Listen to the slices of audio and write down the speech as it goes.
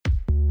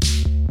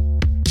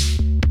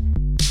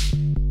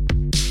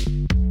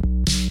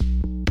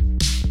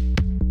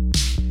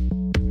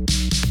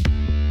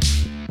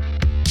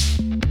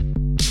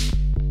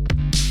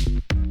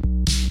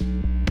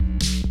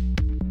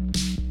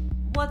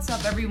What's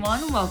up,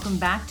 everyone? Welcome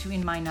back to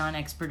In My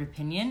Non-Expert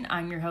Opinion.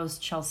 I'm your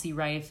host, Chelsea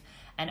Rife,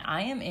 and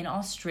I am in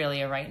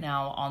Australia right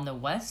now on the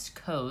West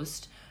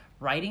Coast,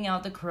 riding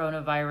out the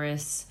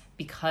coronavirus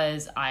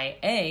because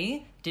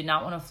I, did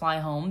not want to fly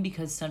home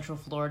because Central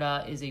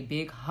Florida is a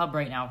big hub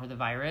right now for the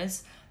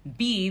virus.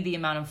 B, the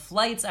amount of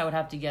flights I would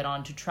have to get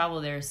on to travel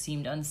there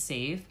seemed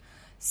unsafe.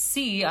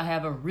 C, I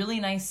have a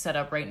really nice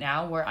setup right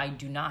now where I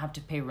do not have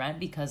to pay rent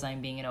because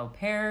I'm being an au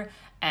pair,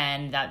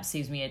 and that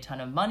saves me a ton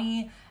of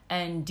money.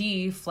 And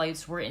D,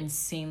 flights were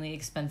insanely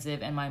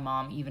expensive, and my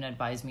mom even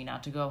advised me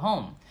not to go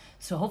home.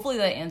 So hopefully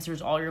that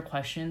answers all your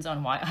questions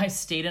on why I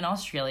stayed in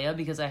Australia,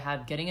 because I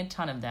have getting a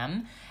ton of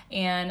them.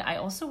 And I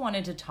also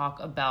wanted to talk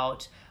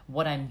about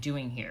what I'm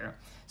doing here.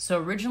 So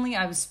originally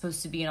I was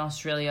supposed to be in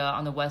Australia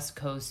on the West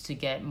Coast to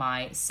get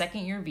my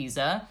second year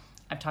visa.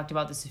 I've talked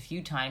about this a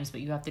few times,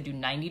 but you have to do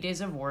 90 days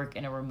of work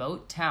in a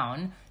remote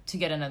town to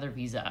get another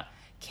visa.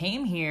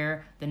 Came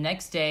here, the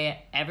next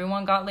day,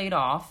 everyone got laid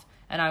off,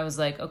 and I was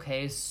like,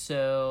 okay,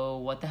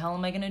 so what the hell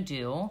am I gonna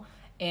do?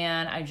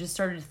 And I just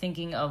started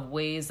thinking of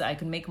ways that I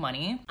could make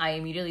money. I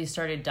immediately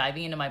started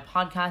diving into my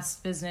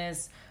podcast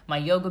business, my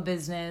yoga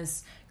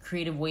business,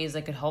 creative ways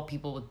I could help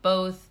people with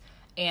both,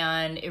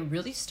 and it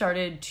really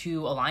started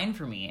to align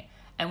for me.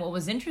 And what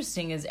was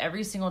interesting is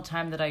every single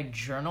time that I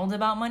journaled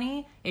about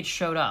money, it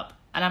showed up.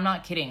 And I'm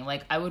not kidding.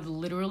 Like, I would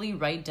literally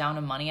write down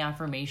a money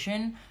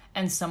affirmation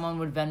and someone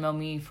would Venmo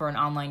me for an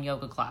online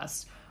yoga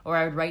class. Or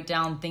I would write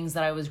down things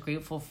that I was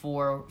grateful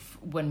for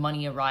when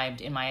money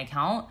arrived in my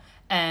account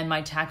and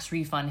my tax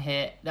refund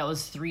hit. That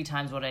was 3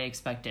 times what I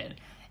expected.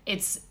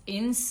 It's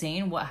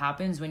insane what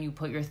happens when you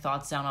put your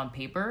thoughts down on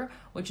paper,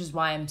 which is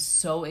why I'm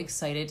so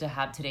excited to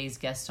have today's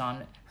guest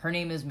on. Her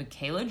name is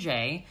Michaela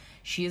J.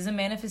 She is a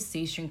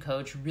manifestation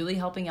coach, really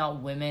helping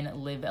out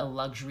women live a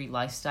luxury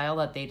lifestyle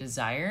that they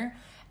desire.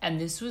 And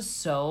this was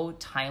so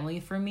timely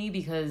for me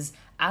because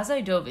as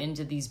I dove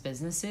into these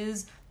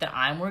businesses that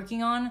I'm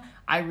working on,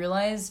 I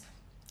realized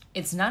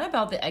it's not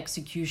about the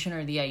execution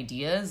or the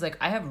ideas. Like,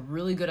 I have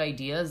really good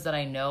ideas that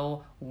I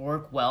know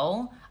work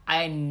well.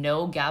 I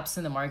know gaps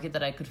in the market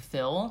that I could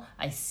fill.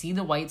 I see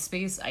the white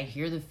space. I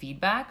hear the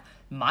feedback.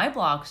 My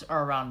blocks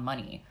are around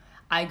money.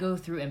 I go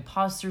through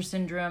imposter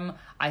syndrome.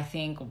 I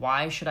think,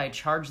 why should I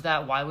charge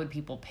that? Why would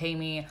people pay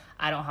me?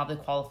 I don't have the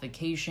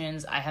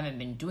qualifications. I haven't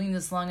been doing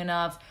this long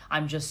enough.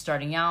 I'm just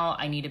starting out.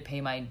 I need to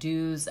pay my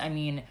dues. I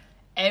mean,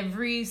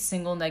 every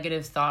single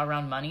negative thought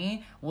around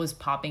money was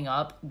popping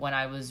up when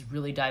I was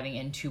really diving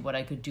into what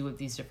I could do with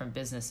these different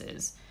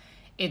businesses.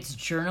 It's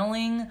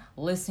journaling,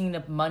 listening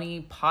to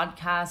money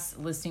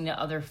podcasts, listening to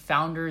other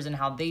founders and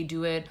how they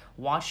do it,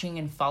 watching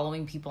and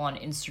following people on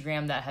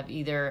Instagram that have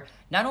either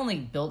not only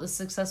built a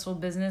successful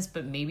business,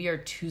 but maybe are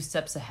 2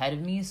 steps ahead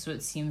of me, so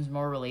it seems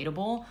more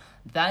relatable.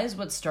 That is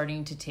what's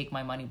starting to take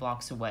my money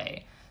blocks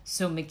away.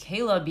 So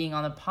Michaela being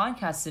on the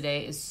podcast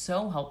today is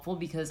so helpful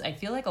because I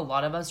feel like a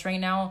lot of us right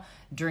now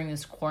during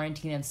this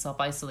quarantine and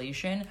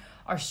self-isolation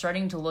are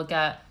starting to look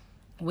at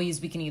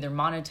ways we can either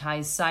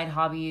monetize side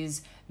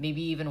hobbies,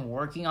 maybe even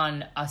working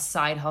on a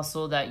side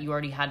hustle that you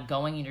already had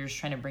going and you're just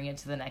trying to bring it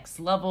to the next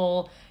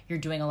level. You're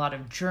doing a lot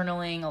of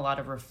journaling, a lot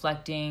of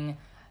reflecting.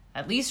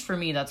 At least for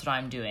me, that's what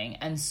I'm doing.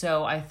 And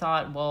so I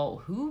thought,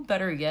 well, who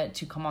better yet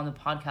to come on the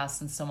podcast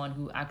than someone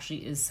who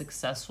actually is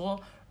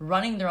successful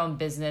running their own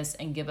business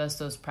and give us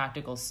those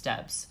practical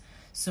steps.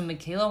 So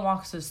Michaela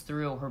walks us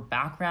through her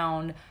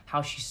background,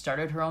 how she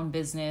started her own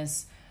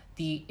business,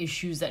 the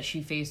issues that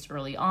she faced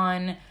early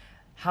on,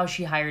 how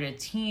she hired a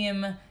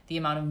team, the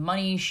amount of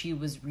money she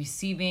was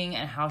receiving,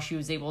 and how she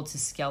was able to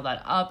scale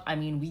that up. I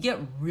mean, we get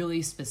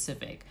really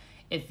specific.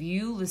 If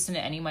you listen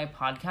to any of my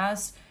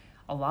podcasts,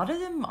 a lot of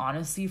them,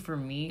 honestly, for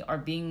me, are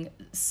being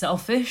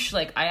selfish.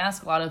 Like, I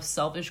ask a lot of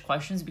selfish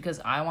questions because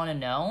I want to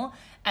know.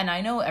 And I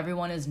know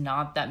everyone is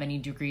not that many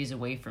degrees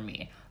away from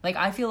me. Like,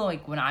 I feel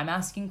like when I'm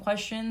asking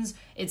questions,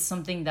 it's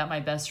something that my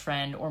best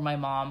friend or my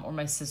mom or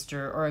my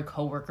sister or a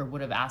coworker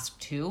would have asked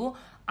too.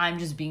 I'm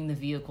just being the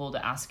vehicle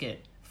to ask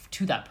it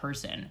to that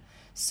person.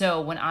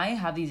 So when I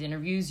have these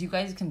interviews, you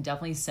guys can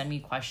definitely send me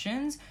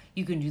questions.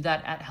 You can do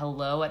that at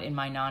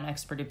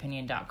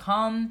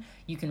hello@inmynonexpertopinion.com.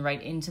 You can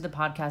write into the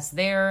podcast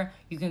there.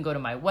 You can go to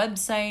my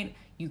website.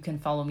 You can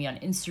follow me on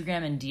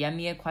Instagram and DM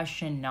me a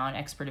question,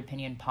 Non-Expert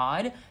Opinion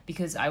Pod,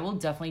 because I will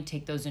definitely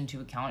take those into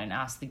account and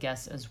ask the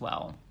guests as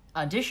well.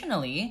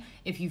 Additionally,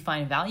 if you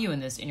find value in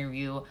this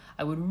interview,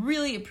 I would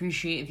really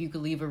appreciate if you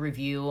could leave a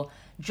review.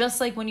 Just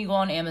like when you go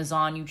on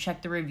Amazon, you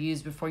check the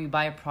reviews before you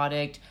buy a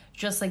product.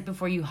 Just like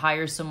before you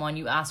hire someone,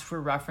 you ask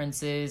for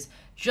references.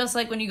 Just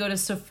like when you go to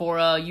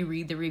Sephora, you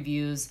read the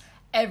reviews.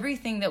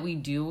 Everything that we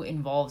do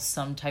involves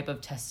some type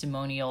of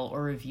testimonial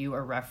or review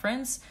or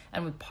reference.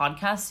 And with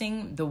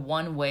podcasting, the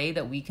one way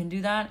that we can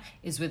do that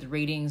is with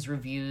ratings,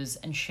 reviews,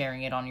 and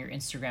sharing it on your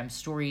Instagram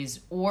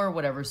stories or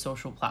whatever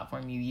social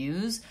platform you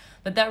use.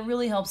 But that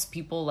really helps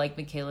people like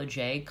Michaela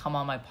J come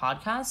on my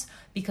podcast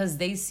because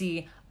they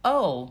see,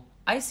 oh,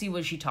 I see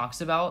what she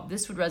talks about.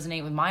 This would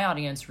resonate with my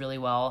audience really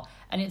well.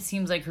 And it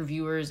seems like her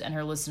viewers and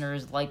her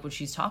listeners like what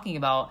she's talking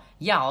about.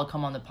 Yeah, I'll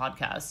come on the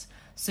podcast.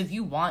 So if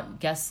you want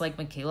guests like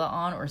Michaela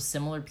on or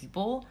similar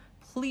people,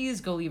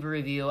 please go leave a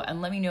review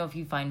and let me know if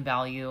you find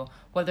value,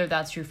 whether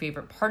that's your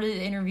favorite part of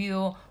the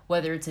interview,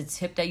 whether it's a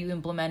tip that you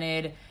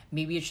implemented,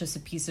 maybe it's just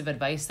a piece of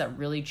advice that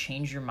really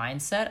changed your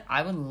mindset.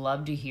 I would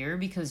love to hear,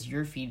 because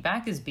your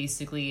feedback is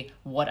basically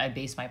what I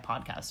base my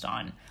podcast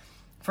on.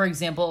 For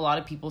example, a lot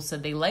of people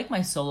said they like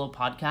my solo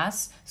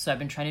podcasts, so I've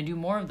been trying to do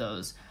more of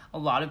those. A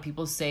lot of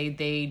people say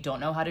they don't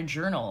know how to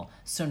journal,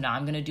 so now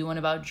I'm going to do one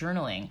about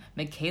journaling.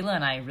 Michaela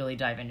and I really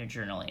dive into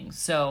journaling.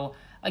 So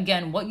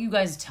again, what you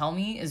guys tell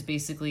me is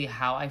basically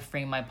how I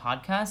frame my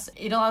podcast.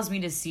 It allows me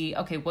to see,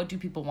 okay, what do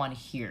people want to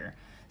hear?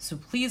 So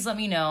please let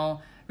me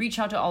know. Reach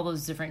out to all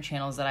those different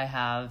channels that I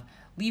have.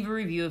 Leave a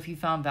review if you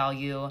found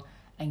value.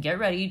 And get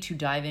ready to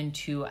dive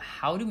into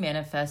how to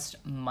manifest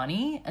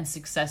money and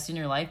success in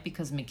your life,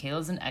 because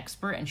Michaela's an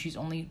expert and she's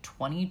only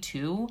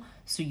 22,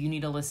 so you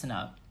need to listen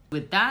up.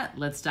 With that,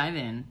 let's dive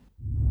in.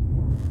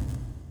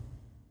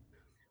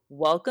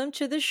 Welcome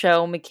to the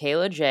show,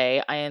 Michaela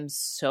J. I am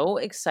so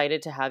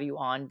excited to have you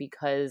on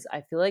because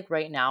I feel like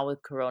right now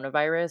with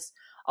coronavirus,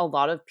 a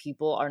lot of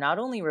people are not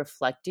only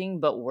reflecting,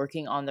 but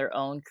working on their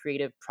own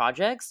creative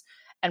projects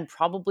and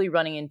probably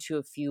running into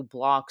a few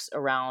blocks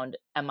around,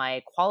 am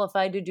I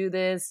qualified to do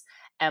this?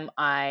 Am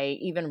I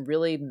even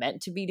really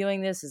meant to be doing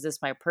this? Is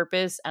this my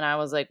purpose? And I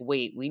was like,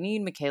 wait, we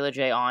need Michaela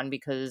J on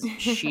because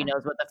she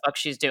knows what the fuck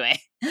she's doing.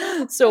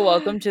 So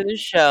welcome to the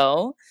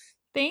show.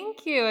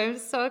 Thank you. I'm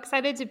so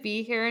excited to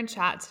be here and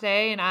chat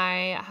today. And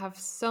I have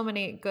so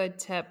many good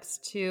tips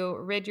to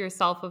rid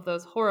yourself of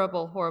those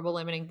horrible, horrible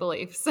limiting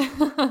beliefs.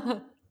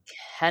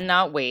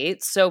 Cannot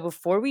wait. So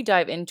before we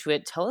dive into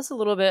it, tell us a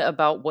little bit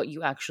about what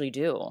you actually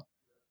do.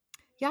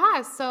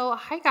 Yeah. So,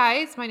 hi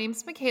guys. My name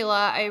is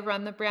Michaela. I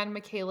run the brand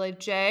Michaela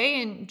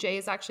J, and J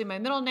is actually my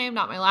middle name,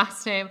 not my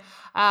last name.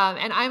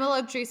 And I'm a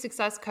luxury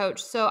success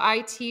coach. So,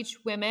 I teach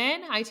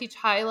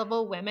high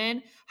level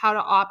women how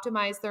to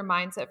optimize their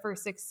mindset for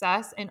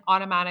success and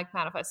automatic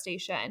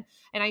manifestation.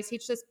 And I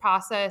teach this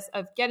process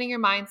of getting your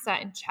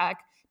mindset in check,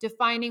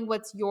 defining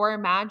what's your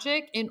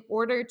magic in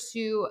order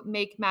to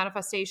make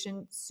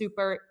manifestation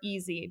super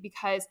easy,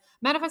 because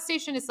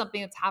manifestation is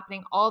something that's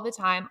happening all the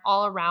time,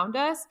 all around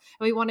us,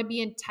 and we want to be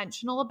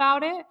intentional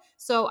about it.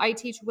 So I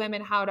teach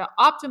women how to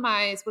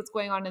optimize what's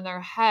going on in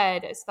their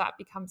head so that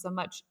becomes a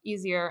much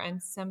easier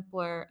and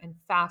simpler and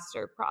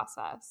faster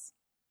process.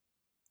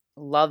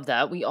 Love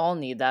that. We all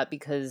need that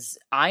because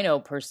I know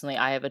personally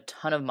I have a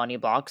ton of money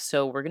blocks.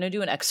 So we're going to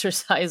do an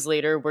exercise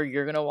later where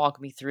you're going to walk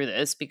me through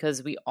this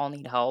because we all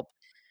need help.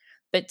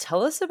 But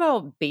tell us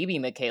about baby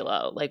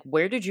Michaela. Like,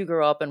 where did you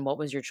grow up and what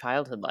was your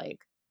childhood like?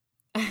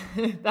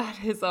 That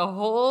is a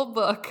whole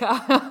book.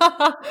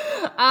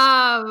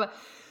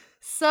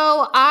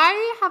 So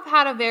I have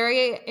had a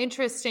very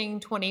interesting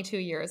 22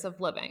 years of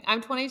living. I'm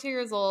 22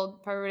 years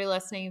old, for everybody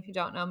listening, if you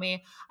don't know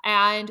me.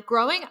 And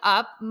growing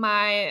up,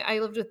 I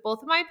lived with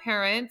both of my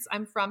parents.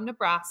 I'm from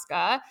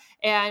Nebraska,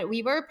 and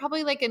we were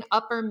probably like an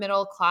upper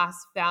middle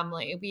class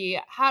family.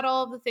 We had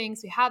all the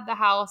things. We had the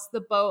house,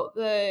 the boat,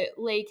 the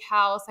lake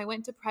house. I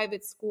went to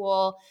private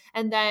school,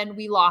 and then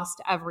we lost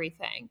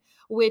everything,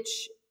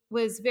 which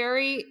was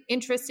very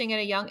interesting at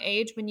a young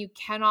age when you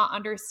cannot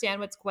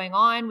understand what's going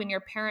on, when your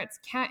parents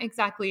can't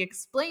exactly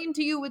explain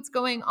to you what's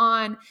going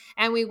on.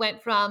 And we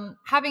went from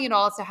having it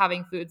all to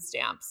having food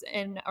stamps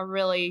in a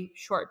really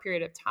short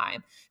period of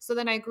time. So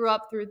then I grew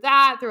up through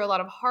that, through a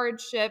lot of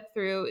hardship,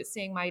 through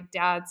seeing my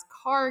dad's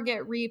car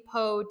get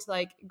repoed, to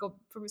like go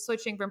from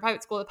switching from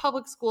private school to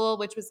public school,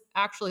 which was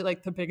actually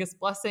like the biggest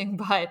blessing.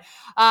 But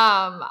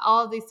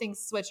all of these things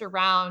switch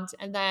around.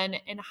 And then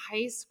in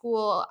high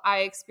school,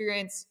 I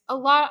experienced a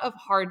lot of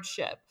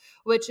hardship,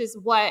 which is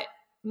what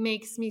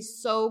makes me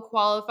so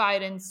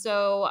qualified and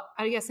so,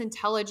 I guess,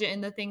 intelligent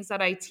in the things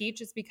that I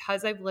teach, is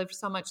because I've lived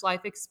so much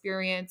life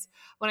experience.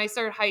 When I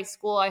started high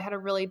school, I had a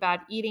really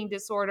bad eating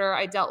disorder.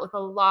 I dealt with a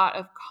lot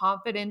of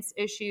confidence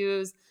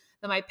issues.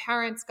 Then my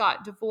parents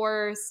got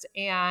divorced,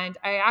 and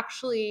I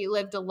actually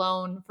lived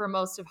alone for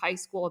most of high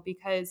school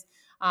because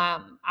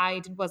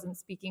I wasn't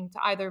speaking to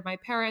either of my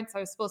parents.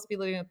 I was supposed to be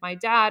living with my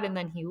dad, and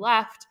then he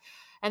left.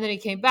 And then he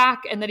came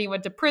back, and then he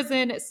went to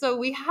prison. So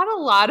we had a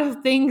lot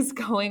of things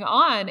going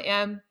on.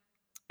 And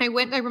I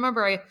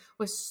remember I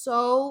was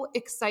so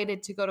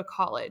excited to go to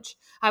college.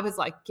 I was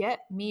like, get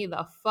me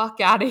the fuck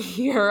out of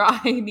here.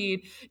 I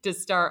need to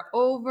start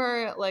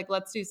over. Like,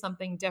 let's do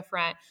something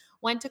different.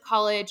 Went to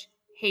college,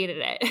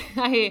 hated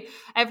it.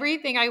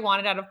 Everything I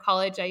wanted out of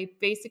college, I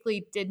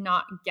basically did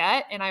not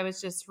get. And I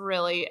was just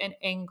really an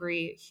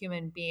angry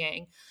human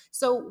being.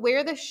 So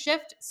where the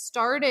shift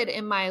started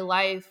in my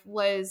life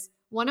was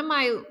one of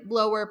my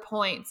lower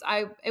points.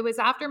 It was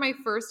after my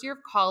first year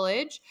of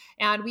college,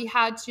 and we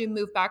had to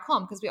move back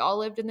home because we all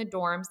lived in the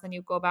dorms. Then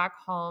you go back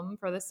home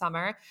for the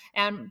summer.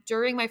 And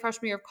during my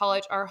freshman year of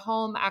college, our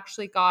home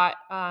actually got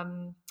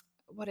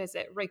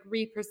like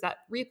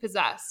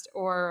repossessed,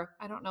 or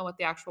I don't know what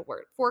the actual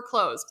word,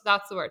 foreclosed.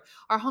 That's the word.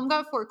 Our home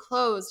got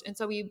foreclosed. And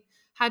so we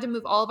had to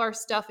move all of our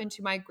stuff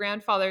into my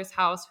grandfather's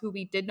house, who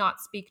we did not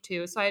speak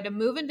to. So I had to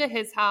move into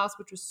his house,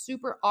 which was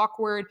super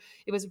awkward.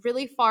 It was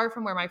really far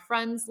from where my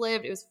friends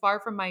lived. It was far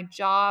from my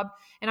job.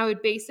 And I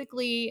would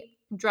basically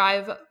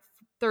drive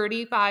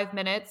 35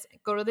 minutes,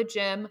 go to the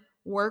gym,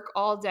 work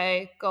all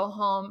day, go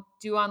home,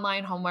 do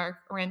online homework,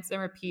 rinse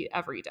and repeat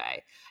every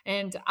day.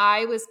 And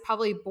I was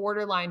probably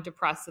borderline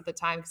depressed at the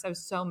time because I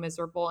was so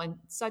miserable and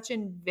such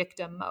in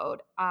victim mode.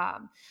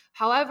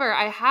 However,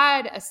 I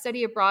had a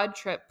study abroad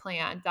trip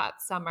planned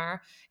that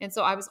summer. And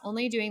so I was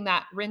only doing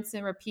that rinse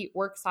and repeat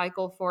work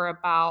cycle for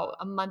about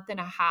a month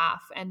and a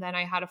half. And then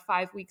I had a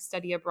 5-week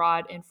study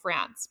abroad in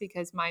France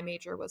because my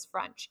major was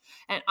French.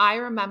 And I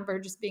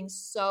remember just being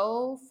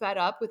so fed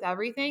up with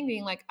everything,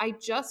 being like, I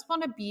just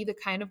want to be the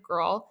kind of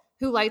girl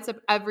who lights up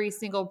every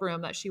single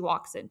room that she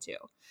walks into,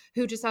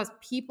 who just has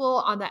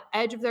people on the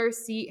edge of their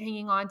seat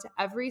hanging on to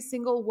every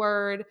single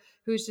word,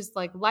 who's just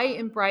like light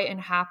and bright and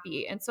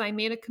happy. And so I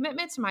made a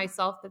commitment to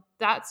myself that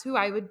that's who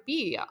I would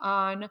be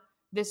on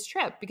this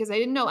trip, because I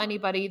didn't know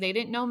anybody. They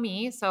didn't know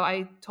me. So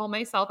I told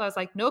myself, I was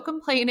like, no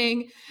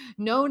complaining,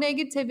 no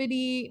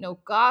negativity, no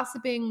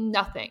gossiping,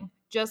 nothing.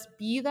 Just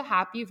be the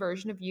happy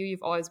version of you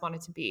you've always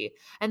wanted to be.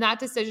 And that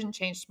decision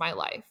changed my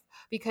life,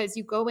 because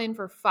you go in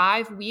for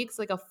 5 weeks,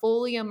 like a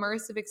fully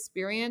immersive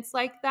experience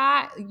like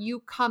that,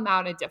 you come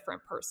out a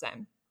different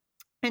person.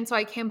 And so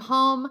I came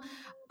home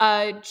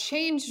a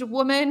changed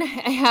woman,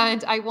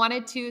 and I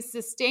wanted to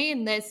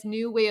sustain this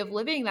new way of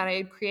living that I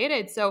had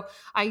created. So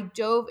I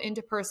dove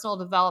into personal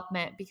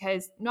development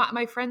because not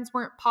my friends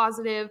weren't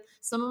positive.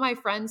 Some of my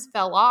friends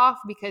fell off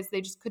because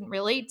they just couldn't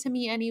relate to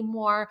me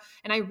anymore.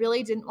 And I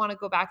really didn't want to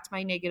go back to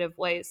my negative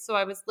ways. So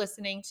I was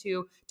listening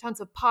to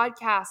tons of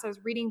podcasts. I was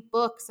reading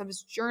books. I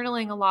was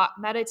journaling a lot,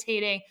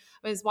 meditating.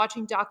 I was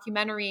watching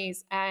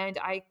documentaries, and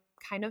I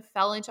kind of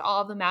fell into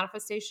all of the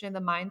manifestation and the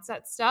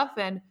mindset stuff.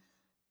 And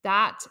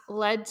that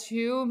led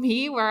to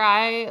me where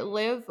I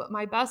live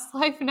my best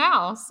life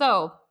now.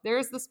 So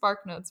there's the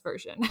Spark Notes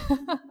version.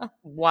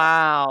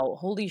 Wow.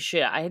 Holy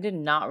shit. I did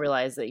not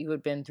realize that you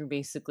had been through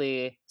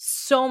basically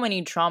so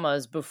many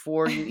traumas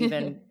before you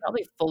even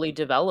probably fully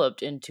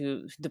developed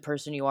into the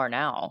person you are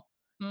now.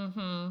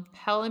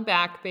 Hell and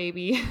back,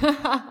 baby.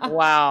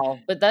 Wow.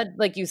 But that,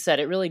 like you said,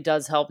 it really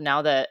does help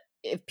now that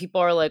if people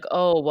are like,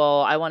 oh,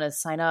 well, I want to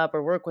sign up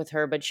or work with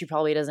her, but she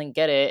probably doesn't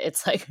get it.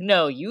 It's like,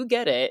 no, you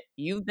get it.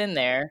 You've been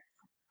there.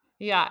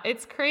 Yeah,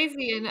 it's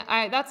crazy. And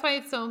that's why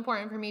it's so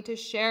important for me to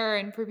share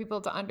and for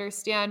people to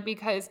understand,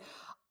 because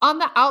on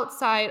the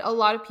outside, a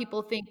lot of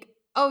people think,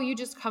 oh, you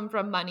just come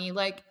from money.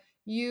 Like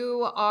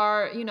you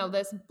are,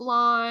 this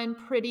blonde,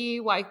 pretty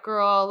white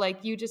girl.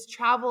 Like you just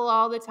travel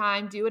all the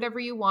time, do whatever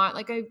you want.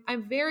 Like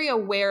I'm very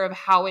aware of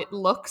how it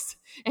looks,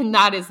 and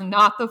that is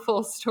not the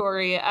full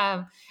story.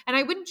 And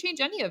I wouldn't change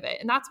any of it.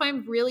 And that's why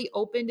I'm really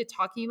open to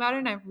talking about it.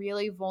 And I'm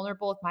really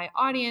vulnerable with my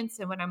audience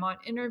and when I'm on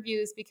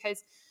interviews,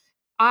 because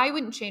I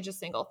wouldn't change a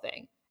single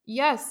thing.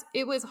 Yes,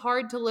 it was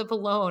hard to live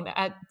alone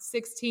at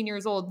 16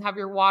 years old and have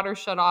your water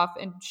shut off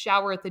and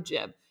shower at the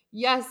gym.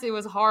 Yes, it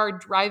was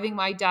hard driving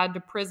my dad to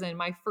prison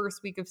my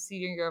first week of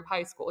senior year of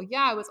high school.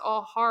 Yeah, it was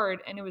all hard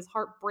and it was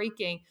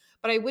heartbreaking,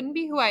 but I wouldn't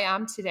be who I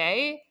am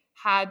today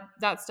had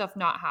that stuff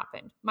not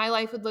happened. My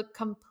life would look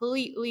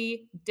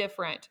completely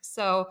different.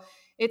 So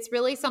it's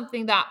really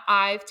something that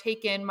I've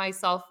taken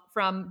myself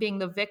from being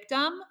the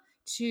victim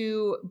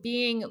to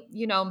being,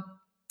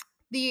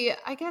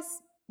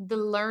 the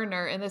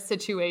learner in the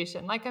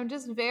situation. Like I'm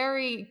just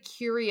very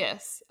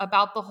curious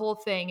about the whole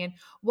thing, and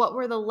what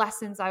were the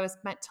lessons I was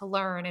meant to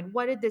learn, and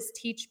what did this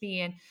teach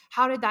me, and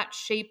how did that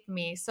shape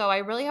me? So I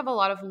really have a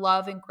lot of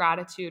love and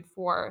gratitude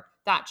for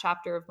that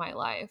chapter of my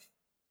life.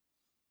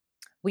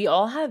 We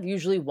all have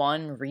usually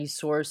one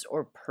resource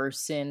or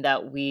person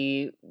that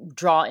we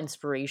draw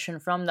inspiration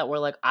from, that we're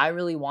like, I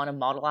really want to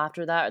model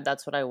after that. Or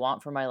that's what I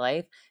want for my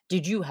life.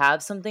 Did you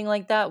have something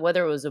like that?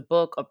 Whether it was a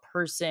book, a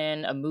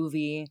person, a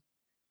movie?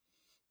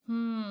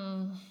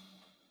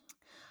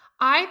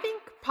 I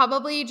think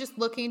probably just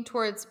looking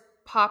towards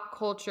pop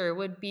culture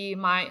would be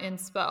my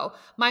inspo.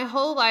 My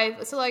whole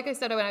life, so like I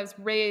said, when I was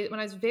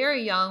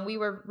very young, we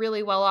were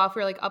really well off.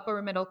 We were like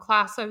upper middle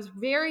class. So I was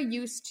very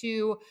used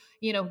to,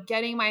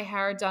 getting my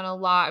hair done a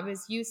lot. I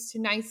was used to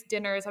nice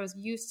dinners. I was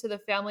used to the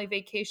family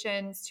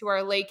vacations to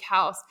our lake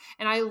house.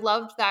 And I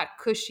loved that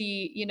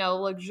cushy,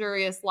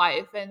 luxurious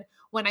life. And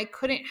when I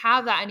couldn't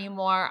have that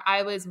anymore,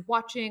 I was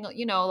watching,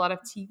 a lot of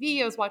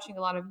TV. I was watching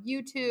a lot of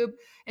YouTube.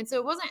 And so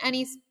it wasn't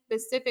any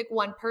specific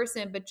one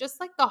person, but just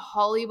like the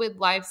Hollywood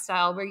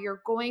lifestyle where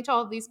you're going to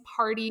all these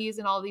parties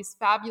and all these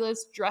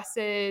fabulous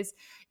dresses,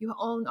 you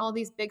own all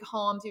these big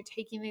homes, you're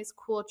taking these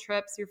cool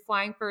trips, you're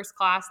flying first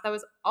class. That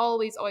was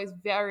always, always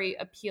very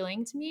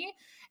appealing to me.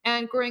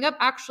 And growing up,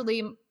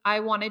 actually, I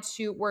wanted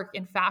to work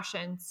in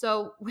fashion.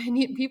 So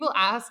when people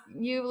ask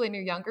you when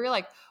you're younger,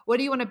 like, what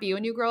do you want to be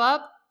when you grow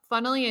up?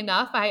 funnily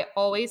enough, I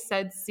always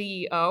said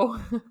CEO,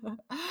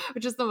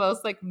 which is the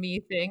most like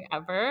me thing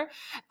ever.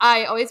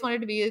 I always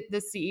wanted to be the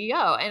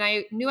CEO, and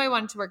I knew I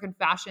wanted to work in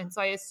fashion,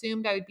 so I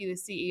assumed I would be the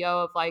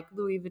CEO of like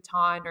Louis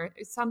Vuitton or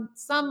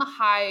some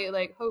high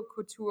like haute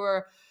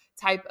couture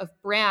type of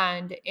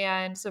brand.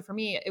 And so for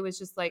me, it was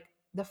just like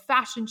the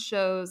fashion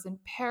shows in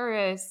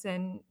Paris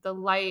and the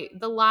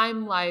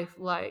limelight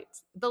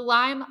life.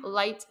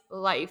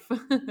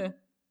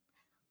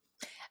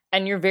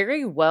 And you're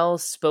very well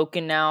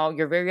spoken now.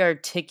 You're very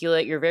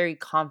articulate. You're very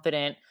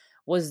confident.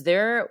 Was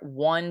there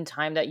one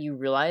time that you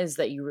realized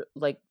that you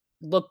like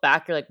look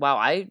back, you're like, wow,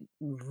 I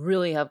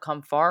really have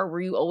come far?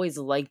 Were you always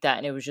like that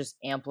and it was just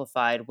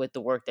amplified with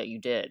the work that you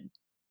did?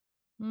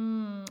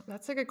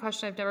 That's a good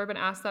question. I've never been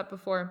asked that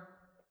before.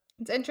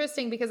 It's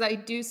interesting because I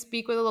do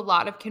speak with a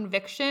lot of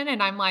conviction,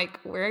 and I'm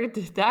like, where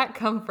did that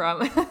come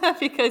from?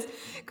 Because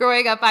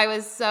growing up,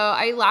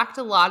 I lacked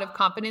a lot of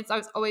confidence. I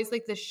was always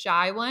like the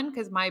shy one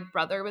because my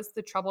brother was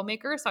the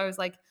troublemaker. So I was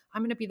like,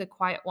 I'm going to be the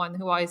quiet one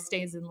who always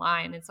stays in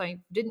line. And so I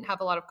didn't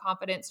have a lot of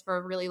confidence for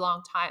a really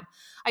long time.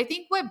 I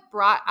think what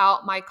brought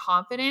out my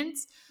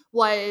confidence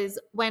was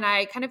when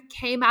I kind of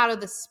came out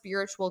of the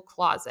spiritual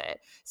closet.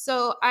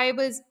 So I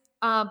was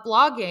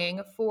blogging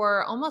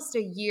for almost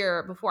a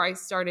year before I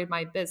started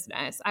my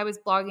business. I was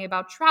blogging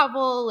about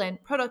travel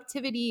and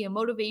productivity and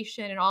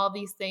motivation and all of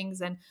these things.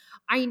 And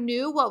I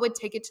knew what would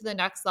take it to the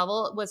next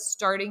level was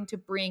starting to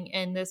bring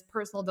in this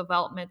personal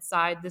development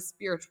side, this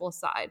spiritual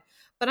side.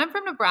 But I'm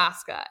from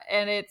Nebraska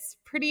and it's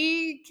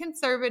pretty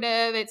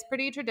conservative. It's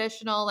pretty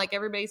traditional. Like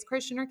everybody's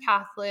Christian or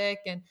Catholic,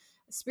 and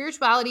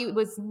spirituality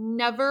was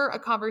never a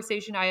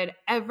conversation I had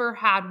ever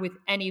had with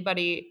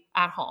anybody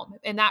at home.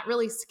 And that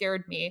really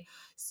scared me.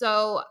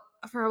 So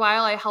for a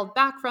while, I held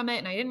back from it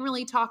and I didn't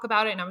really talk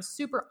about it. And I was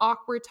super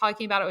awkward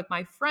talking about it with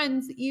my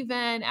friends,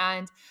 even.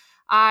 And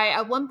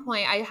at one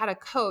point, I had a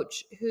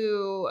coach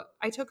who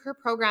I took her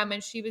program,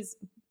 and she was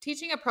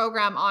teaching a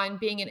program on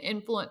being an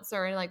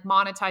influencer and like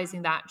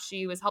monetizing that.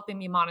 She was helping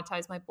me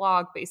monetize my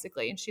blog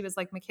basically. And she was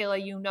like, Michaela,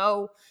 you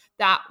know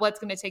that what's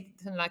going to take it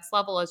to the next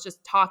level is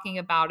just talking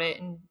about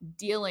it and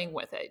dealing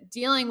with it,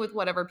 dealing with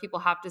whatever people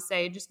have to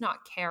say, just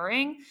not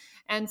caring.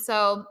 And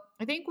so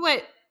I think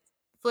what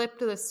flipped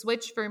the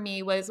switch for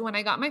me was when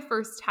I got my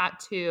first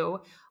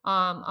tattoo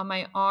on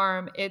my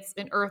arm. It's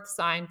an earth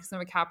sign because I'm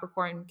a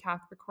Capricorn.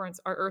 Capricorns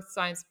are earth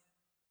signs.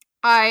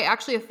 A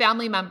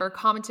family member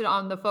commented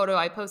on the photo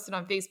I posted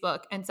on Facebook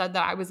and said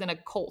that I was in a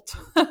cult.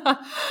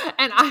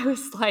 And I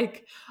was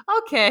like,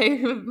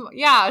 okay,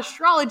 yeah,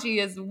 astrology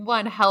is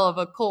one hell of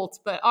a cult,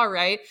 but all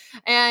right.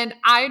 And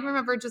I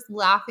remember just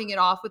laughing it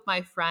off with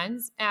my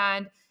friends.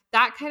 And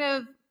that kind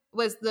of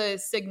was the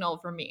signal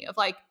for me of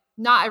like,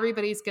 not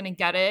everybody's going to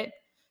get it.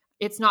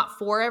 It's not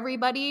for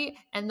everybody,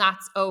 and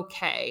that's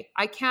okay.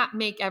 I can't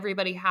make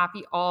everybody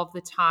happy all of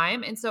the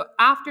time. And so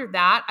after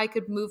that, I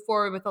could move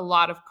forward with a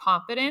lot of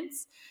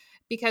confidence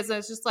because I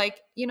was just like,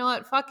 you know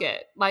what? Fuck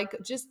it. Like,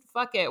 just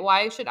fuck it.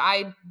 Why should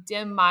I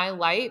dim my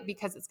light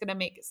because it's going to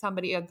make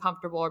somebody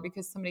uncomfortable or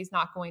because somebody's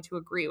not going to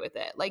agree with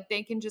it? Like,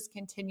 they can just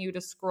continue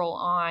to scroll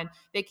on.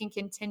 They can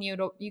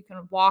you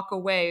can walk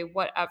away,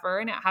 whatever.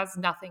 And it has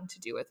nothing to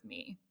do with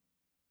me.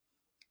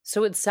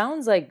 So it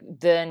sounds like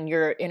then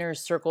your inner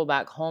circle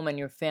back home and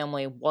your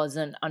family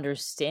wasn't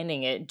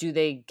understanding it. Do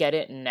they get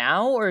it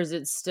now? Or is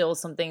it still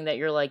something that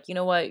you're like, you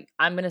know what,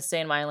 I'm going to stay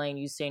in my lane,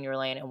 you stay in your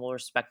lane, and we'll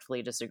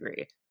respectfully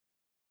disagree?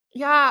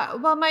 Yeah,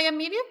 well, my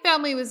immediate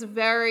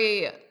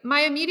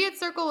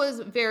circle was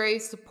very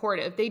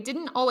supportive. They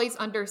didn't always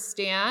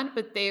understand,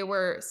 but they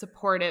were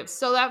supportive.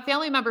 So that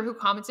family member who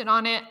commented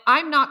on it,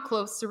 I'm not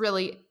close to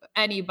really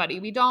anybody.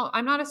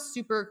 I'm not a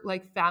super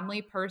like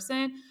family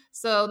person.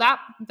 So that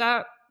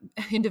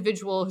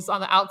individual is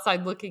on the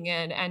outside looking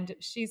in, and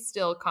she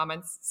still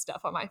comments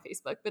stuff on my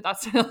Facebook, but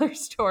that's another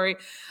story.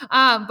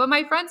 But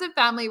my friends and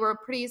family were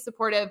pretty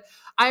supportive.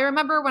 I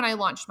remember when I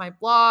launched my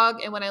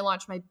blog and when I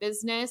launched my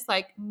business,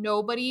 like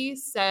nobody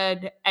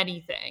said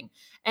anything.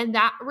 And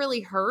that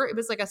really hurt. It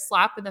was like a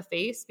slap in the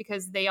face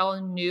because they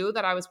all knew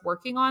that I was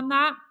working on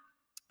that.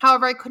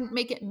 However, I couldn't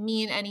make it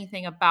mean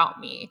anything about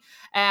me.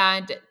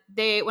 And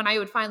when I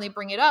would finally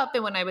bring it up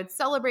and when I would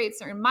celebrate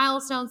certain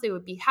milestones, they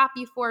would be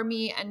happy for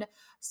me. And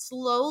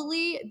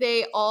slowly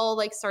they all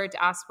like started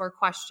to ask more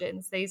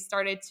questions. They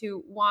started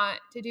to want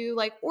to do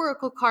like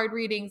oracle card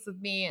readings with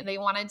me, and they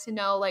wanted to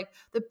know like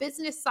the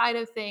business side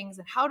of things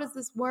and how does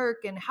this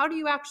work and how do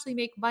you actually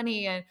make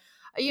money? And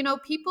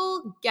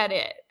people get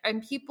it,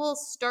 and people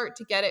start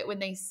to get it when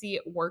they see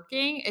it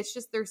working. It's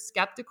just they're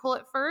skeptical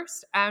at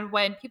first. And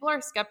when people are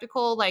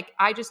skeptical, like,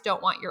 I just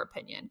don't want your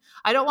opinion.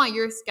 I don't want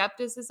your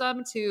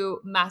skepticism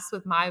to mess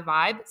with my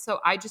vibe.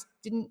 So I just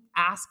didn't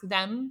ask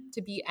them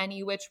to be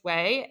any which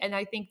way. And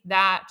I think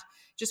that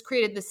just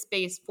created the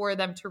space for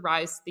them to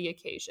rise to the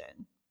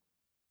occasion.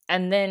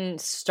 And then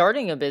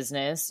starting a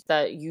business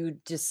that you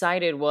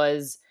decided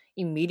was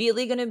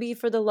immediately going to be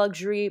for the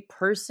luxury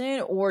person,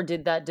 or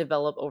did that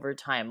develop over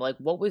time? Like,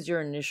 what was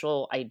your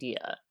initial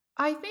idea?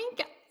 I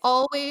think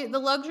always the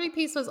luxury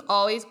piece was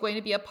always going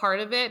to be a part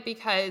of it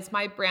because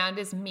my brand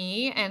is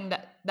me, and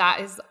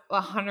that is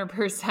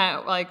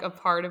 100% like a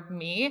part of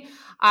me.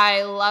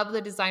 I love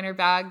the designer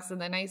bags and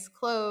the nice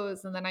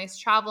clothes and the nice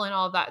travel and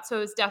all of that. So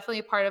it was definitely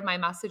a part of my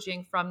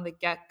messaging from the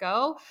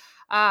get-go.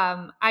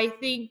 I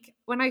think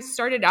when I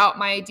started out,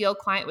 my ideal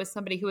client was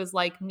somebody who was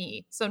like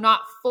me. So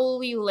not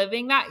fully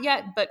living that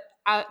yet, but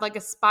like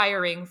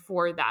aspiring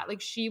for that.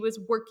 Like she was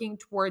working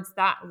towards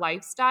that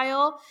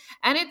lifestyle,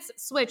 and it's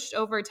switched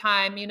over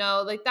time,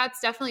 like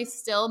that's definitely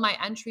still my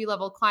entry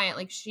level client.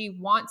 Like she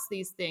wants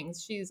these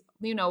things. She's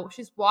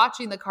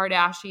watching the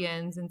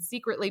Kardashians and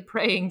secretly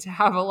praying to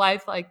have a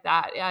life like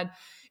that. And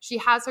she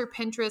has her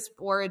Pinterest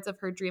boards of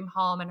her dream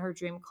home and her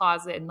dream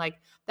closet and like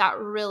that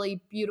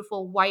really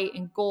beautiful white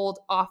and gold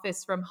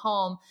office from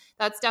home.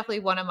 That's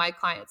definitely one of my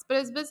clients. But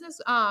as business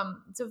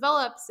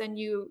develops and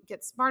you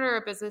get smarter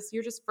at business,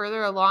 you're just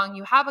further along.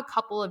 You have a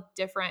couple of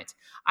different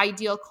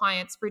ideal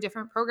clients for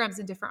different programs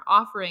and different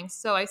offerings.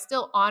 So I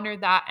still honor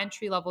that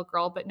entry level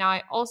girl, but now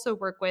I also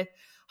work with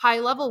high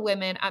level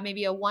women at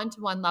maybe a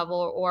one-to-one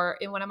level or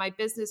in one of my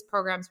business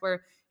programs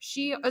where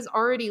she is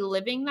already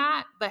living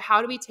that, but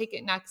how do we take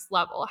it next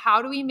level?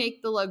 How do we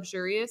make the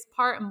luxurious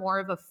part more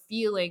of a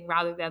feeling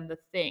rather than the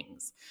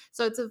things?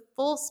 So it's a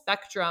full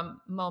spectrum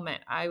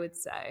moment, I would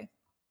say.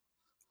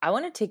 I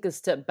want to take a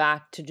step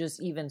back to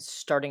just even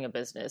starting a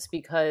business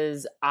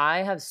because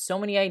I have so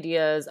many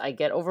ideas. I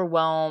get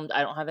overwhelmed.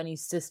 I don't have any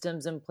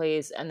systems in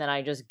place, and then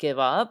I just give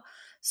up.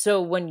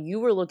 So when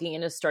you were looking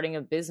into starting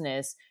a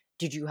business,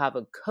 did you have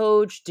a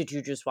coach? Did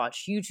you just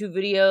watch YouTube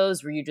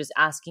videos? Were you just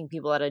asking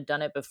people that had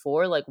done it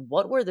before? Like,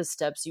 what were the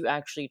steps you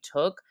actually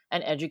took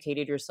and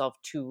educated yourself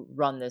to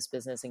run this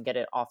business and get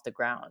it off the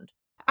ground?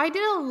 I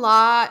did a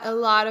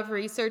lot of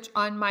research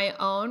on my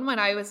own when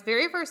I was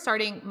very first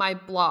starting my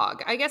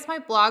blog. I guess my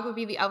blog would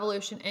be the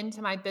evolution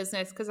into my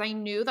business because I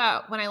knew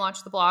that when I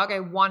launched the blog, I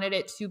wanted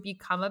it to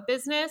become a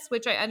business,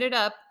 which I ended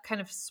up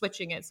kind of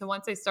switching it. So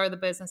once I started the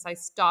business, I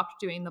stopped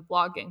doing the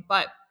blogging.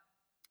 But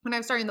when I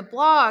was starting the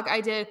blog,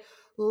 I did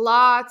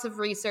lots of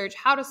research,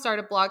 how to start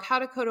a blog, how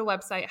to code a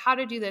website, how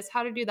to do this,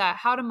 how to do that,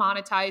 how to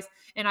monetize.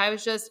 And I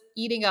was just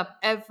eating up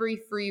every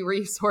free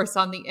resource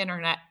on the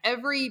internet,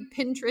 every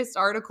Pinterest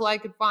article I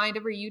could find,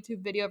 every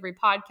YouTube video, every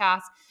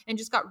podcast, and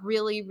just got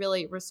really,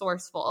 really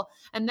resourceful.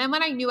 And then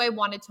when I knew I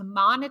wanted to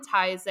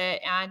monetize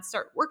it and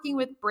start working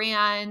with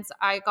brands,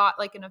 I got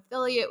like an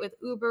affiliate with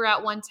Uber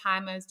at one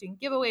time. I was doing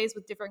giveaways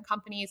with different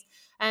companies.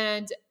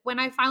 And when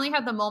I finally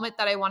had the moment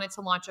that I wanted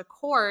to launch a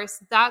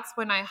course, that's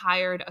when I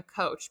hired a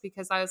coach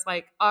because I was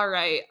like, all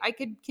right, I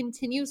could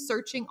continue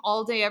searching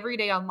all day, every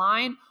day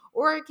online,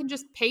 or I can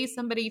just pay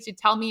somebody to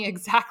tell me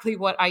exactly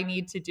what I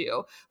need to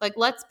do. Like,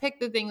 let's pick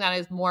the thing that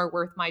is more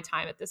worth my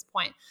time at this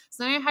point.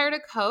 So then I hired a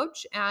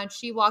coach and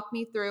she walked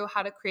me through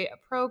how to create a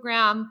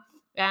program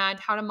and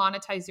how to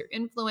monetize your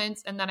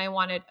influence. And then I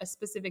wanted a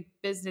specific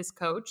business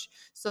coach.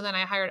 So then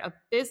I hired a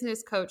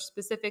business coach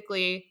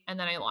specifically, and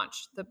then I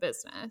launched the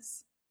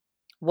business.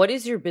 What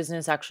is your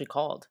business actually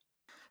called?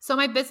 So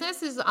my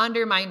business is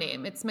under my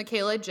name. It's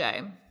Michaela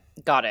J.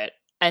 Got it.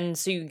 And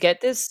so you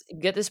get this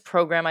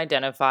program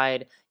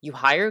identified, you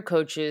hire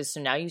coaches, so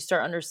now you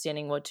start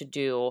understanding what to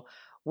do.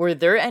 Were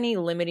there any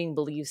limiting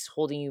beliefs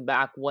holding you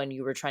back when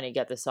you were trying to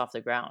get this off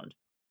the ground?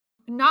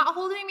 Not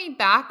holding me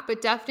back,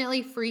 but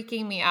definitely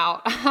freaking me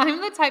out.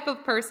 I'm the type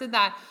of person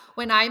that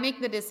when I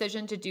make the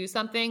decision to do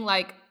something,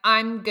 like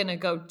I'm going to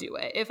go do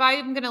it. If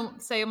I'm going to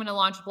say I'm going to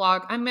launch a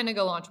blog, I'm going to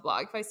go launch a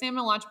blog. If I say I'm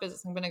going to launch a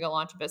business, I'm going to go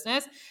launch a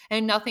business,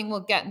 and nothing will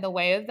get in the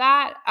way of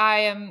that. I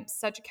am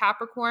such a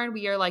Capricorn.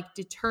 We are like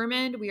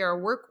determined. We are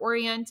work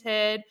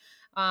oriented.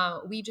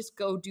 We just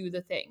go do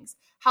the things.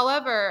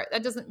 However,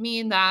 that doesn't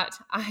mean that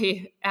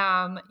I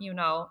am,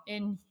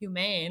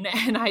 inhumane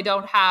and I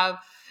don't have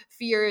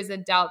fears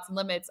and doubts and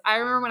limits. I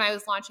remember when I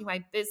was launching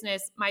my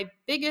business, my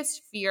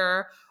biggest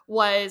fear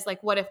was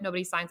like, what if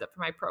nobody signs up for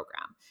my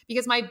program?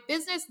 Because my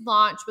business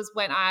launch was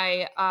when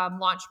I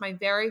launched my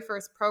very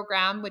first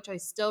program, which I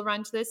still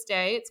run to this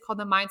day. It's called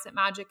the Mindset,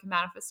 Magic, and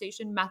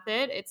Manifestation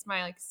Method. It's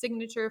my like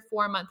signature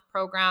 4-month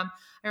program.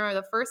 I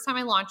remember the first time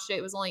I launched it,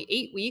 it was only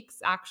 8 weeks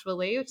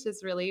actually, which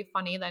is really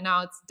funny that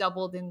now it's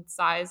doubled in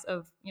size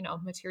of,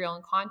 material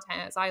and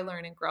content as I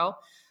learn and grow.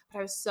 But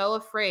I was so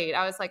afraid.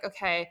 I was like,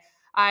 okay,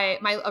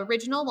 my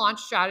original launch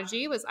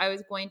strategy was I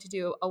was going to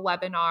do a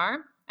webinar,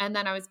 and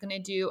then I was going to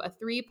do a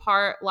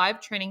 3-part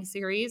live training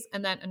series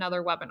and then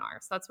another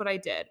webinar. So that's what I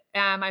did.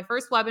 And my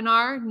first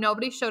webinar,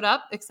 nobody showed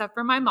up except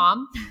for my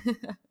mom.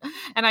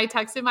 And I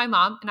texted my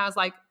mom and I was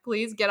like,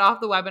 please get off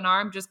the webinar.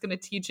 I'm just going to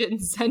teach it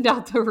and send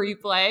out the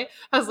replay.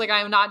 I was like,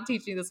 I'm not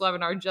teaching this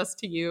webinar just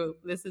to you.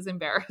 This is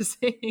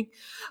embarrassing.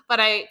 But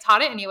I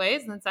taught it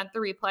anyways and then sent the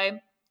replay.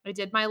 I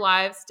did my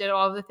lives, did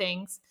all of the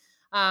things.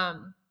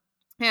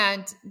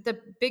 And the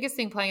biggest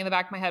thing playing in the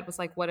back of my head was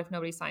like, what if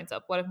nobody signs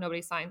up? What if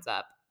nobody signs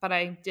up? But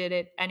I did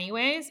it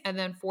anyways. And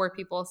then 4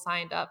 people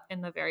signed up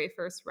in the very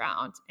first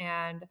round.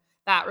 And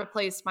that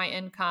replaced my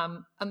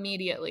income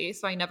immediately.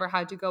 So I never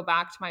had to go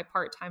back to my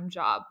part-time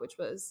job, which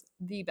was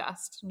the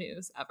best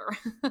news ever.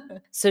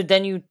 So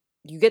then you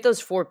get those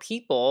 4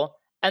 people.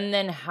 And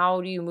then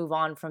how do you move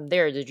on from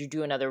there? Did you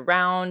do another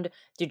round?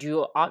 Did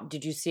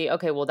you see,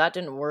 okay, well that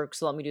didn't work,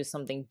 so let me do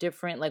something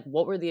different? Like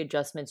what were the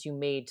adjustments you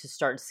made to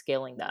start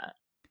scaling that?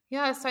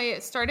 Yeah, so I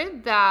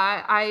started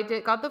that.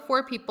 Got the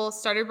 4 people,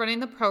 started running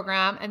the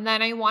program, and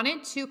then I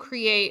wanted to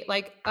create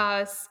like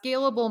a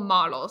scalable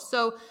model.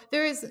 So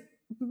there's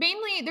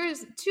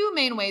two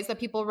main ways that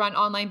people run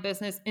online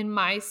business in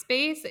my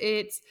space.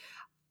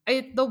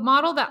 The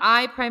model that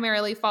I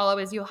primarily follow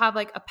is you'll have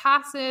like a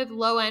passive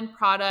low end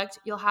product,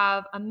 you'll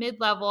have a mid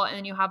level, and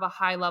then you have a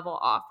high level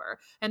offer.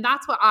 And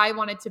that's what I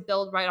wanted to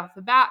build right off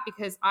the bat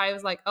because I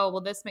was like, oh,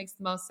 well, this makes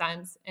the most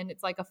sense. And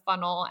it's like a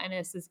funnel and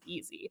this is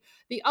easy.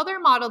 The other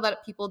model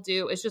that people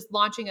do is just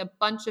launching a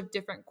bunch of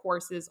different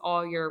courses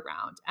all year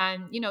round.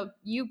 And,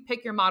 you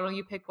pick your model,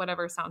 you pick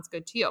whatever sounds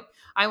good to you.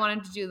 I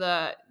wanted to do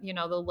the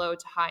low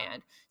to high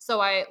end. So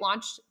I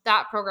launched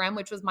that program,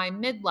 which was my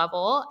mid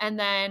level. And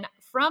then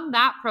from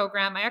that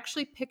program, I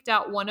actually picked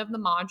out one of the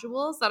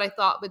modules that I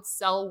thought would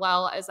sell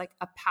well as like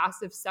a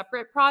passive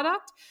separate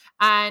product.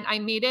 And I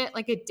made it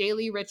like a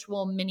daily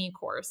ritual mini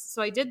course.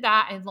 So I did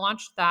that and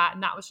launched that.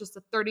 And that was just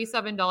a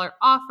 $37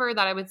 offer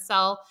that I would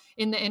sell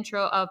in the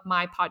intro of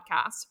my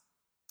podcast.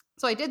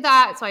 So I did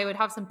that. So I would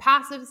have some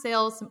passive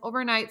sales, some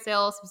overnight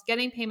sales, was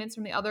getting payments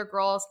from the other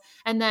girls.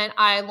 And then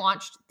I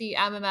launched the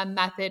MMM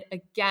method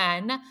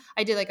again.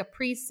 I did like a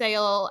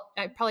pre-sale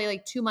probably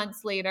like 2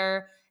 months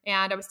later.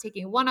 And I was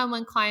taking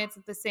one-on-one clients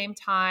at the same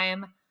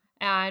time.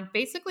 And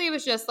basically it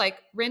was just like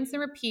rinse and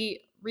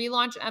repeat,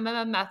 relaunch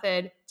MMM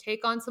method,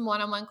 take on some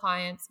one-on-one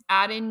clients,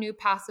 add in new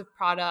passive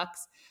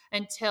products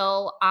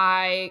until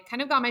I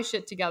kind of got my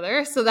shit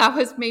together. So that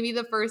was maybe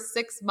the first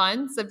 6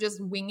 months of just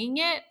winging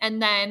it.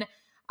 And then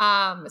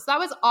so that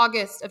was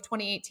August of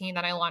 2018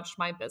 that I launched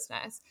my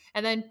business.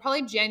 And then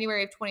probably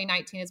January of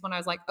 2019 is when I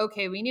was like,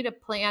 okay, we need to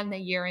plan the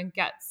year and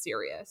get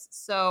serious.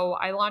 So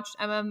I launched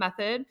MMM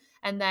Method,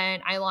 and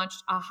then I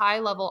launched a high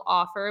level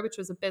offer, which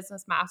was a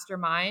business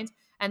mastermind.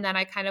 And then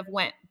I kind of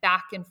went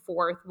back and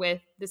forth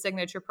with the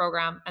signature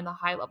program and the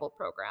high level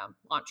program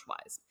launch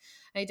wise.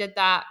 I did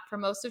that for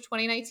most of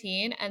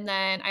 2019. And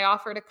then I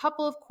offered a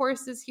couple of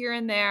courses here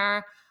and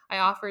there. I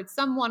offered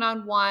some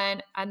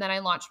one-on-one, and then I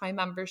launched my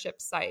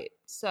membership site.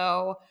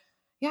 So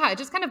yeah, it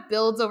just kind of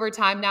builds over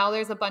time. Now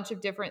there's a bunch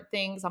of different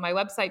things on my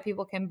website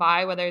people can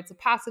buy, whether it's a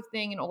passive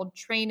thing, an old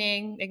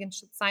training they can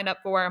sign up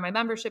for, my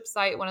membership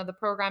site, one of the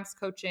programs,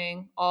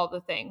 coaching, all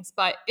the things.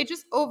 But it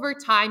just over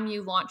time,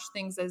 you launch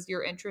things as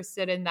you're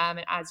interested in them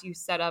and as you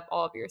set up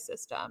all of your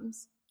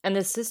systems. And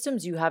the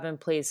systems you have in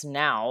place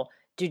now,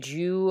 did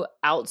you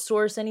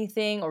outsource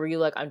anything, or were you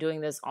like, I'm doing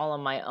this all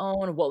on my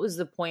own? What was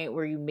the point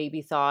where you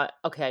maybe thought,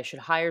 okay, I should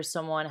hire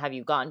someone? Have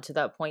you gotten to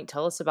that point?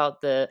 Tell us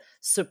about the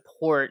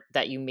support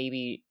that you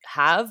maybe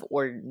have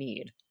or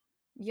need.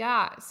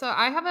 Yeah, so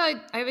I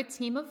have a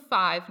team of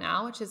 5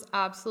 now, which is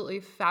absolutely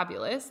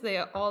fabulous. They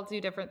all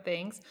do different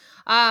things.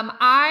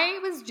 I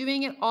was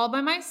doing it all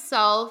by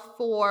myself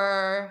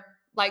for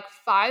like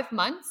 5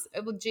 months.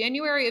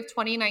 January of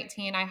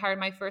 2019, I hired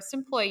my first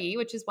employee,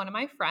 which is one of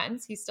my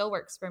friends. He still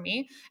works for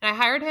me, and I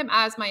hired him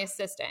as my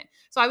assistant.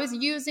 So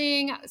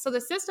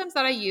the systems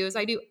that I use,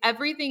 I do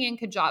everything in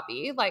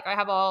Kajabi. Like I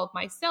have all of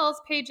my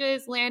sales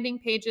pages, landing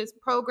pages,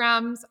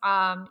 programs,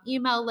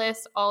 email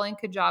lists, all in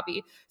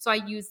Kajabi. So I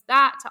use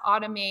that to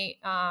automate,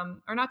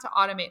 or not to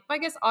automate, but I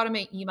guess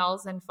automate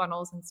emails and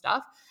funnels and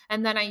stuff.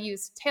 And then I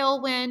use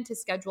Tailwind to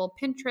schedule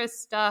Pinterest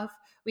stuff.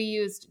 We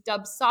used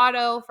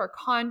Dubsado for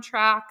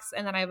contracts,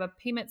 and then I have a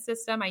payment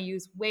system. I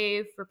use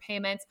Wave for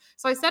payments.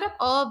 So I set up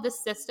all of the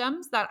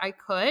systems that I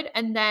could.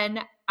 And then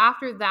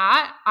after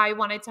that, I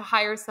wanted to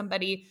hire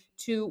somebody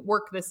to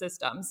work the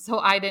systems so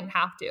I didn't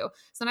have to.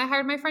 So then I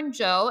hired my friend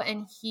Joe,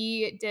 and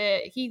he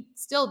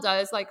still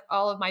does like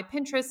all of my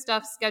Pinterest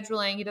stuff,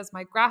 scheduling. He does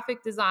my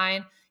graphic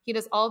design. He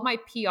does all of my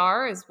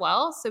PR as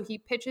well. So he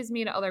pitches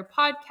me to other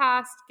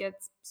podcasts,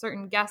 gets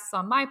certain guests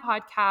on my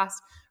podcast,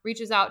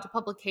 reaches out to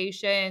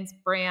publications,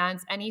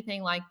 brands,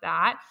 anything like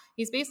that.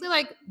 He's basically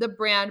like the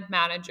brand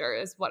manager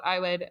is what I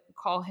would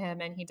call him.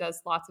 And he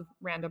does lots of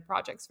random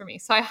projects for me.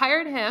 So I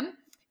hired him,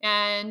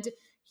 and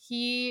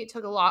he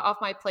took a lot off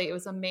my plate. It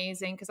was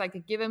amazing because I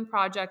could give him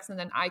projects and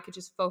then I could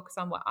just focus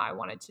on what I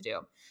wanted to do.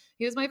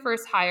 He was my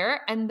first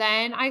hire. And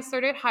then I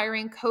started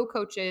hiring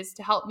co-coaches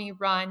to help me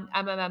run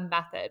MMM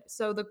Method.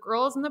 So the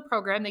girls in the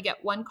program, they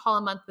get 1 call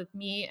a month with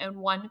me and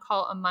 1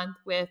 call a month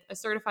with a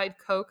certified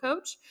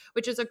co-coach,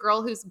 which is a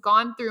girl who's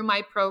gone through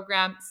my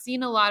program,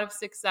 seen a lot of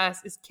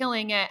success, is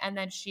killing it. And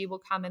then she will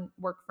come and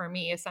work for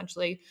me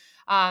essentially,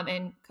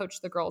 and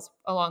coach the girls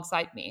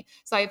alongside me.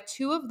 So I have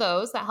 2 of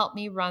those that help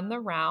me run the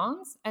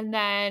rounds. And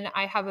then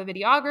I have a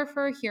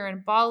videographer here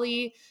in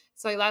Bali.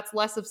 So that's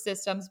less of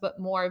systems, but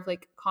more of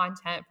like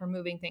content for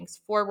moving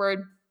things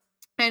forward.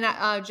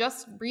 And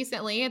just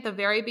recently, at the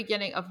very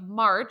beginning of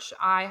March,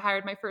 I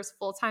hired my first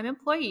full-time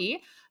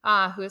employee,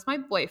 who is my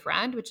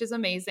boyfriend, which is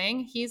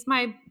amazing. He's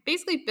my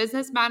basically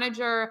business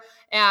manager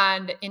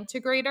and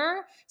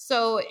integrator.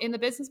 So in the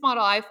business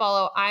model I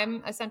follow,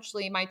 I'm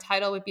essentially, my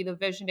title would be the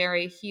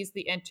visionary. He's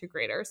the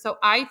integrator. So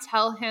I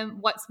tell him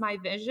what's my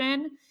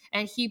vision,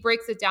 and he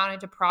breaks it down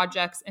into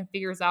projects and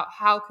figures out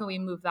how can we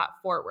move that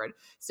forward.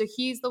 So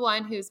he's the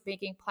one who's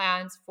making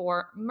plans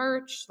for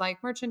merch,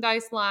 like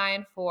merchandise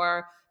line,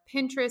 for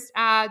Pinterest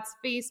ads,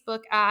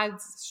 Facebook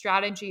ads,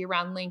 strategy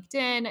around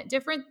LinkedIn,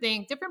 different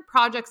things, different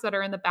projects that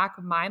are in the back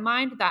of my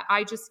mind that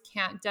I just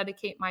can't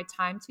dedicate my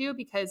time to,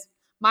 because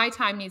my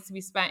time needs to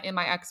be spent in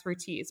my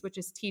expertise, which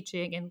is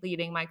teaching and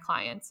leading my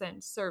clients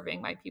and serving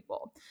my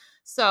people.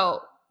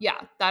 So,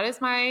 yeah, that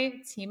is my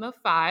team of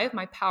 5,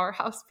 my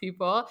powerhouse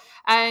people.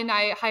 And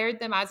I hired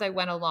them as I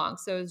went along.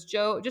 So it was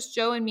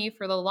Joe and me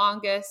for the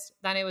longest.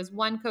 Then it was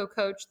 1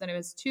 co-coach. Then it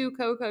was 2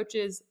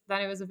 co-coaches.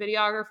 Then it was a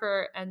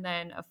videographer, and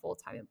then a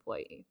full-time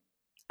employee.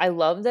 I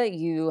love that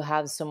you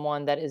have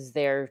someone that is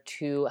there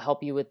to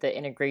help you with the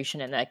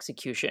integration and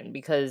execution,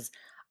 because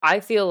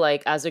I feel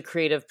like as a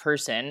creative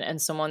person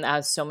and someone that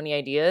has so many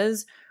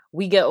ideas,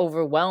 we get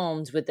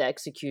overwhelmed with the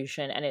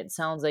execution. And it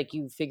sounds like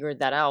you figured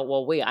that out.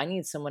 Well, wait, I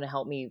need someone to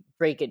help me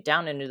break it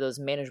down into those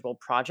manageable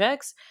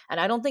projects. And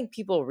I don't think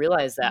people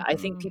realize that. I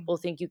think Mhm. people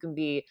think you can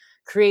be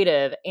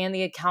creative and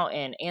the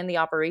accountant and the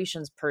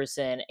operations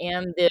person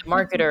and the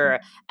marketer.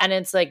 And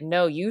it's like,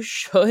 no, you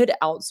should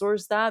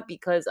outsource that,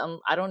 because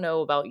I don't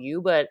know about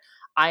you, but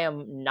I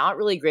am not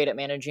really great at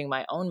managing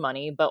my own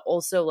money, but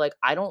also like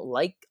I don't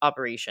like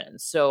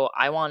operations. So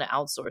I want to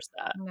outsource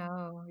that.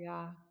 No,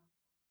 yeah.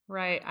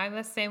 Right. I'm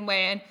the same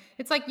way. And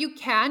it's like you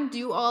can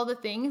do all the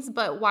things,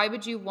 but why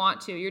would you want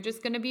to? You're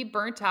just going to be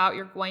burnt out.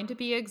 You're going to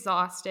be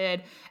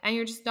exhausted, and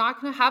you're just not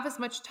going to have as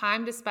much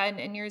time to spend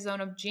in your zone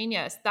of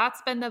genius.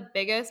 That's been the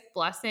biggest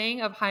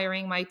blessing of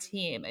hiring my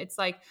team. It's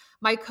like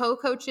my co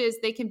coaches,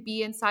 they can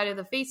be inside of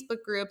the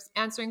Facebook groups,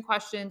 answering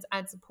questions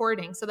and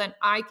supporting. So then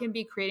I can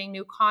be creating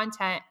new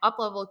content, up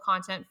level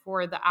content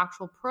for the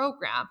actual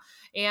program.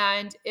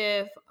 And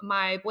if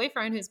my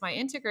boyfriend, who's my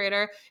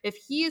integrator, if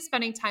he is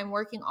spending time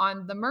working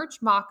on the merch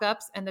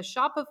mockups and the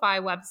Shopify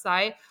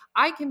website,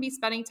 I can be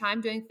spending time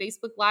doing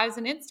Facebook Lives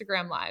and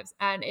Instagram Lives.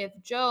 And if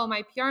Joe,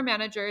 my PR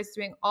manager, is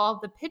doing all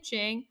the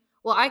pitching,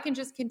 well, I can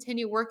just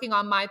continue working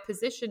on my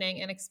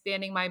positioning and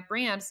expanding my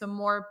brand so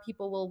more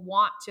people will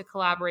want to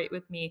collaborate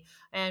with me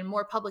and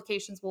more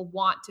publications will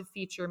want to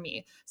feature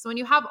me. So when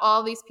you have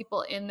all these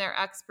people in their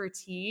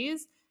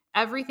expertise,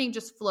 everything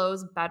just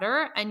flows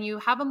better and you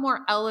have a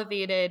more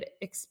elevated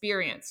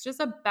experience, just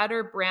a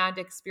better brand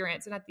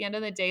experience. And at the end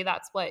of the day,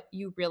 that's what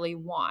you really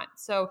want.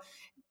 So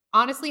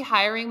honestly,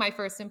 hiring my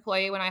first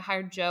employee when I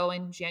hired Joe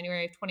in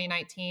January of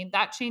 2019,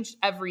 that changed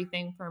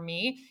everything for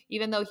me.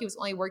 Even though he was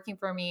only working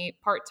for me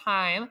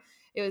part-time,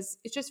 it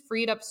just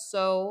freed up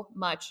so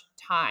much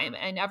time.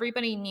 And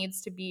everybody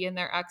needs to be in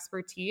their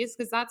expertise,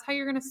 because that's how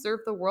you're going to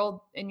serve the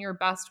world in your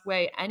best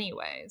way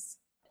anyways.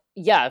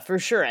 Yeah, for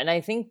sure. And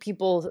I think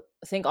people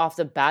think off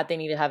the bat they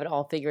need to have it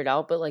all figured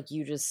out. But like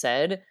you just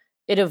said,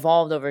 it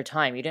evolved over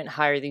time. You didn't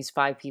hire these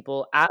 5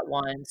 people at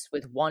once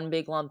with one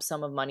big lump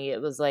sum of money.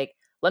 It was like,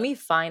 let me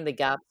find the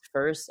gaps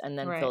first and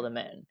then fill Right. them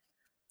in.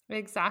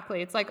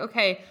 Exactly. It's like,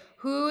 okay,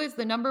 who is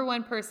the number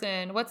one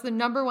person? What's the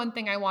number one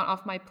thing I want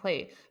off my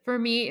plate? For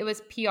me, it was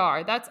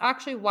PR. That's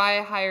actually why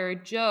I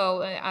hired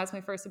Joe as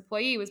my first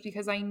employee, was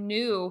because I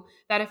knew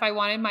that if I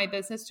wanted my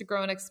business to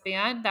grow and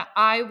expand, that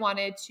I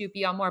wanted to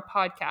be on more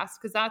podcasts,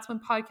 because that's when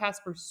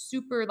podcasts were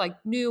super like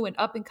new and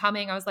up and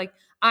coming. I was like,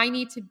 I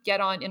need to get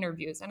on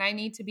interviews and I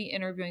need to be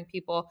interviewing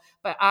people,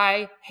 but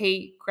I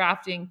hate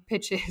crafting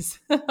pitches.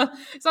 So I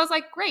was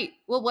like, great.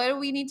 Well, what do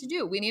we need to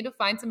do? We need to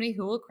find somebody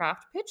who will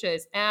craft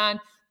pitches. And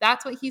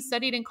that's what he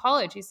studied in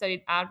college. He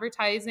studied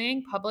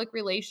advertising, public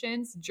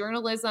relations,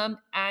 journalism,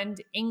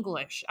 and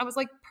English. I was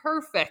like,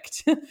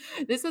 perfect.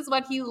 This is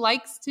what he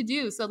likes to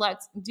do. So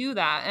let's do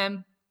that.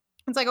 And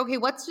it's like, okay,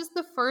 what's just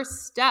the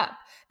first step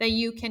that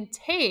you can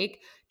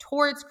take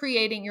towards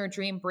creating your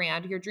dream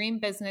brand, your dream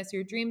business,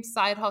 your dream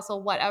side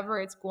hustle, whatever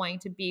it's going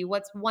to be?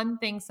 What's one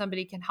thing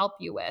somebody can help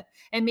you with?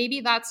 And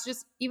maybe that's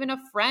just even a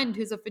friend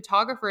who's a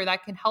photographer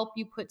that can help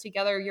you put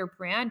together your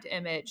brand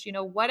image,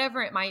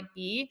 whatever it might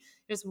be.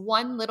 Just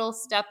one little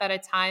step at a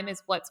time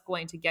is what's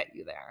going to get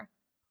you there.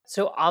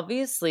 So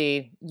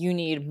obviously, you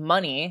need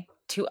money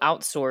to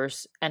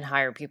outsource and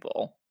hire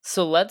people.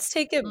 So let's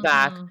take it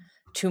back Hmm.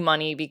 to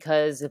money,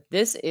 because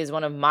this is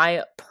one of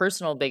my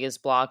personal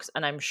biggest blocks.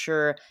 And I'm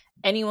sure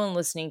anyone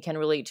listening can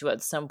relate to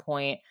at some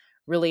point,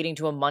 relating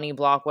to a money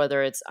block,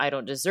 whether it's I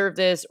don't deserve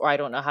this or I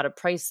don't know how to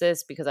price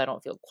this because I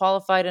don't feel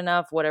qualified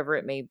enough, whatever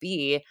it may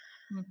be.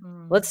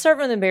 Hmm. Let's start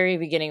from the very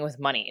beginning with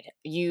money.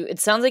 It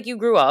sounds like you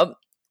grew up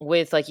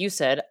with, like you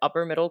said,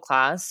 upper middle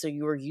class, so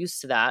you were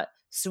used to that.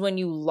 So when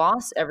you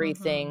lost Hmm.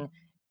 everything,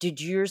 did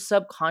your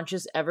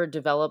subconscious ever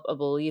develop a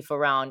belief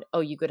around, oh,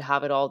 you could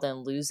have it all then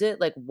lose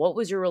it? Like, what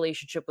was your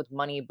relationship with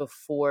money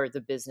before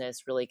the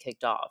business really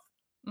kicked off?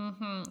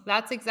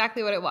 That's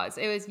exactly what it was.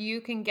 It was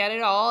you can get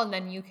it all and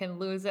then you can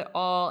lose it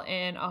all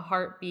in a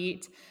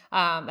heartbeat.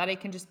 That it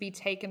can just be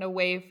taken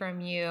away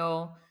from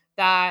you.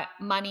 That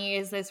money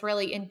is this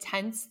really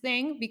intense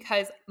thing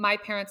because my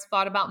parents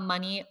thought about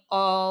money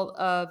all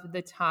of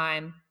the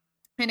time.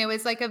 And it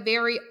was like a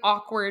very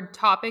awkward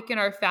topic in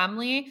our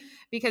family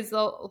because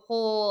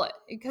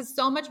because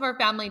so much of our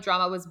family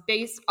drama was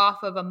based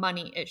off of a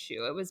money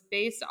issue. It was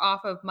based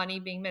off of money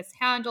being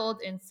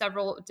mishandled in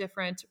several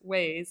different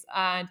ways.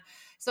 And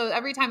so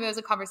every time it was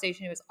a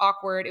conversation, it was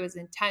awkward. It was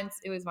intense.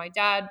 It was my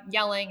dad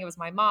yelling. It was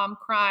my mom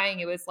crying.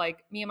 It was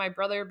like me and my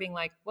brother being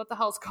like, what the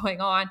hell's going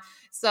on?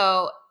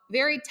 So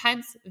very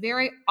tense,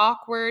 very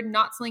awkward,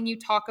 not something you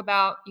talk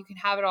about. You can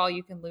have it all.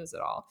 You can lose it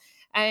all.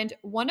 And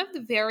one of the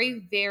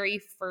very,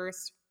 very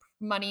first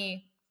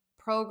money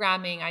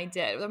programming I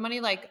did, the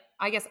money, like,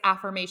 I guess,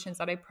 affirmations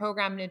that I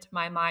programmed into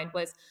my mind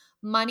was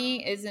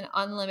money is an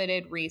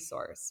unlimited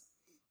resource.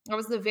 That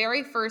was the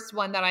very first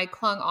one that I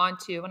clung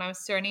onto when I was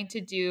starting to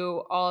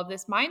do all of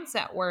this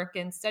mindset work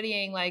and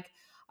studying like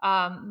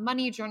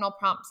money journal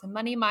prompts and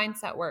money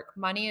mindset work.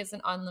 Money is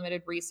an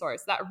unlimited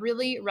resource. That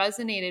really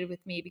resonated with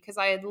me because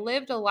I had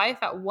lived a life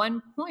at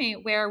one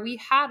point where we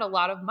had a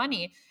lot of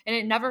money and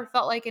it never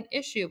felt like an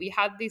issue. We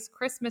had these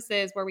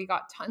Christmases where we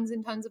got tons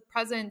and tons of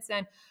presents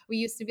and we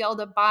used to be able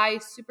to buy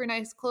super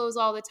nice clothes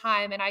all the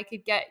time. And I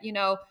could get,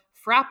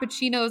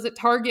 frappuccinos at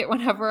Target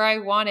whenever I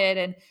wanted.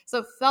 And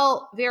so it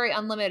felt very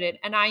unlimited.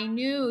 And I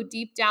knew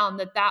deep down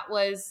that that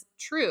was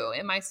true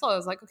in my soul. I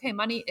was like, okay,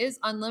 money is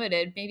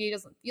unlimited. Maybe it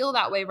doesn't feel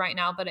that way right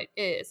now, but it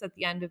is at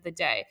the end of the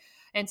day.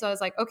 And so I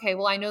was like, okay,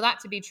 well, I know that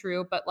to be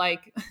true, but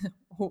like,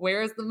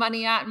 where's the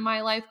money at in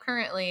my life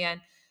currently? And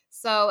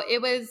so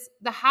it was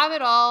the have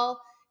it all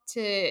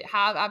to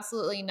have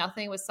absolutely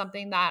nothing was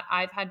something that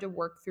I've had to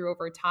work through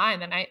over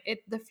time. And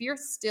the fear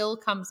still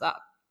comes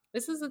up.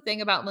 This is the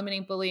thing about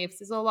limiting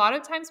beliefs is a lot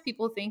of times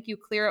people think you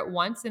clear it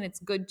once and it's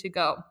good to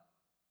go.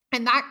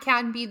 And that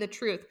can be the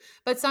truth.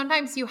 But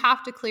sometimes you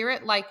have to clear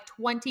it like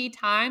 20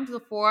 times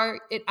before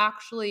it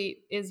actually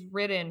is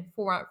written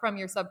from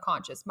your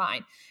subconscious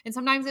mind. And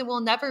sometimes it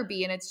will never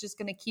be, and it's just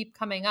going to keep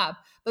coming up.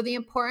 But the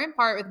important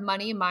part with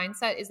money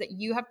mindset is that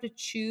you have to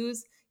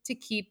choose to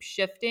keep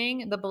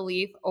shifting the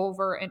belief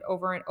over and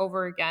over and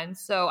over again.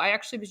 So I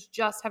actually was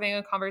just having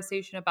a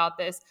conversation about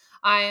this.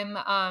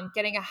 I'm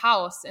getting a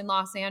house in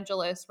Los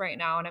Angeles right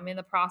now, and I'm in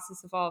the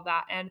process of all of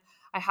that. And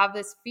I have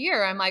this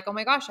fear. I'm like, oh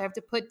my gosh, I have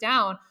to put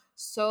down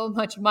so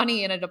much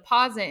money in a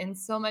deposit and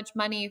so much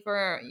money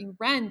for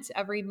rent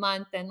every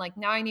month. And like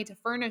now I need to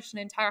furnish an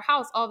entire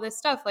house, all this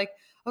stuff. Like,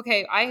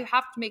 okay, I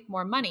have to make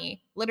more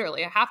money.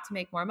 Literally, I have to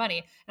make more money.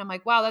 And I'm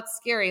like, wow, that's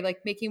scary. Like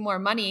making more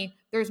money,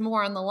 there's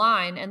more on the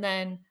line. And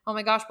then, oh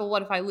my gosh, well,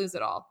 what if I lose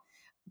it all?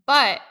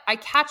 But I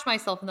catch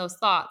myself in those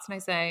thoughts and I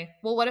say,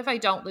 well, what if I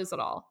don't lose it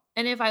all?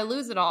 And if I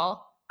lose it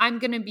all, I'm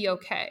going to be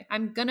okay.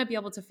 I'm going to be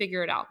able to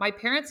figure it out. My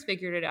parents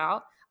figured it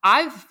out.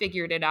 I've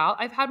figured it out.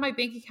 I've had my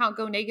bank account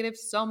go negative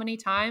so many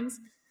times.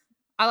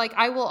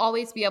 I will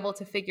always be able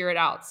to figure it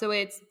out. So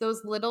it's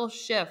those little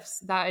shifts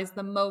that is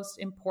the most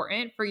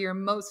important for your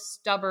most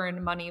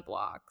stubborn money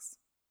blocks.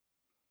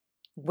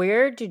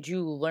 Where did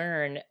you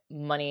learn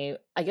money,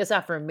 I guess,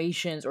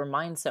 affirmations or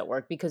mindset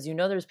work? Because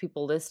there's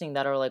people listening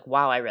that are like,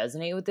 wow, I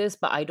resonate with this,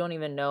 but I don't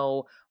even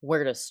know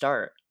where to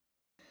start.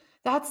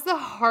 That's the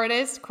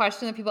hardest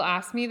question that people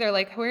ask me. They're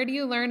like, where do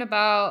you learn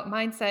about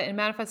mindset and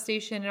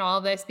manifestation and all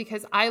of this?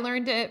 Because I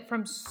learned it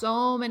from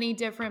so many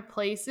different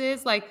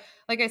places. Like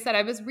I said,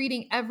 I was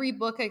reading every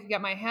book I could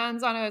get my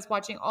hands on. I was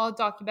watching all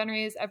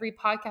documentaries, every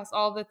podcast,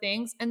 all the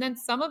things. And then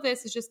some of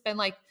this has just been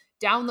like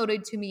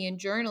downloaded to me in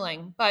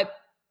journaling. But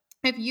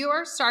if you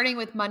are starting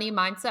with money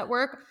mindset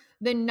work,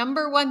 the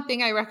number one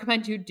thing I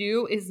recommend you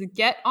do is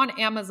get on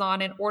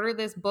Amazon and order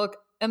this book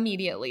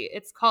immediately.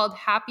 It's called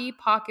Happy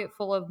Pocket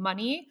Full of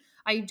Money.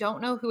 I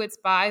don't know who it's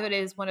by, but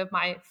it is one of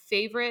my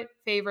favorite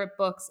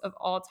books of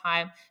all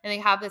time. And they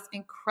have this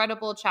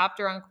incredible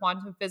chapter on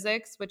quantum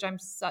physics, which I'm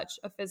such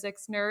a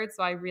physics nerd,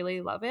 so I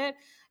really love it.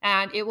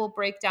 And it will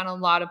break down a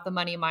lot of the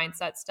money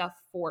mindset stuff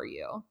for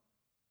you.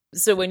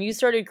 So when you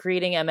started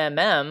creating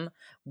MMM,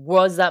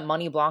 was that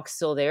money block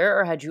still there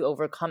or had you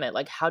overcome it?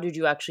 Like, how did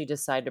you actually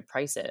decide to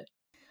price it?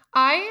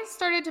 I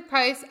started to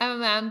price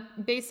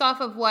MMM based off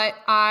of what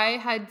I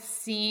had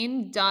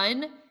seen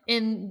done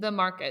in the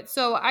market.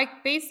 So I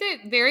based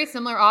it very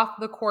similar off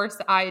the course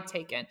that I had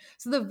taken.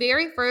 So the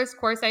very first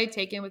course I had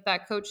taken with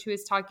that coach who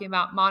was talking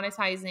about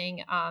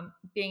monetizing,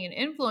 being an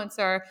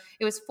influencer,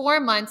 it was 4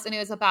 months and it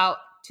was about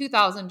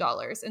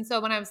 $2,000. And so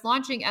when I was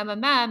launching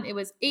MMM, it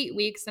was 8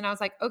 weeks and I was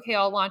like, okay,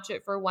 I'll launch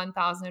it for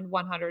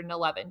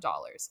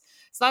 $1,111.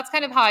 So that's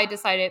kind of how I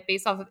decided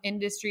based off of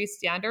industry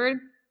standard.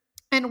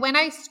 And when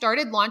I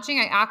started launching,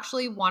 I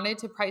actually wanted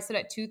to price it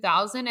at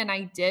 2000 and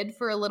I did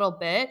for a little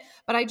bit,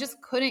 but I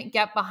just couldn't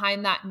get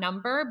behind that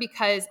number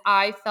because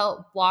I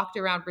felt blocked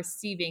around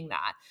receiving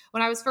that.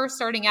 When I was first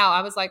starting out,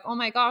 I was like, oh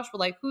my gosh, well,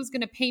 like who's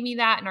going to pay me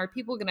that? And are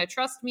people going to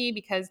trust me?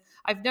 Because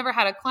I've never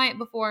had a client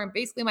before. And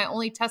basically my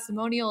only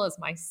testimonial is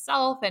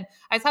myself. And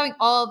I was having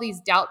all these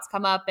doubts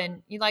come up.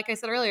 And like I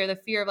said earlier, the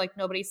fear of like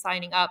nobody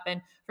signing up.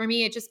 And for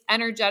me, it just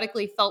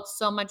energetically felt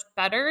so much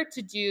better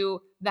to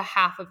do the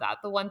half of that,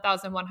 the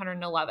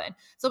 1,111.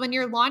 So when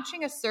you're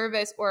launching a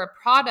service or a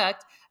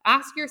product,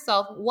 ask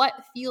yourself what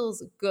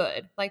feels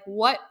good, like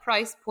what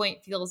price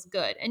point feels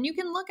good. And you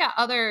can look at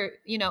other,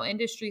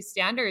 industry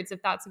standards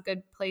if that's a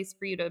good place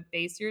for you to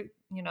base your,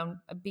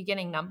 a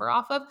beginning number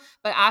off of,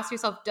 but ask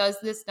yourself, does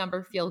this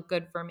number feel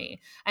good for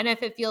me? And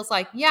if it feels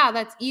like, yeah,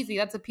 that's easy,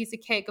 that's a piece of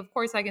cake, of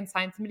course I can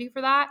sign somebody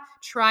for that,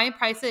 try and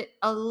price it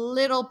a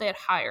little bit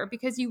higher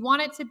because you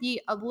want it to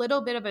be a little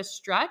bit of a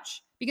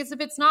stretch. Because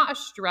if it's not a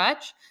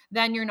stretch,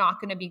 then you're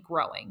not going to be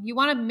growing. You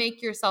want to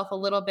make yourself a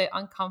little bit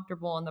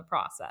uncomfortable in the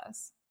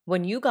process.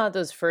 When you got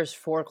those first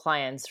 4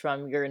 clients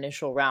from your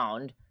initial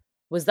round,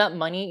 was that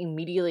money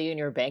immediately in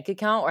your bank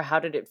account, or how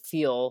did it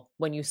feel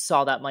when you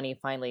saw that money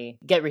finally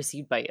get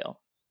received by you?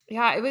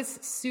 Yeah, it was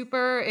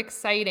super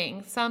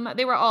exciting.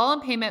 They were all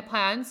on payment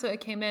plans, so it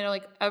came in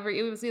like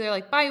it was either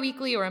like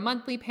bi-weekly or a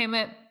monthly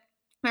payment.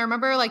 I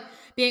remember like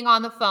being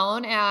on the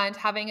phone and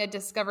having a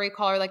discovery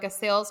call or like a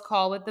sales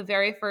call with the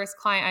very first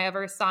client I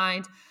ever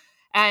signed.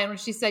 And when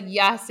she said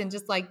yes and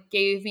just like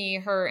gave me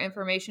her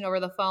information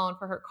over the phone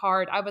for her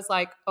card, I was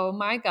like, oh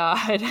my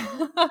God.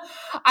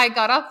 I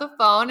got off the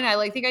phone and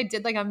I think I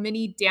did like a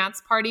mini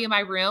dance party in my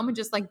room and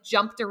just like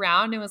jumped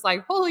around and was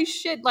like, holy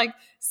shit, like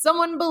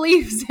someone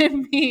believes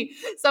in me.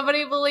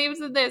 Somebody believes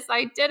in this.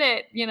 I did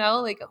it,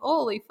 like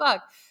holy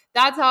fuck.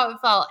 That's how it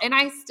felt. And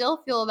I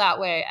still feel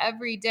that way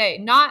every day.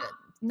 Not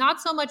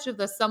so much of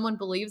the someone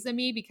believes in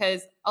me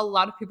because a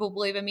lot of people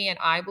believe in me and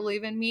I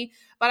believe in me,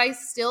 but I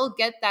still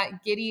get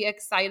that giddy,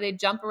 excited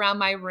jump around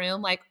my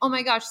room like, oh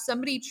my gosh,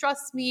 somebody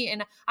trusts me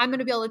and I'm going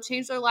to be able to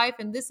change their life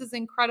and this is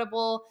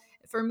incredible.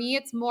 For me,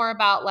 it's more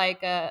about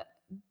like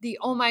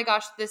oh my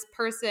gosh, this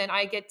person,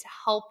 I get to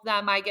help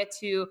them.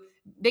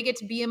 They get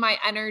to be in my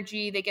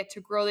energy. They get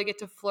to grow. They get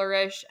to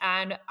flourish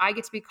and I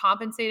get to be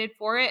compensated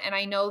for it. And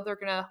I know they're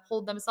going to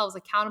hold themselves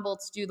accountable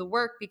to do the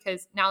work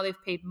because now they've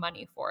paid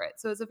money for it.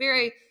 So it's a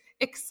very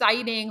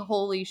exciting,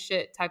 holy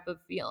shit type of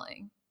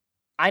feeling.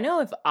 I know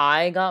if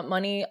I got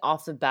money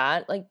off the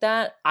bat like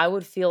that, I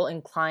would feel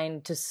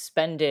inclined to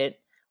spend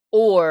it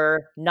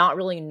or not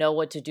really know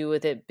what to do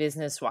with it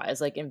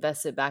business-wise, like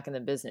invest it back in the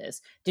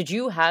business. Did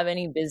you have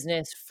any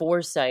business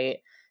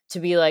foresight to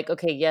be like,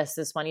 okay, yes,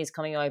 this money is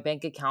coming in my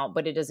bank account,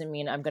 but it doesn't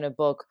mean I'm going to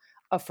book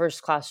a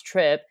first-class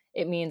trip.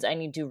 It means I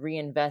need to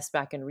reinvest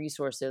back in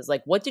resources.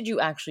 Like, what did you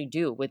actually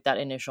do with that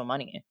initial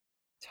money?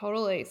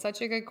 Totally.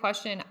 Such a good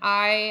question. So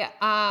I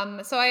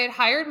had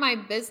hired my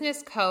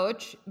business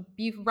coach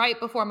right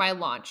before my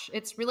launch.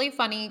 It's really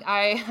funny.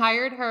 I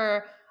hired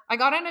her. I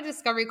got on a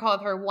discovery call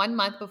with her 1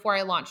 month before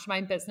I launched my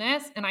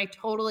business and I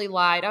totally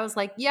lied. I was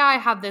like, yeah, I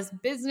have this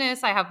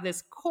business. I have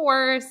this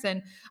course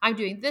and I'm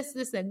doing this,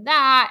 and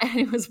that. And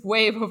it was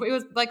it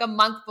was like a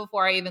month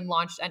before I even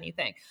launched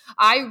anything.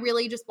 I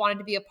really just wanted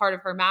to be a part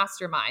of her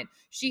mastermind.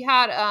 She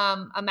had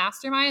a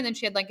mastermind and then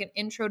she had like an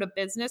intro to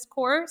business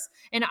course.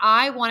 And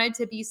I wanted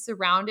to be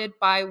surrounded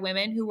by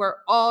women who were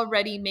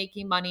already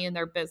making money in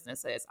their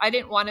businesses. I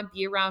didn't want to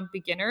be around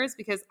beginners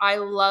because I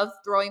love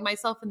throwing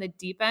myself in the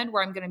deep end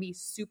where I'm going to be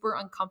super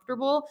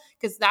uncomfortable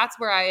because that's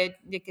where I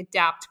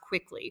adapt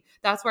quickly.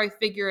 That's where I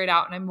figure it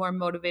out and I'm more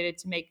motivated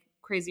to make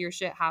crazier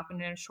shit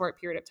happen in a short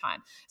period of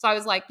time. So I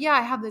was like, yeah,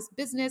 I have this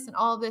business and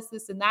all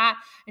this and that.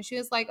 And she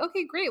was like,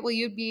 okay, great. Well,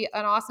 you'd be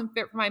an awesome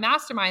fit for my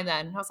mastermind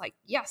then. And I was like,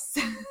 yes,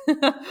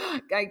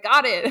 I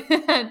got it.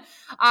 And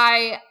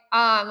I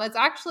was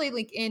actually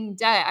like in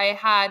debt. I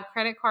had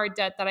credit card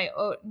debt,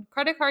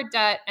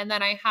 and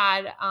then I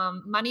had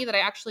money that I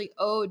actually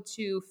owed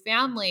to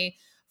family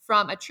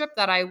from a trip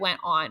that I went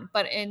on.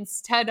 But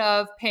instead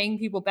of paying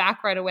people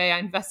back right away, I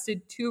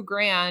invested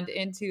 $2,000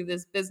 into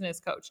this business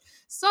coach.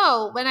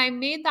 So when I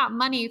made that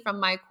money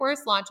from my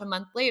course launch a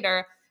month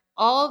later,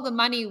 all of the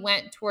money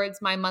went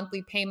towards my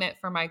monthly payment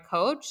for my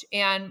coach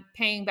and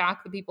paying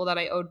back the people that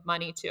I owed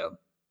money to.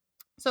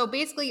 So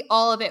basically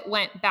all of it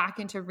went back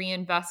into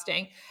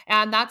reinvesting.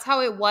 And that's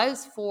how it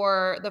was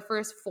for the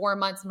first 4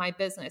 months of my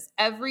business.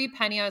 Every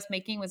penny I was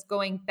making was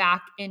going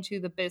back into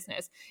the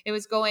business. It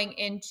was going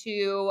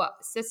into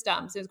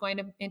systems. It was going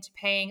into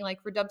paying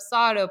like for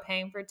Dubsado,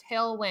 paying for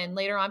Tailwind,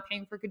 later on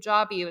paying for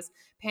Kajabi. It was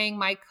paying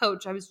my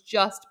coach. I was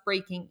just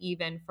breaking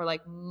even for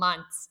like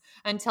months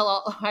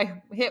until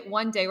I hit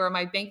one day where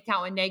my bank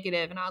account went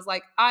negative and I was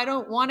like, I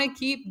don't want to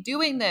keep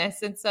doing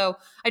this. And so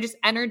I just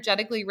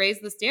energetically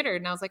raised the standard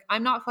and I was like,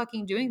 I'm not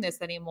fucking doing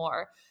this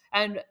anymore.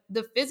 And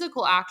the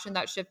physical action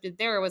that shifted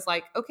there was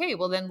like, okay,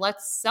 well then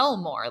let's sell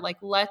more. Like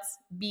let's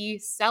be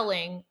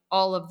selling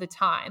all of the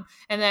time.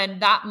 And then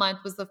that month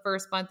was the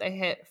first month I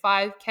hit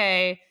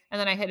 5K and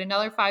then I hit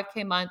another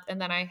 5K month,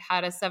 and then I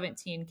had a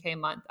 17K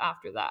month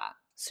after that.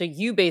 So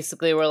you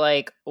basically were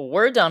like,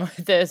 we're done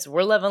with this,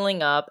 we're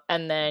leveling up,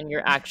 and then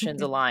your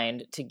actions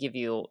aligned to give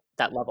you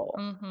that level.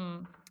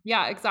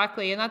 Yeah,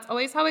 exactly. And that's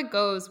always how it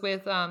goes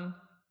with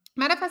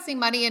manifesting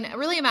money and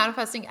really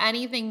manifesting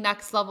anything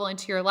next level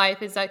into your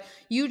life, is that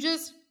you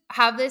just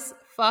have this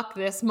fuck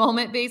this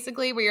moment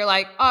basically where you're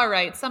like, all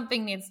right,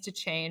 something needs to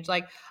change.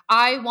 Like,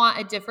 I want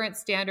a different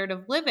standard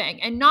of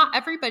living. And not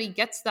everybody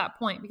gets to that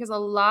point, because a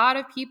lot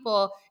of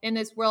people in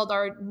this world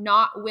are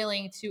not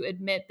willing to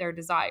admit their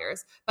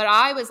desires. But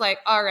I was like,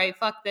 all right,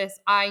 fuck this.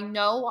 I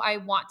know I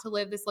want to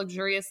live this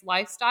luxurious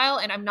lifestyle,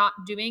 and I'm not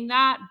doing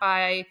that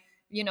by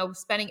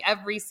spending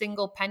every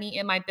single penny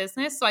in my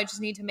business. So I just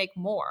need to make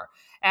more.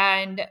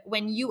 And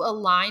when you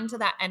align to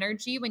that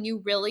energy, when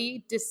you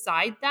really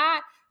decide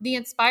that, the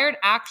inspired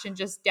action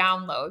just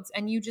downloads,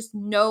 and you just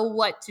know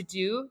what to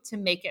do to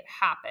make it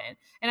happen.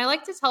 And I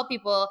like to tell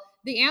people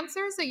the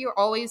answers that you're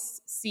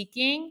always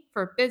seeking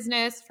for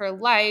business, for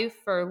life,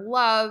 for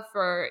love,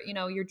 for,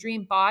 your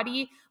dream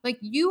body, like,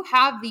 you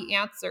have the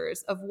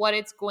answers of what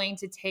it's going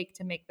to take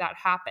to make that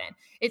happen.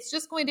 It's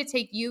just going to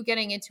take you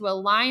getting into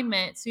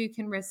alignment so you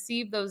can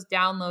receive those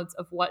downloads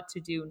of what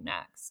to do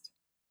next.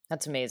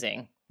 That's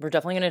amazing. We're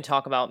definitely going to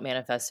talk about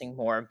manifesting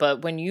more.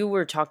 But when you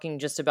were talking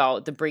just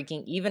about the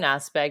breaking even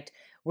aspect,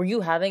 were you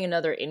having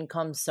another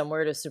income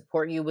somewhere to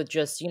support you with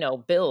just,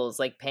 bills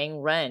like paying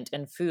rent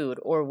and food?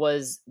 Or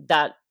was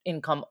that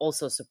income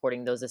also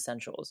supporting those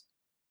essentials?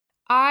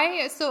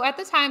 So at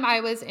the time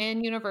I was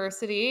in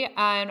university,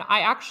 and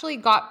I actually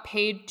got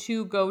paid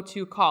to go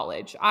to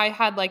college. I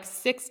had like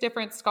 6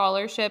 different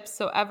scholarships.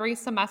 So every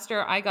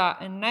semester I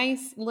got a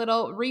nice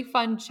little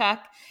refund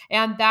check,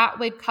 and that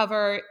would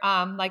cover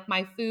like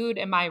my food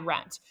and my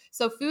rent.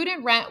 So food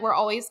and rent were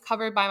always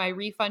covered by my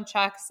refund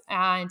checks,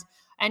 and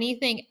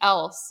anything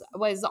else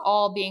was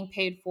all being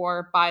paid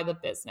for by the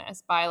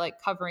business, by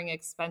like covering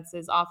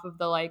expenses off of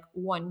the like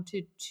 $1,000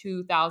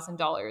 to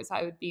 $2,000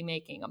 I would be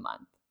making a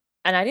month.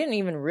 And I didn't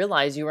even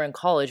realize you were in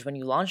college when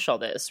you launched all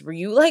this. Were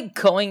you like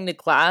going to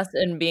class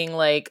and being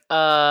like,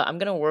 I'm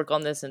going to work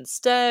on this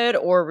instead?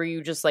 Or were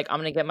you just like, I'm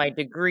going to get my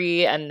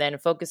degree and then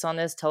focus on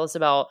this? Tell us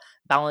about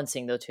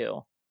balancing the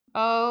two.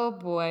 Oh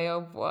boy,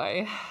 oh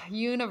boy.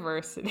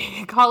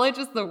 University. College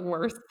is the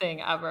worst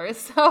thing ever.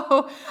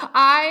 So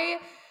I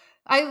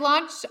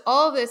launched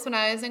all of this when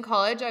I was in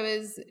college. I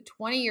was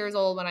 20 years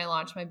old when I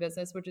launched my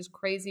business, which is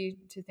crazy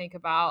to think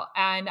about.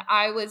 And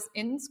I was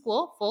in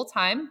school full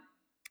time.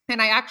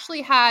 And I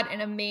actually had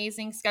an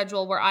amazing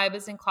schedule where I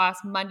was in class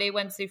Monday,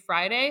 Wednesday,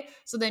 Friday.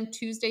 So then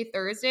Tuesday,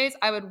 Thursdays,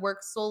 I would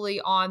work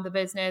solely on the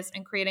business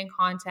and creating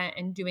content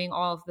and doing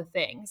all of the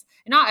things.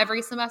 And not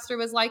every semester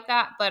was like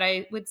that, but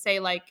I would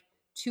say like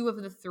 2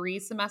 of the 3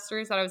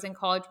 semesters that I was in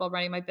college while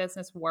running my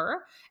business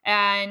were.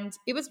 And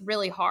it was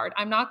really hard.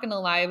 I'm not going to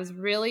lie. It was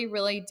really,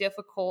 really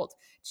difficult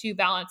to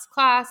balance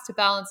class, to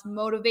balance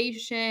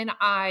motivation.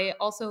 I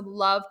also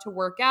love to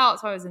work out.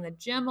 So I was in the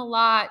gym a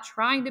lot,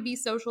 trying to be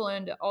social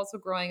and also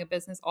growing a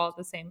business all at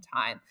the same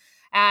time.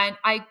 And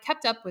I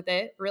kept up with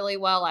it really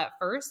well at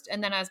first.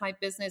 And then as my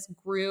business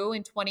grew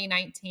in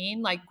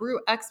 2019, like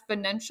grew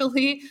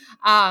exponentially,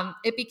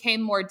 it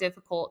became more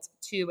difficult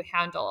to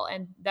handle.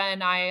 And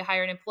then I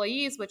hired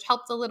employees, which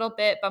helped a little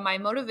bit, but my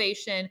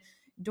motivation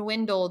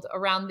dwindled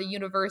around the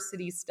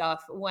university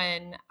stuff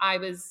when I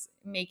was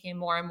making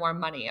more and more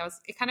money.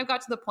 It kind of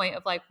got to the point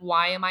of like,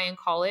 why am I in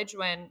college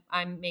when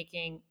I'm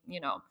making,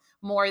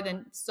 more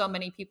than so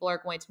many people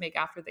are going to make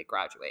after they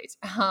graduate.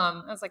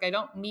 I was like, I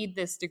don't need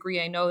this degree.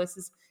 I know it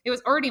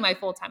was already my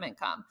full-time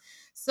income.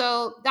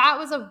 So that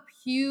was a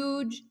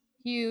huge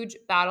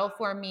battle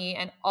for me.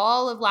 And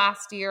all of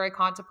last year, I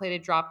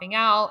contemplated dropping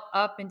out,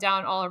 up and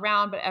down, all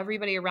around, but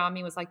everybody around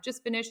me was like,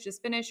 just finish.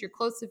 You're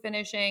close to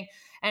finishing.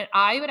 And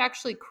I would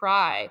actually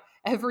cry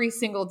every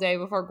single day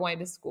before going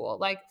to school.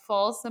 Like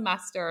fall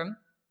semester,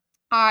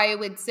 I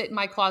would sit in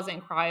my closet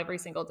and cry every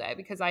single day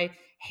because I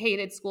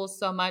hated school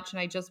so much and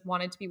I just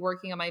wanted to be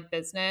working on my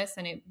business,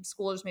 and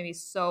school just made me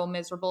so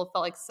miserable. It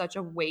felt like such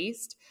a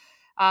waste.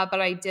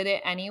 But I did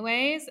it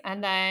anyways.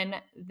 And then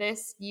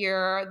this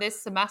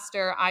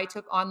semester, I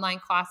took online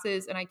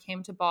classes and I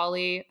came to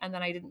Bali, and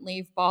then I didn't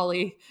leave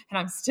Bali, and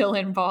I'm still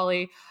in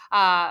Bali.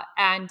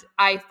 And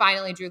I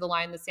finally drew the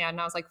line in the sand,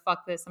 and I was like,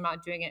 fuck this, I'm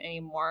not doing it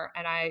anymore.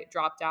 And I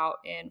dropped out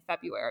in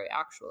February,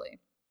 actually.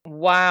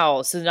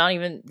 Wow. So not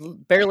even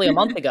barely a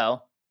month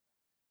ago.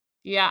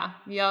 Yeah.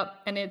 Yep.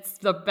 And it's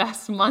the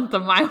best month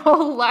of my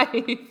whole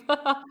life.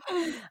 I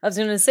was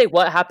going to say,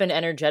 what happened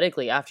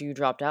energetically after you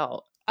dropped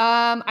out?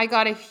 I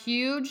got a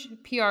huge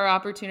PR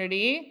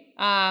opportunity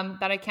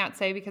that I can't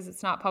say because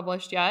it's not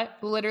published yet,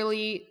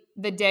 literally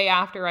the day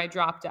after I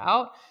dropped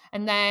out.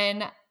 And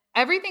then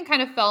everything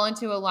kind of fell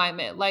into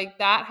alignment. Like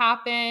that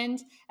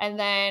happened. And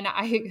then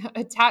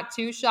a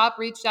tattoo shop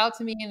reached out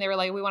to me and they were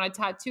like, we want to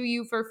tattoo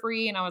you for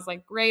free. And I was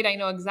like, great. I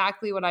know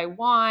exactly what I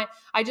want.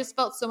 I just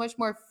felt so much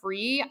more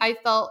free. I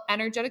felt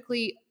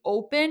energetically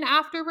open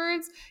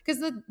afterwards. Because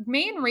the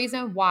main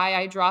reason why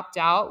I dropped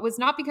out was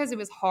not because it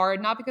was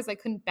hard, not because I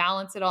couldn't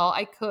balance it all.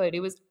 I could. It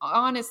was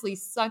honestly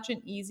such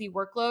an easy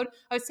workload.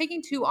 I was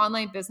taking 2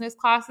 online business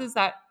classes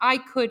that I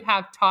could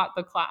have taught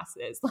the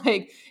classes.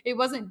 Like, it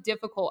wasn't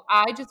difficult.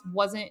 I just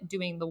wasn't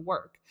doing the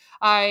work.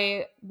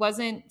 I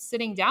wasn't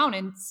sitting down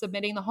and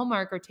submitting the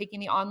homework or taking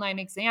the online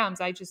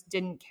exams. I just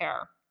didn't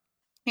care.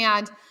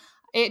 And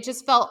it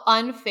just felt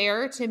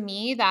unfair to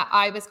me that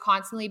I was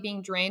constantly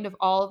being drained of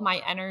all of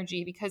my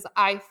energy because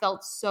I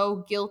felt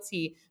so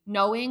guilty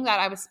knowing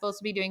that I was supposed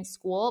to be doing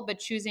school, but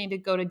choosing to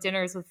go to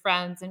dinners with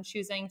friends and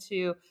choosing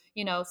to,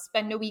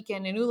 spend a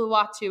weekend in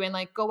Uluwatu and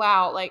like go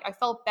out. Like, I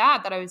felt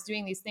bad that I was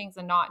doing these things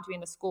and not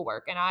doing the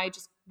schoolwork. And I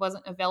just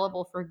wasn't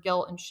available for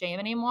guilt and shame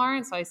anymore.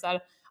 And so I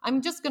said,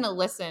 I'm just going to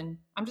listen.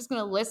 I'm just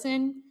going to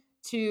listen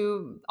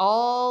to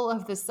all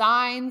of the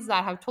signs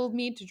that have told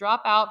me to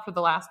drop out for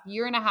the last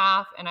year and a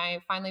half. And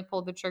I finally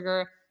pulled the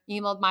trigger,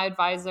 emailed my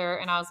advisor,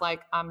 and I was like,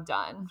 I'm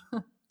done.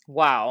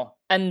 Wow.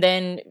 And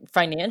then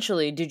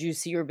financially, did you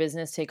see your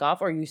business take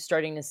off? Or are you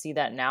starting to see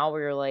that now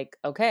where you're like,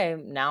 okay,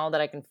 now that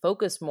I can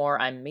focus more,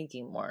 I'm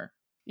making more?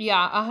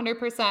 Yeah,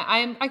 100%.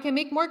 I can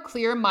make more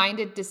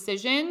clear-minded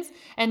decisions,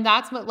 and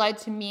that's what led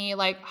to me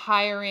like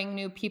hiring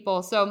new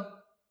people. So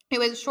it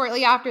was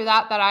shortly after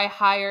that I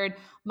hired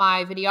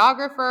my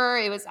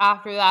videographer. It was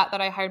after that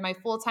I hired my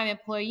full-time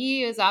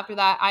employee. It was after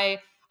that I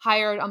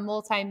hired a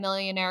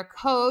multi-millionaire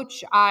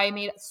coach. I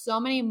made so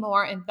many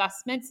more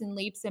investments and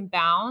leaps and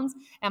bounds,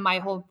 and my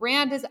whole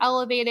brand is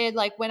elevated.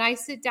 Like, when I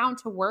sit down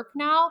to work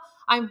now,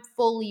 I'm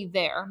fully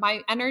there.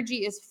 My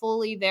energy is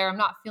fully there. I'm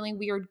not feeling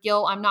weird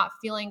guilt. I'm not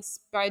feeling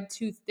spread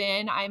too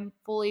thin. I'm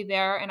fully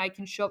there, and I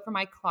can show up for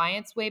my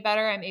clients way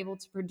better. I'm able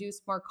to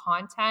produce more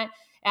content,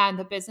 and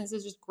the business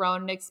has just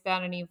grown and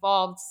expanded and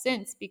evolved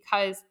since,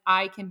 because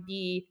I can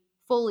be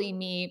fully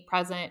me,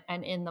 present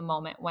and in the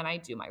moment when I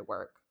do my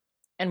work.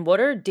 And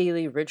what are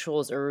daily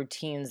rituals or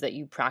routines that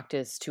you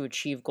practice to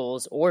achieve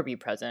goals or be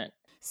present?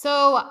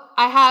 So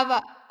I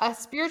have a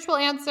spiritual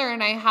answer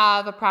and I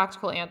have a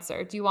practical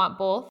answer. Do you want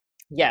both?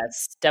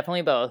 Yes,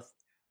 definitely both.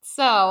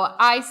 So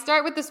I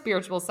start with the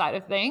spiritual side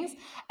of things.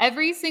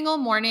 Every single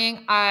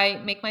morning,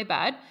 I make my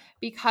bed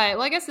because,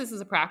 well, I guess this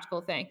is a practical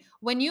thing.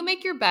 When you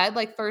make your bed,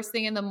 like first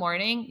thing in the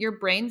morning, your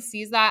brain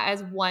sees that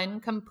as one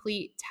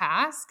complete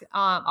task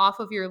off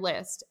of your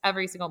list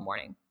every single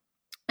morning.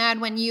 And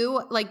when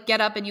you like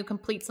get up and you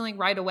complete something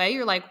right away,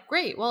 you're like,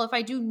 great. Well, if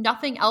I do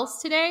nothing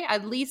else today,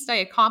 at least I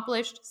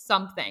accomplished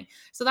something.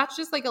 So that's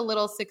just like a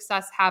little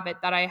success habit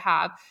that I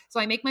have. So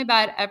I make my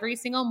bed every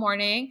single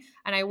morning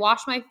and I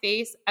wash my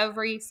face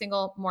every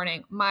single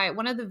morning.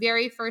 One of the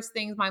very first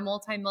things my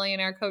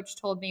multimillionaire coach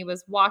told me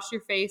was wash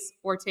your face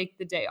or take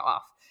the day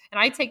off. And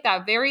I take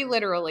that very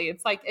literally.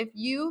 It's like, if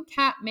you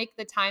can't make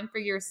the time for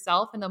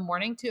yourself in the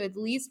morning to at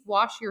least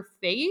wash your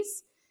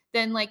face,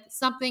 then like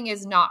something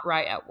is not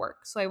right at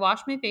work. So I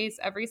wash my face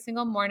every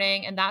single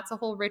morning, and that's a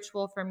whole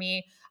ritual for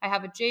me. I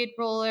have a jade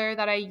roller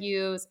that I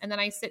use, and then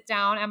I sit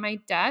down at my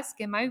desk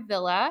in my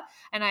villa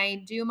and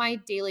I do my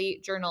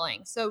daily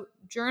journaling. So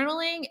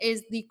journaling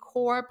is the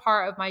core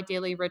part of my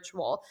daily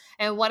ritual.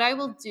 And what I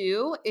will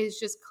do is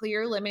just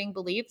clear limiting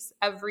beliefs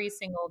every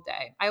single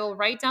day. I will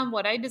write down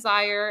what I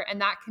desire, and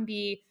that can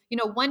be,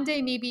 one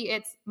day maybe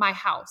it's my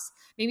house.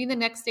 Maybe the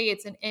next day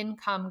it's an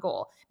income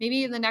goal.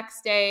 Maybe the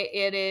next day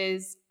it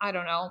is, I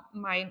don't know,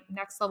 my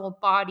next level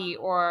body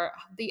or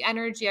the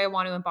energy I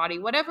want to embody.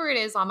 Whatever it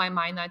is on my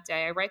mind that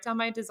day, I write down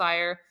my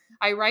desire.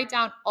 I write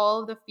down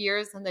all of the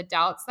fears and the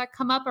doubts that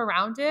come up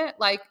around it.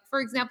 Like, for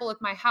example,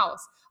 with my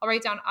house, I'll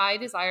write down, I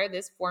desire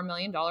this $4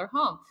 million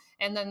home.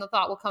 And then the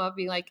thought will come up,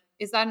 be like,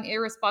 is that an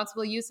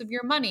irresponsible use of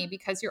your money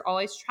because you're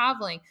always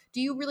traveling? Do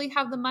you really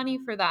have the money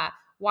for that?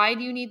 Why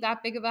do you need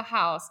that big of a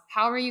house?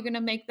 How are you going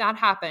to make that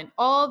happen?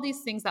 All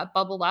these things that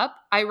bubble up,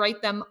 I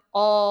write them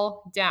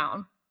all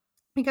down.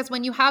 Because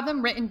when you have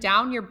them written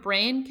down, your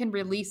brain can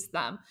release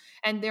them,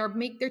 and they're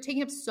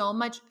taking up so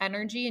much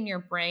energy in your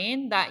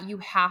brain that you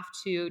have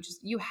to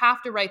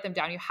write them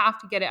down. You have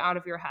to get it out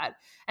of your head.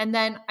 And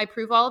then I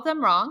prove all of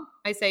them wrong.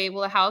 I say,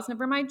 well, a house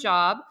never my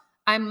job.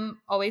 I'm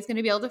always going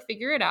to be able to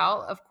figure it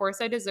out. Of course,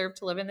 I deserve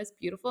to live in this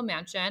beautiful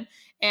mansion,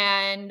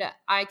 and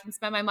I can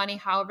spend my money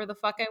however the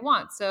fuck I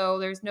want. So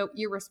there's no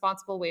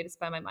irresponsible way to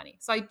spend my money.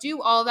 So I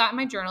do all that in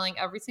my journaling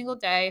every single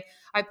day.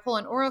 I pull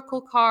an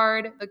oracle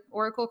card. The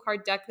oracle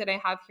card deck that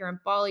I have here in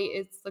Bali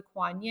is the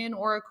Kuan Yin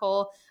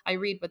Oracle. I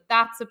read what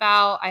that's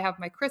about. I have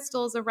my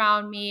crystals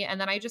around me, and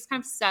then I just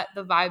kind of set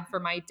the vibe for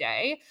my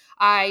day.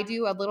 I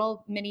do a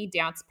little mini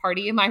dance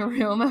party in my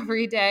room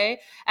every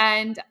day,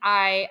 and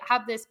I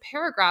have this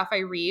paragraph I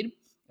read,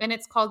 and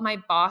it's called my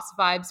Boss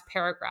Vibes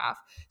paragraph.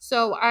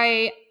 So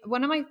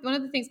one of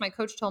the things my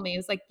coach told me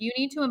was like, you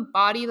need to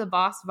embody the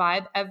boss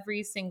vibe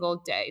every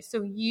single day.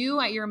 So you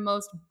at your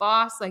most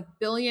boss, like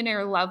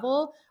billionaire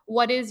level,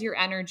 what is your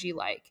energy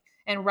like?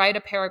 And write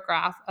a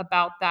paragraph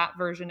about that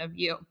version of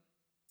you.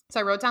 So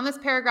I wrote down this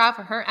paragraph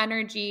of her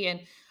energy and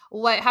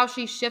how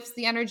she shifts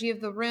the energy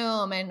of the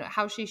room and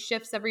how she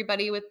shifts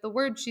everybody with the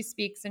words she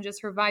speaks and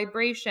just her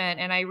vibration.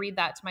 And I read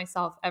that to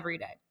myself every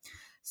day.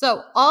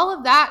 So all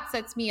of that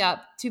sets me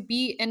up to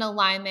be in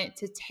alignment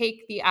to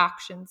take the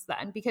actions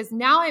then, because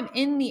now I'm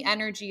in the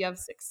energy of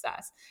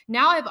success.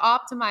 Now I've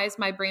optimized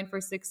my brain for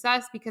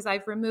success because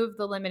I've removed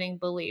the limiting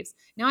beliefs.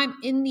 Now I'm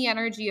in the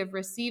energy of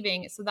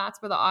receiving. So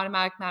that's where the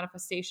automatic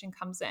manifestation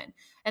comes in.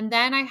 And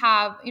then I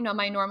have,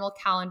 my normal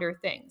calendar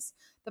things.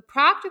 The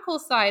practical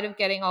side of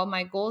getting all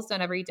my goals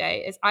done every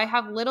day is I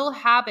have little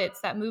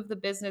habits that move the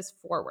business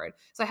forward.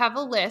 So I have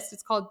a list,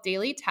 it's called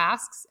daily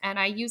tasks, and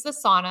I use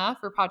Asana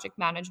for project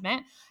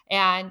management.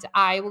 And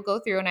I will go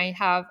through and I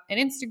have an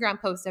Instagram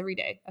post every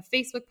day, a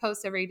Facebook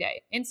post every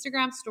day,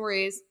 Instagram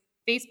stories,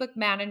 Facebook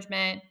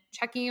management,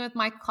 checking in with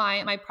my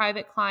client, my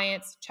private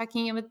clients,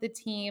 checking in with the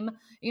team,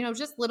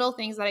 just little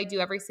things that I do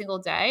every single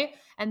day.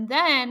 And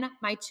then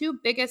my two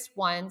biggest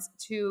ones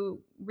to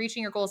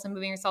reaching your goals and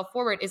moving yourself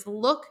forward is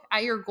look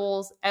at your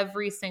goals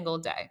every single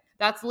day.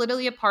 That's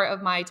literally a part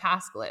of my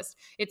task list.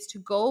 It's to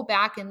go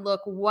back and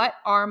look, what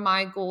are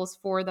my goals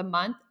for the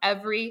month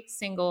every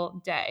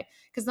single day?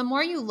 Because the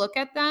more you look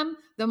at them,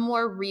 the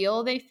more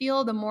real they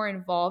feel, the more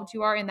involved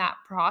you are in that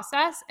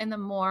process, and the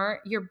more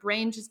your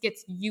brain just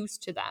gets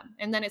used to them.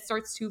 And then it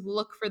starts to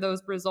look for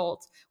those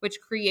results, which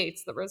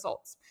creates the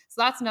results.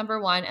 So that's number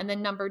one. And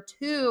then number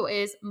two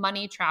is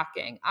money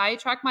tracking. I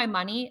track my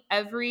money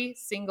every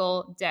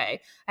single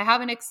day. I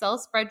have an Excel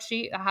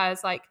spreadsheet that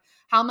has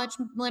how much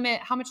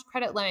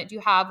credit limit do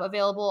you have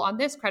available on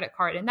this credit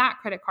card and that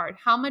credit card?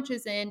 How much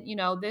is in,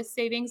 this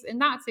savings and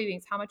that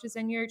savings? How much is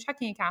in your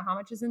checking account? How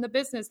much is in the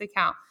business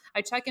account?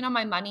 I check in on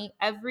my money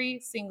every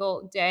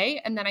single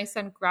day, and then I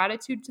send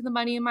gratitude to the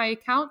money in my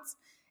accounts,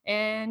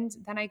 and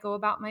then I go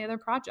about my other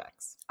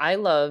projects. I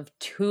love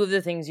two of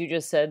the things you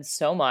just said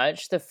so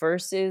much. The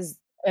first is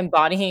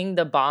embodying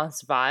the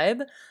boss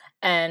vibe.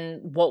 And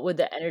what would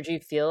the energy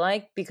feel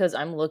like? Because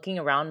I'm looking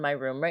around my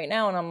room right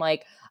now and I'm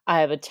like,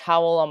 I have a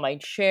towel on my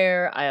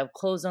chair. I have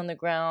clothes on the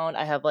ground.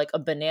 I have a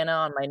banana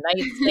on my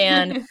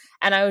nightstand.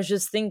 And I was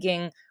just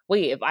thinking,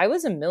 wait, if I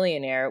was a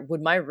millionaire,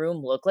 would my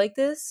room look like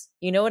this?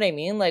 You know what I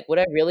mean? Would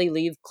I really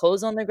leave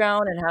clothes on the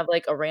ground and have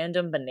a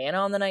random banana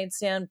on the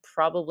nightstand?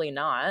 Probably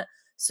not.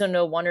 So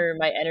no wonder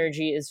my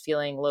energy is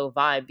feeling low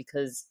vibe,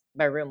 because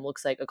my room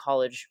looks like a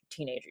college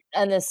teenager.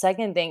 And the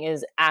second thing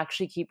is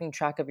actually keeping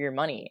track of your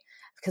money.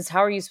 Because how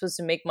are you supposed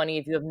to make money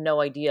if you have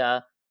no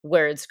idea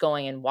where it's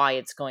going and why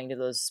it's going to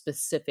those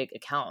specific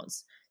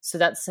accounts? So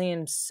that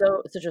seems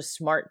such a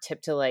smart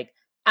tip to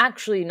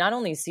actually not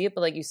only see it,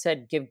 but like you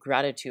said, give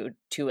gratitude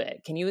to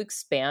it. Can you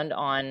expand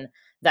on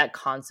that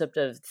concept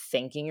of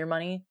thanking your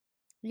money?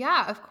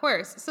 Yeah, of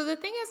course. So the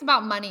thing is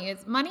about money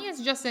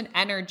is just an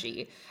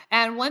energy.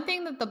 And one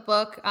thing that the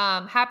book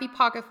Happy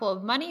Pocket Full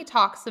of Money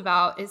talks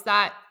about is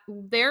that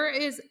there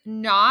is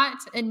not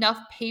enough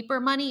paper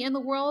money in the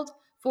world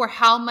for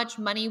how much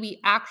money we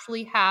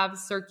actually have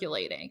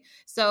circulating.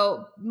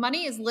 So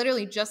money is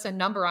literally just a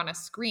number on a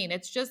screen.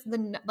 It's just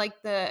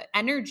the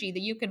energy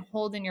that you can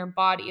hold in your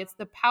body. It's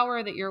the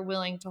power that you're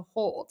willing to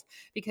hold.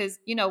 Because,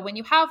 when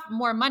you have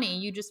more money,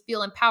 you just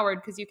feel empowered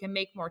because you can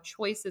make more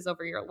choices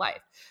over your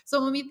life.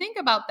 So when we think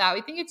about that,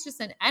 we think it's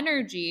just an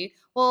energy.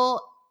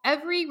 Well,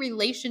 every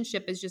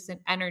relationship is just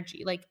an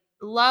energy.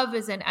 Love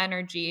is an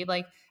energy.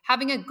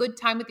 Having a good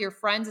time with your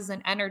friends is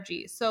an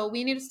energy. So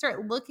we need to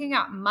start looking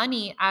at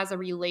money as a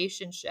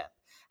relationship.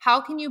 How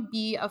can you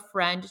be a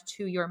friend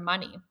to your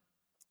money?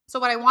 So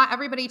what I want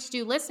everybody to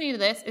do listening to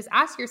this is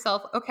ask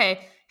yourself,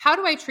 okay, how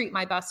do I treat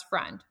my best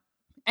friend?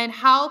 And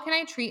how can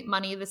I treat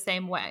money the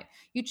same way?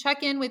 You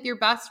check in with your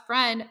best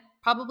friend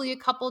probably a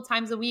couple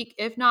times a week,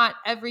 if not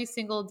every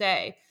single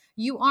day.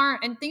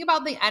 And think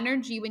about the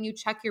energy when you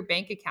check your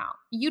bank account.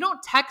 You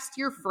don't text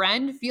your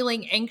friend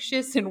feeling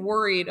anxious and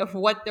worried of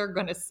what they're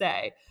going to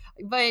say,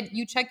 but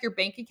you check your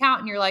bank account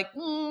and you're like,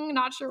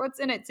 not sure what's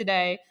in it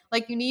today.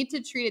 You need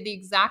to treat it the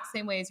exact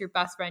same way as your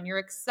best friend. You're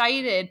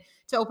excited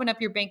to open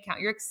up your bank account.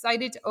 You're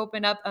excited to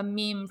open up a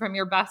meme from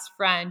your best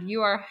friend.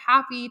 You are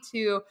happy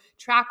to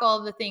track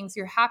all the things.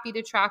 You're happy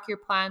to track your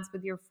plans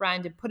with your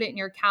friend and put it in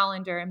your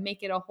calendar and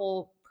make it a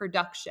whole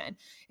production.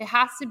 It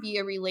has to be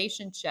a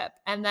relationship.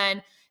 And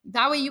then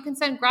that way you can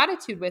send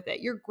gratitude with it.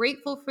 You're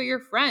grateful for your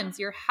friends.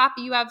 You're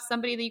happy you have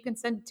somebody that you can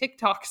send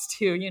TikToks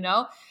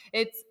to,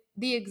 It's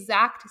the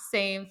exact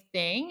same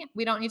thing.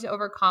 We don't need to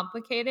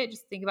overcomplicate it.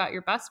 Just think about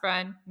your best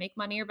friend, make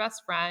money your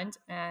best friend,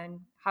 and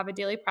have a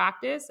daily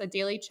practice, a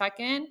daily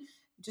check-in.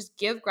 Just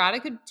give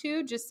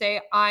gratitude. Just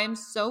say, I'm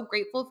so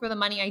grateful for the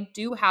money I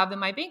do have in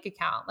my bank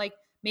account.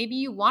 Maybe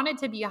you want it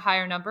to be a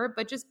higher number,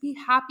 but just be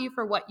happy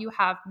for what you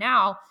have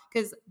now,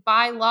 because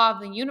by law of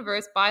the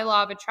universe, by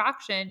law of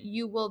attraction,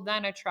 you will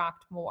then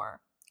attract more.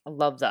 I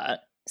love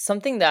that.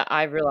 Something that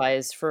I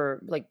realized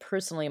for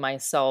personally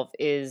myself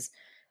is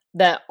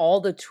that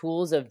all the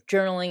tools of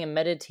journaling and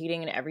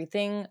meditating and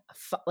everything,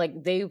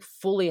 they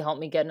fully help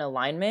me get in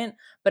alignment.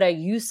 But I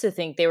used to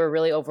think they were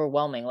really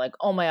overwhelming.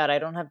 Oh my God, I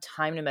don't have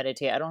time to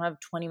meditate. I don't have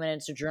 20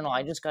 minutes to journal.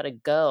 I just got to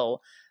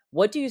go.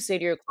 What do you say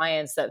to your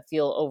clients that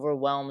feel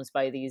overwhelmed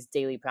by these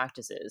daily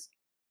practices?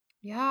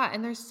 Yeah,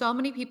 and there's so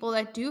many people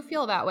that do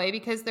feel that way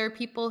because there are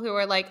people who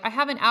are like, I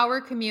have an hour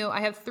commute, I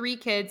have 3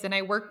 kids, and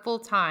I work full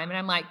time. And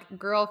I'm like,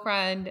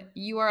 girlfriend,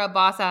 you are a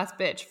boss ass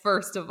bitch,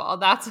 first of all.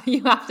 That's what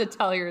you have to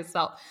tell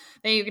yourself,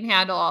 that you can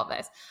handle all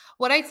this.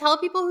 What I tell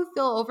people who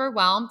feel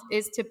overwhelmed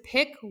is to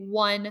pick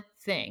one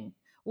thing.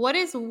 What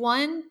is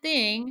one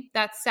thing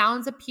that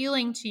sounds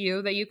appealing to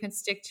you that you can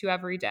stick to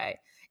every day?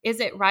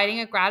 Is it writing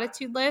a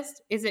gratitude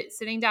list? Is it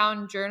sitting down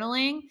and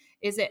journaling?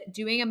 Is it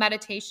doing a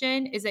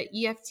meditation? Is it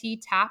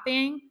EFT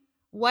tapping?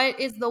 What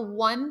is the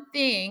one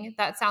thing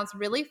that sounds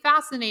really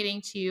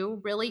fascinating to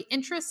you, really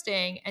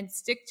interesting, and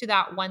stick to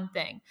that one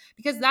thing?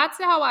 Because that's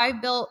how I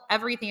built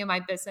everything in my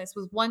business,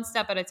 was one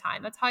step at a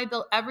time. That's how I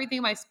built everything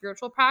in my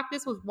spiritual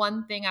practice, was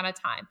one thing at a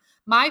time.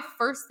 My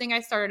first thing I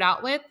started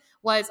out with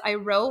was I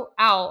wrote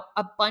out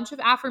a bunch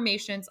of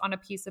affirmations on a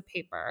piece of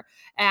paper,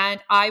 and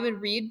I would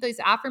read these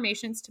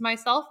affirmations to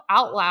myself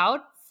out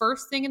loud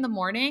first thing in the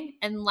morning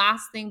and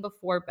last thing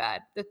before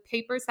bed. The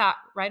paper sat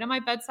right on my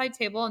bedside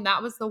table, and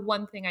that was the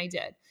one thing I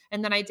did.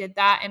 And then I did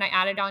that, and I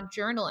added on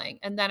journaling,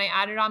 and then I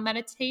added on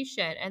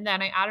meditation, and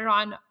then I added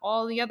on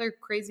all the other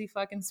crazy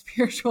fucking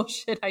spiritual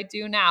shit I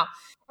do now.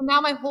 And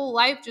now my whole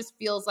life just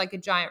feels like a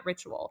giant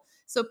ritual.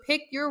 So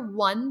pick your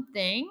one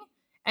thing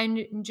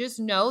and just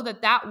know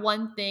that that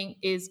one thing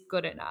is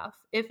good enough.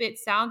 If it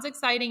sounds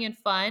exciting and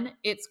fun,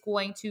 it's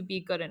going to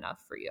be good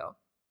enough for you.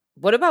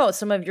 What about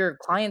some of your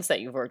clients that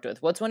you've worked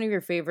with? What's one of your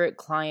favorite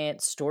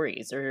client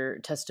stories or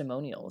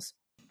testimonials?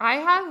 I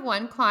have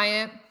one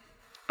client.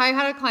 I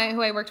had a client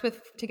who I worked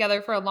with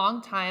together for a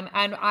long time,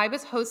 and I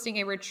was hosting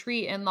a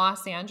retreat in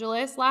Los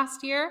Angeles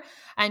last year.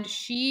 And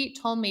she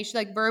told me, she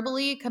like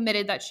verbally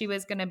committed that she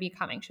was going to be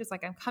coming. She was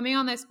like, I'm coming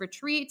on this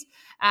retreat,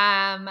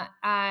 and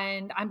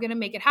I'm going to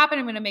make it happen.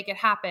 I'm going to make it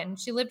happen.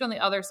 She lived on the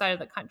other side of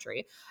the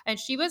country, and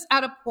she was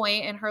at a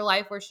point in her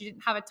life where she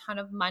didn't have a ton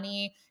of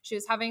money. She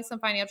was having some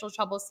financial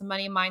troubles, some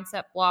money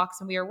mindset blocks,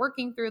 and we were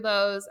working through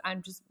those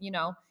and just,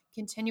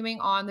 continuing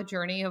on the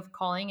journey of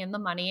calling in the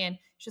money. And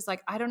she's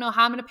like, I don't know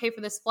how I'm going to pay for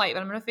this flight, but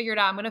I'm going to figure it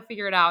out. I'm going to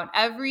figure it out. And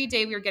every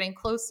day we were getting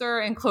closer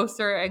and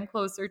closer and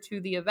closer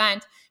to the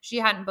event. She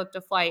hadn't booked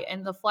a flight,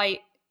 and the flight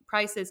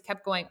prices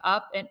kept going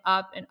up and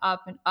up and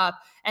up and up.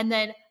 And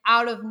then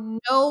out of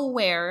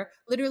nowhere,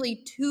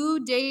 literally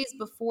 2 days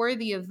before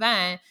the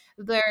event,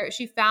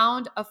 she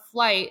found a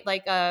flight,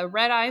 like a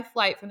red-eye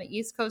flight from the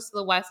East Coast to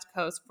the West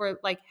Coast for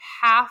like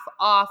half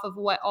off of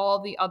what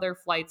all the other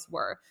flights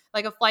were.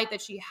 Like a flight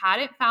that she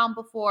hadn't found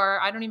before.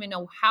 I don't even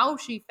know how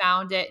she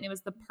found it. And it was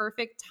the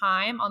perfect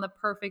time on the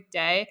perfect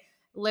day,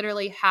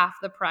 literally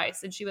half the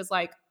price. And she was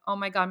like, oh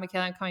my God,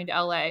 Michaela, I'm coming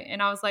to LA.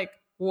 And I was like,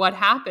 what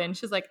happened?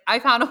 She's like, I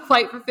found a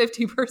flight for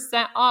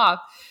 50% off.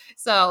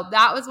 So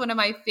that was one of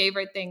my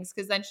favorite things,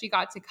 because then she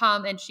got to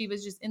come and she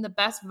was just in the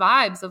best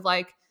vibes of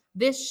like,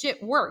 this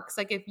shit works.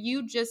 Like if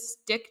you just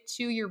stick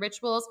to your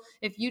rituals,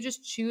 if you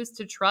just choose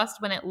to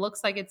trust when it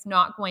looks like it's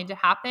not going to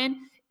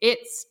happen,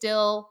 it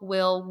still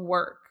will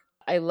work.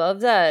 I love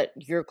that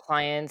your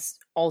clients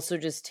also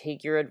just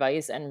take your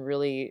advice and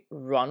really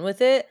run with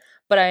it.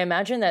 But I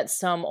imagine that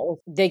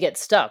they get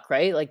stuck,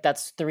 right? Like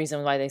that's the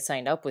reason why they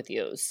signed up with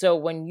you. So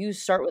when you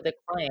start with a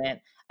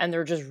client and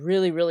they're just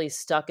really, really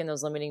stuck in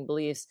those limiting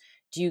beliefs,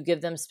 do you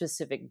give them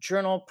specific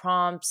journal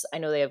prompts? I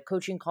know they have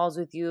coaching calls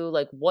with you.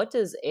 Like what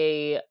does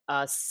a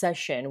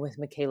session with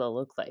Michaela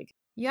look like?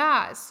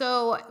 Yeah.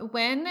 So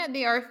when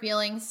they are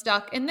feeling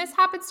stuck, and this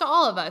happens to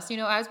all of us,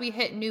 as we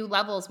hit new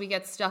levels, we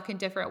get stuck in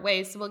different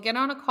ways. So we'll get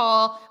on a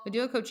call, we'll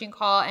do a coaching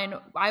call, and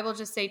I will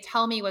just say,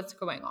 tell me what's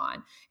going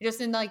on.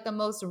 Just in like the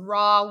most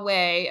raw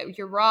way,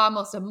 your raw,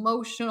 most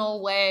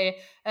emotional way,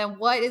 and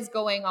what is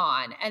going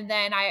on. And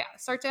then I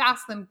start to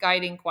ask them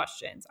guiding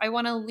questions. I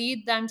want to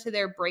lead them to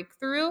their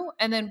breakthrough.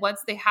 And then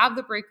once they have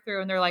the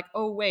breakthrough and they're like,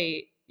 oh,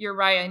 wait, you're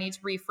right, I need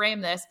to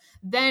reframe this,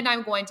 then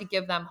I'm going to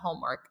give them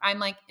homework. I'm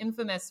like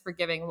infamous for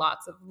giving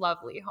lots of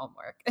lovely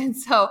homework. And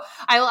so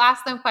I will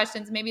ask them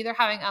questions. Maybe they're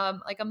having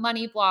like a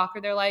money block,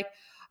 or they're like,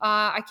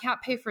 I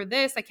can't pay for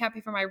this. I can't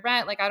pay for my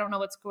rent. Like, I don't know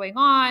what's going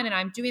on. And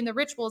I'm doing the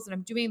rituals and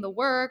I'm doing the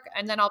work.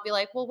 And then I'll be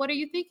like, well, what are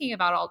you thinking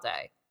about all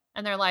day?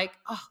 And they're like,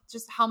 oh,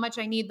 just how much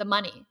I need the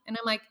money. And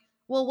I'm like,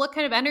 well, what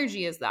kind of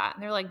energy is that?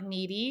 And they're like,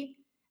 needy.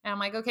 And I'm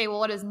like, okay, well,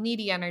 what does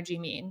needy energy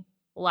mean?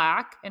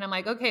 Lack. And I'm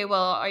like, okay,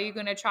 well, are you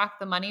going to track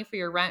the money for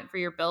your rent, for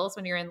your bills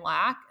when you're in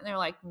lack? And they're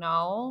like,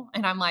 no.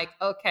 And I'm like,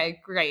 okay,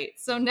 great.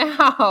 So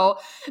now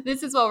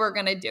this is what we're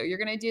going to do. You're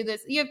going to do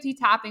this EFT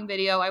tapping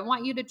video. I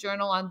want you to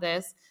journal on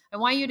this. I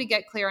want you to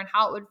get clear on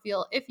how it would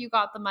feel if you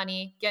got the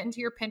money, get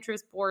into your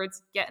Pinterest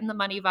boards, get in the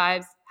money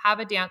vibes, have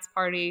a dance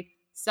party,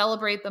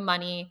 celebrate the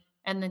money,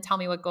 and then tell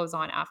me what goes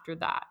on after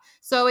that.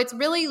 So it's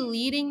really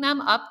leading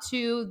them up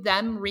to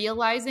them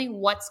realizing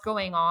what's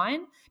going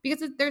on,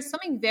 because there's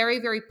something very,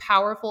 very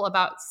powerful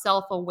about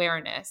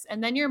self-awareness.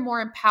 And then you're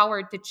more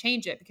empowered to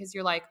change it, because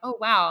you're like, oh,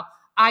 wow,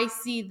 I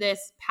see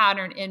this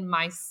pattern in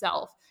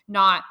myself.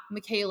 not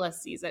Michaela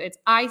sees it. It's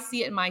I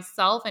see it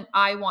myself and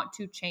I want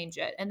to change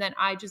it. And then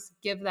I just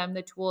give them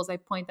the tools. I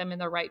point them in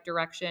the right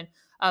direction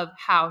of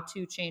how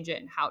to change it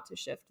and how to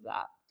shift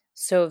that.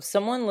 So, if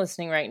someone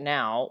listening right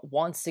now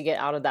wants to get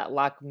out of that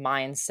lack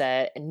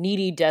mindset,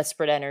 needy,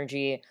 desperate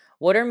energy,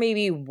 what are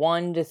maybe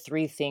 1 to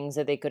 3 things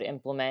that they could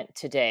implement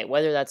today?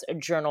 Whether that's a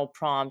journal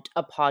prompt,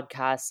 a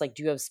podcast, like,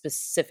 do you have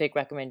specific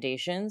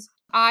recommendations?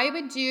 I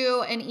would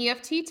do an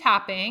EFT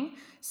tapping.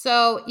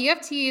 So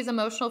EFT is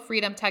emotional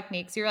freedom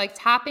techniques. You're like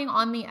tapping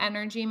on the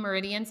energy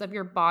meridians of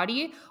your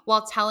body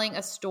while telling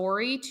a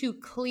story to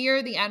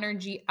clear the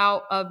energy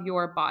out of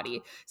your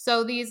body.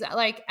 So these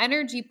like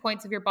energy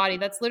points of your body,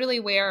 that's literally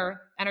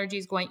where energy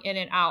is going in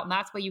and out. And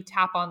that's why you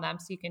tap on them.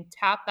 So you can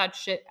tap that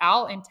shit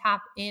out and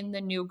tap in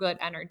the new good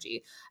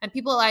energy. And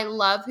people I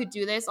love who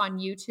do this on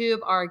YouTube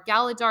are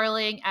Gala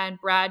Darling and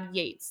Brad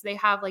Yates. They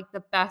have like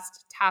the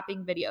best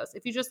tapping videos.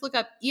 If you just look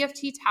up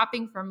EFT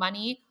tapping for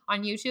money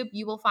on YouTube,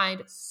 you will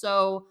find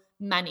so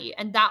many.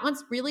 And that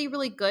one's really,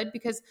 really good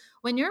because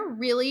when you're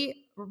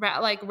really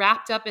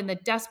wrapped up in the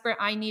desperate,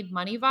 I need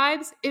money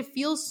vibes, it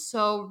feels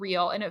so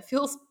real and it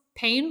feels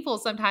painful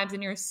sometimes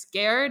and you're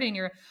scared and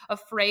you're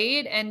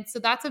afraid. And so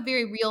that's a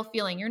very real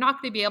feeling. You're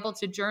not going to be able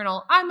to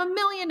journal, I'm a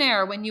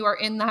millionaire when you are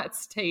in that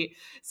state.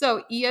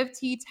 So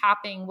EFT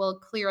tapping will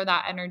clear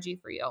that energy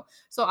for you.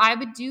 So I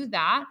would do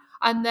that.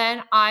 And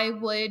then I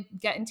would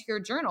get into your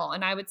journal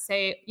and I would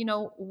say, you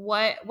know,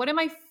 what am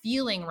I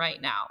feeling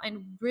right now?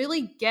 And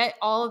really get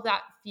all of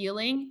that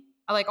feeling,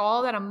 like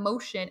all that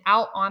emotion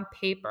out on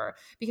paper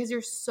because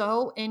you're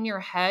so in your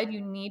head, you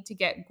need to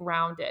get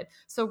grounded.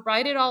 So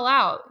write it all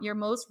out, your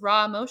most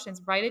raw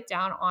emotions, write it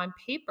down on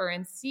paper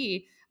and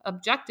see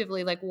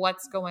objectively like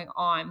what's going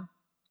on.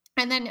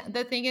 And then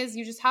the thing is,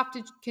 you just have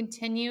to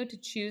continue to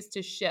choose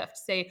to shift.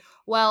 Say,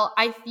 well,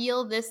 I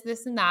feel this,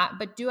 this, and that,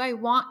 but do I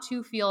want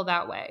to feel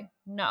that way?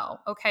 No.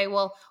 Okay,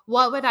 well,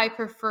 what would I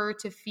prefer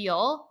to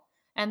feel?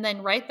 And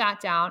then write that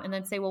down and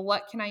then say, well,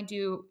 what can I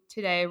do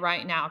today,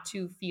 right now,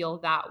 to feel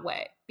that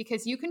way?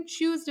 Because you can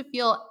choose to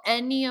feel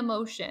any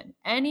emotion,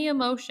 any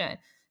emotion.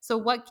 So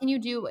what can you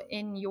do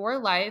in your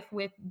life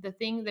with the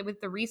thing that with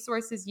the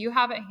resources you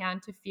have at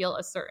hand to feel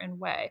a certain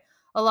way?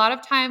 A lot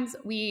of times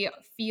we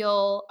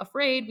feel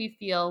afraid, we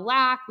feel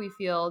lack, we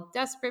feel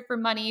desperate for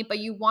money, but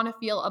you want to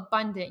feel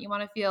abundant, you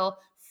want to feel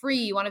free,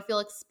 you want to feel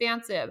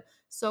expansive.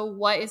 So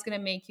what is going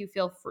to make you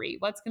feel free?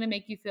 What's going to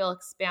make you feel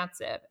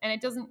expansive? And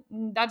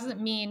that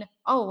doesn't mean,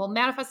 oh, well,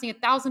 manifesting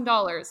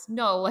 $1,000.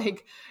 No,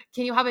 like,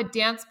 can you have a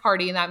dance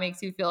party and that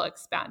makes you feel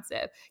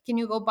expansive? Can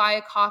you go buy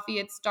a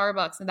coffee at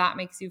Starbucks and that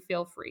makes you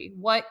feel free?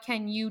 What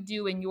can you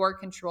do in your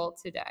control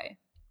today?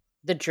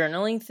 The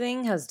journaling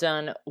thing has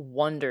done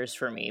wonders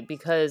for me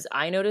because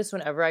I notice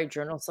whenever I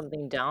journal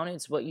something down,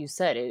 it's what you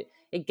said.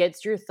 It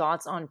gets your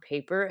thoughts on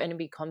paper and it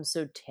becomes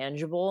so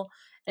tangible.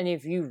 And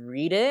if you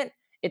read it,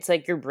 it's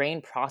like your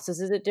brain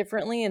processes it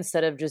differently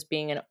instead of just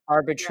being an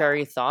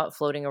arbitrary thought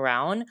floating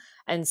around.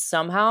 And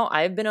somehow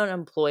I've been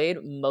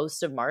unemployed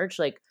most of March,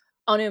 like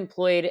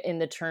unemployed in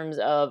the terms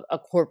of a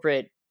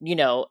corporate,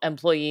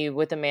 employee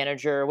with a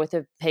manager with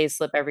a pay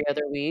slip every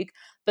other week.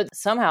 But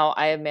somehow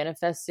I have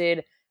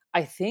manifested,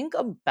 I think,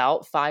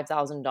 about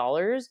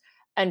 $5,000.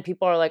 And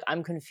people are like,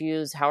 I'm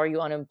confused. How are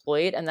you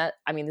unemployed? And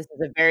this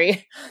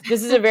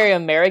is a very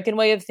American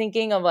way of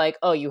thinking of like,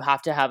 oh, you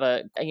have to have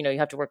you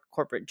have to work a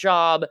corporate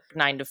job,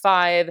 9 to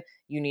 5,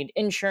 you need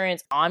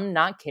insurance. I'm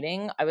not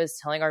kidding. I was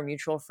telling our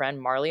mutual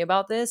friend Marley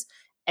about this.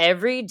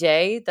 Every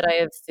day that I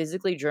have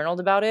physically journaled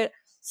about it,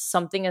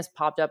 something has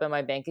popped up in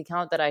my bank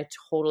account that I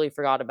totally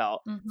forgot about.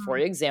 Mm-hmm. For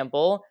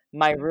example,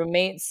 my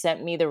roommate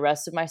sent me the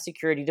rest of my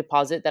security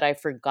deposit that I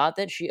forgot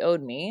that she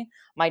owed me.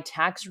 My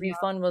tax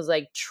refund was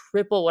like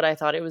triple what I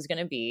thought it was going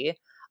to be.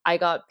 I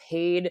got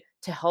paid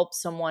to help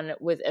someone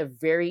with a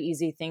very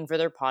easy thing for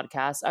their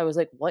podcast. I was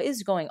like, what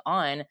is going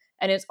on?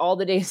 And it's all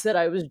the days that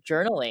I was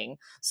journaling.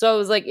 So I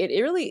was like,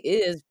 it really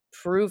is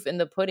proof in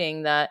the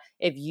pudding that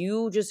if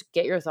you just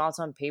get your thoughts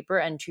on paper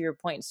and, to your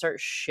point, start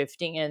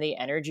shifting in the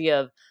energy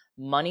of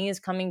money is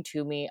coming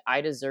to me,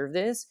 I deserve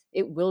this,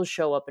 it will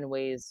show up in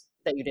ways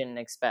that you didn't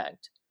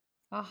expect.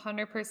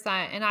 100%.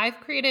 And I've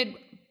created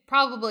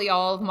probably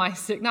all of my,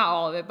 not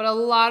all of it, but a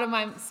lot of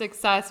my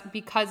success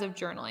because of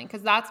journaling,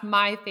 because that's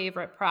my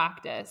favorite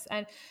practice.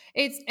 And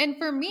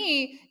for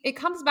me, it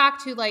comes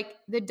back to like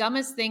the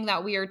dumbest thing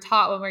that we are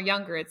taught when we're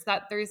younger. It's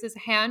that there's this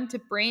hand to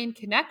brain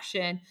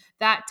connection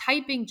that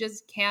typing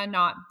just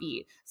cannot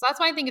be. So that's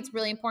why I think it's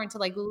really important to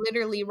like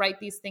literally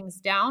write these things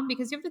down,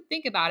 because you have to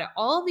think about it.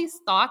 All of these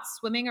thoughts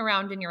swimming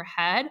around in your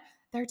head,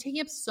 they're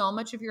taking up so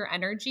much of your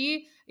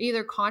energy,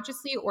 either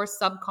consciously or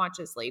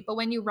subconsciously. But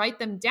when you write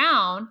them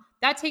down,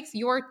 that takes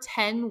your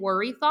 10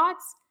 worry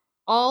thoughts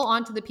all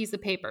onto the piece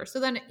of paper.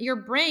 So then your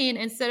brain,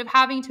 instead of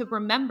having to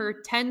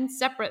remember 10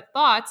 separate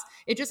thoughts,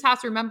 it just has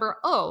to remember,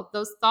 oh,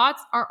 those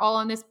thoughts are all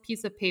on this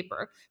piece of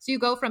paper. So you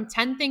go from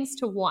 10 things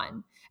to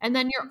one. And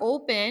then you're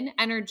open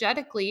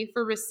energetically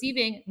for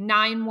receiving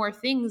 9 more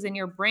things in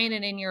your brain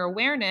and in your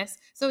awareness.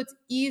 So it's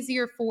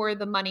easier for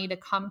the money to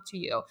come to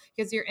you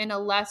because you're in a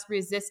less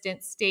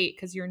resistant state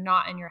because you're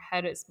not in your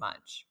head as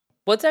much.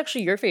 What's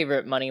actually your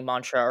favorite money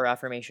mantra or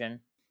affirmation?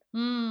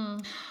 The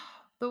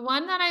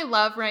one that I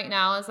love right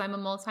now is I'm a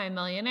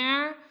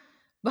multimillionaire,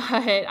 but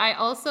I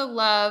also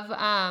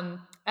love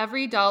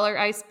every dollar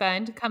I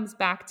spend comes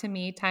back to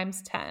me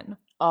times 10.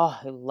 Oh,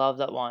 I love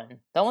that one.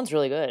 That one's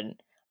really good.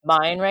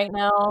 Mine right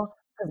now,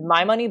 because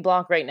my money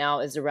block right now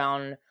is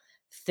around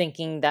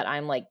thinking that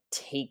I'm like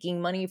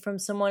taking money from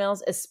someone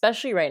else,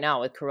 especially right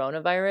now with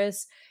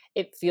coronavirus.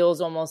 It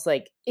feels almost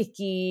like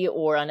icky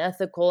or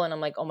unethical. And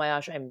I'm like, oh my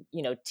gosh, I'm,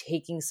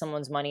 taking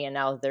someone's money and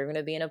now they're going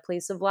to be in a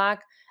place of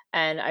lack.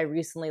 And I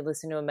recently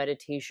listened to a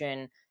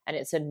meditation and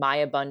it said, my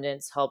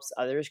abundance helps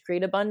others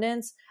create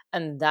abundance.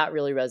 And that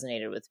really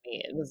resonated with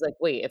me. It was like,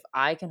 wait, if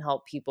I can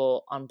help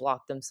people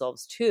unblock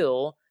themselves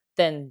too,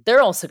 then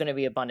they're also going to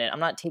be abundant. I'm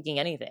not taking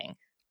anything.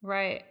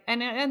 Right.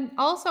 And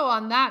also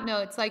on that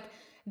note, it's like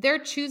they're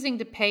choosing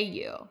to pay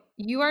you.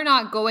 You are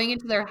not going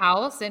into their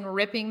house and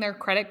ripping their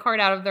credit card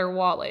out of their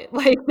wallet.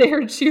 Like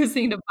they're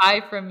choosing to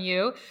buy from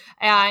you.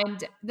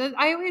 And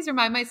I always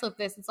remind myself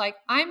this. It's like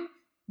I'm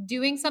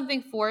doing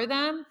something for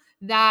them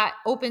that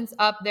opens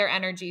up their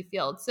energy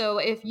field. So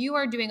if you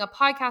are doing a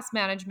podcast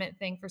management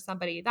thing for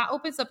somebody, that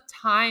opens up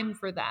time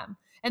for them.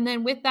 And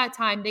then with that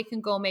time, they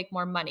can go make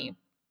more money.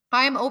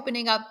 I'm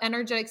opening up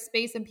energetic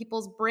space in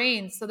people's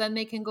brains so then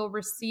they can go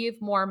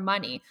receive more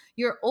money.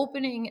 You're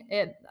opening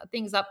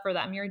things up for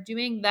them. You're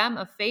doing them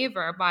a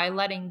favor by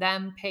letting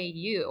them pay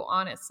you,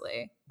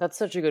 honestly. That's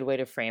such a good way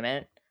to frame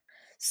it.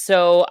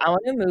 So I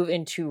want to move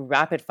into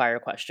rapid fire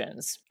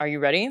questions. Are you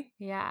ready?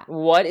 Yeah.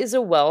 What is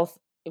a wealth?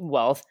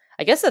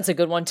 I guess that's a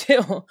good one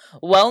too.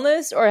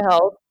 Wellness or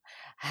health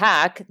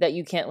hack that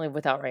you can't live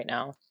without right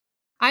now?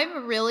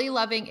 I'm really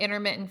loving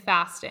intermittent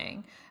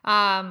fasting.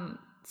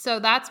 So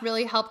that's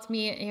really helped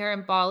me here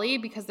in Bali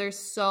because there's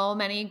so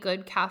many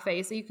good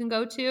cafes that you can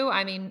go to.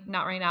 I mean,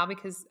 not right now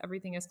because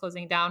everything is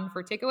closing down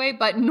for takeaway,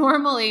 but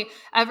normally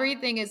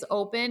everything is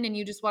open and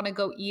you just want to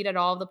go eat at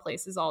all the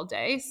places all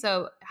day.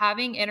 So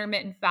having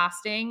intermittent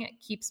fasting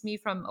keeps me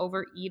from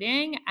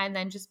overeating and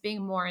then just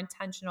being more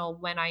intentional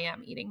when I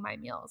am eating my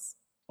meals.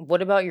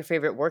 What about your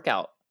favorite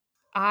workout?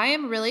 I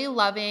am really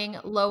loving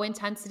low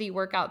intensity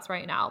workouts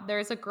right now.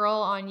 There's a girl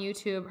on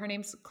YouTube. Her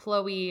name's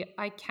Chloe.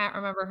 I can't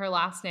remember her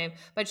last name,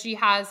 but she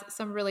has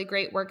some really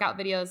great workout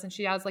videos and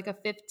she has like a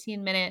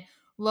 15-minute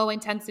low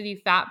intensity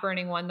fat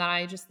burning one that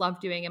I just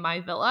love doing in my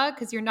villa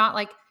because you're not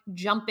like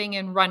jumping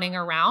and running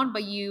around,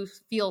 but you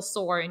feel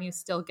sore and you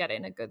still get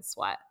in a good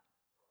sweat.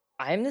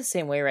 I'm the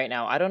same way right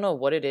now. I don't know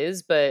what it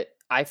is, but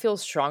I feel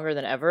stronger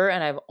than ever.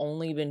 And I've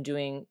only been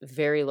doing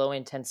very low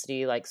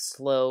intensity, like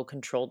slow,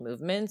 controlled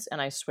movements.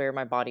 And I swear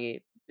my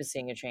body is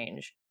seeing a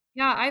change.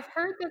 Yeah, I've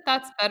heard that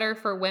that's better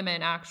for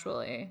women,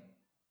 actually.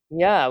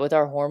 Yeah, with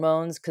our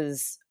hormones.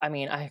 Cause I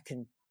mean, I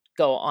could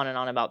go on and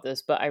on about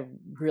this, but I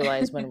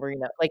realize when we're,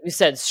 like you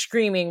said,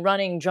 screaming,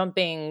 running,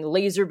 jumping,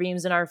 laser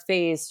beams in our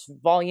face,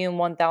 volume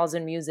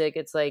 1000 music,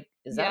 it's like,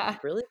 is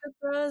that really good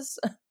for us?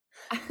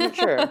 I'm not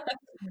sure.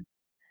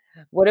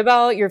 What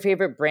about your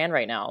favorite brand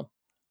right now?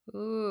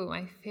 Ooh,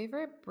 my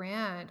favorite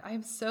brand.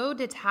 I'm so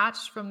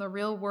detached from the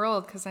real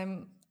world because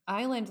I'm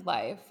island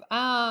life.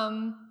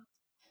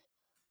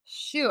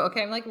 Shoot.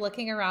 Okay, I'm like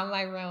looking around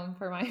my room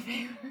for my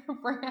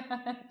favorite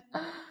brand.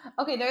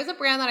 Okay, there's a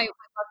brand that I would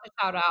love to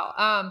shout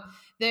out.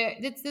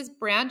 It's this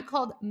brand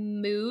called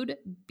Mood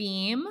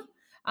Beam.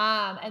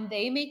 And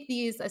they make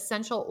these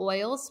essential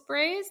oil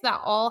sprays that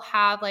all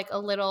have like a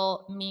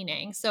little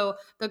meaning. So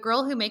the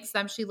girl who makes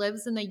them, she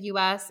lives in the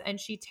US and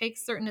she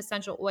takes certain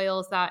essential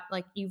oils that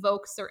like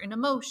evoke certain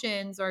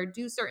emotions or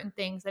do certain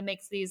things and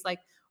makes these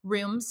like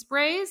room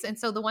sprays. And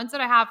so the ones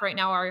that I have right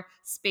now are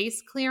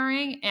space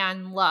clearing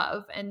and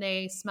love, and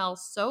they smell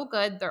so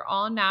good. They're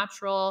all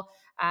natural.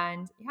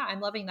 And yeah,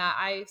 I'm loving that.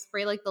 I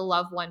spray like the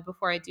love one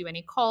before I do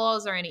any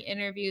calls or any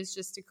interviews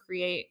just to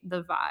create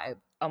the vibe.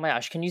 Oh my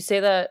gosh. Can you say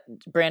that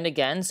brand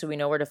again so we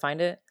know where to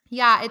find it?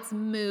 Yeah, it's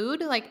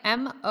Mood, like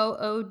Mood,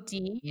 Mood,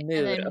 and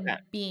then okay.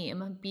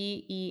 Beam,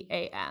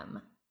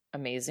 Beam.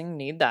 Amazing.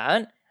 Need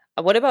that.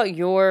 What about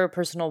your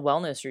personal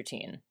wellness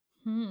routine?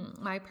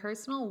 My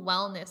personal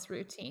wellness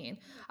routine.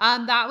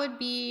 That would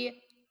be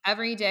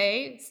every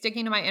day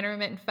sticking to my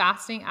intermittent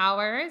fasting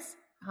hours,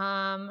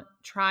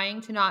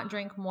 trying to not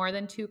drink more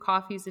than 2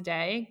 coffees a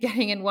day,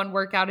 getting in 1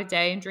 workout a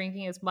day, and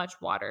drinking as much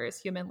water as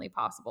humanly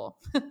possible.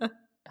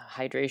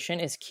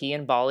 Hydration is key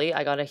in Bali.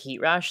 I got a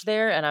heat rash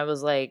there and I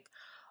was like,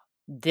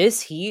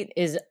 this heat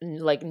is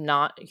like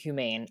not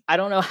humane. I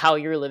don't know how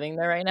you're living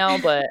there right now,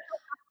 but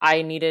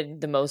I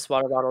needed the most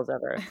water bottles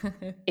ever.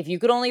 If you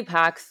could only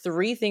pack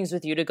 3 things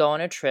with you to go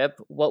on a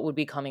trip, what would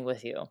be coming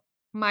with you?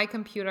 My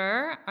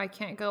computer. I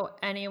can't go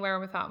anywhere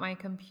without my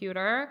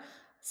computer.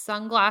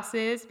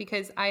 Sunglasses,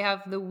 because I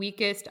have the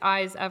weakest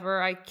eyes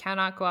ever. I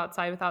cannot go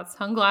outside without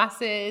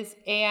sunglasses.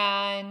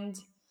 And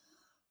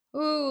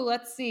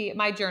let's see.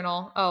 My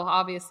journal. Oh,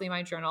 obviously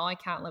my journal. I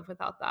can't live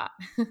without that.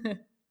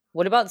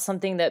 What about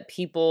something that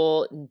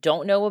people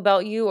don't know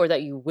about you or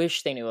that you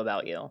wish they knew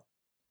about you?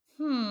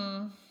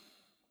 Hmm.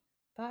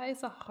 That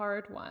is a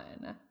hard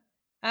one.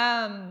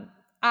 Um,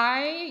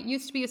 I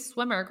used to be a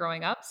swimmer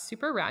growing up,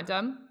 super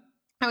random.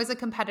 I was a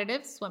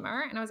competitive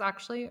swimmer and I was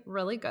actually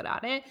really good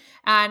at it.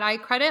 And I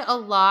credit a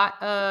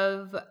lot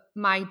of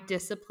my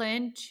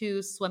discipline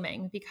to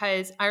swimming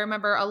because I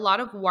remember a lot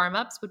of warm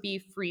ups would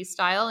be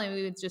freestyle and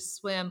we would just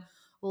swim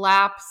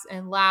laps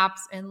and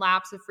laps and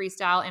laps of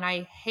freestyle. And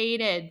I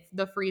hated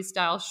the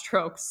freestyle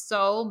stroke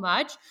so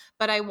much,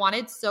 but I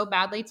wanted so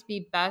badly to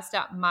be best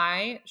at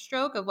my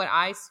stroke of what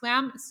I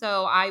swam.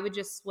 So I would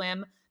just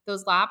swim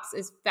those laps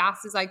as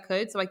fast as I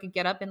could so I could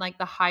get up in like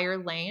the higher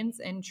lanes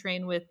and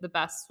train with the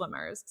best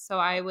swimmers. So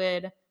I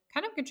would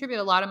kind of contribute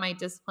a lot of my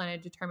discipline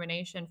and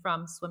determination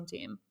from swim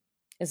team.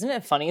 Isn't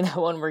it funny that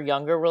when we're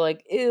younger, we're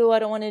like, ew, I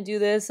don't want to do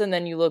this. And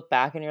then you look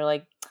back and you're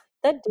like,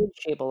 that did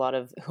shape a lot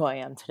of who I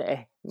am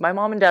today. My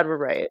mom and dad were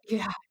right. Yeah.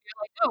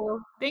 You're like, oh,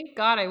 well, thank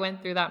God I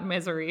went through that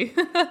misery.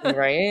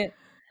 Right?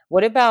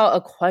 What about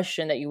a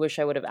question that you wish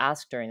I would have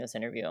asked during this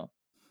interview?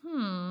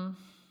 hmm.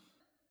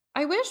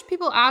 I wish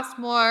people asked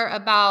more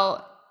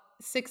about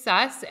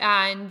success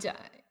and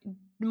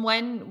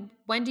when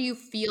do you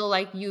feel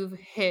like you've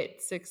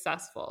hit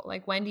successful?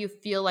 Like when do you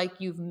feel like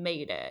you've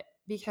made it?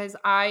 Because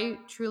I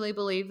truly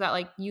believe that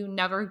like you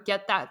never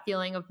get that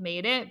feeling of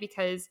made it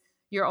because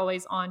you're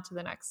always on to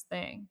the next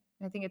thing.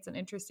 I think it's an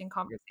interesting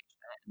conversation.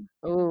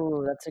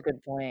 Oh, that's a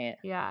good point.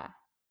 Yeah.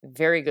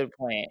 Very good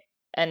point.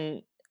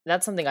 And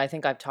that's something I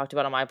think I've talked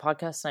about on my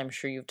podcast, and I'm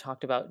sure you've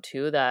talked about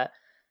too, that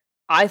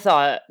I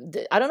thought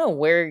I don't know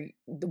where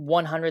the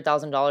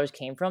 $100,000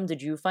 came from.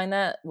 Did you find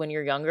that when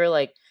you're younger?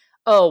 Like,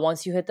 oh,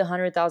 once you hit the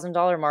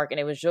 $100,000 mark, and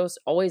it was just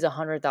always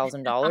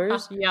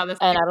 $100,000, Yeah, the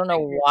and six I don't know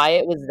figures. why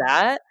it was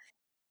that.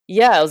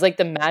 Yeah, it was like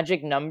the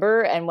magic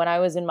number, and when I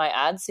was in my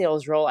ad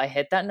sales role, I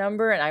hit that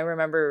number, and I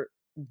remember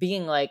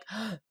being like,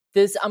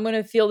 "This I'm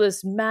gonna feel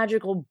this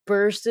magical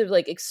burst of,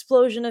 like,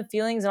 explosion of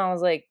feelings," and I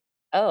was like,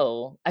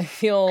 "Oh, I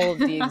feel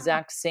the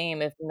exact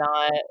same, if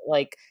not,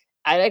 like,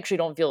 I actually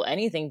don't feel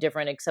anything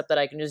different except that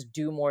I can just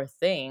do more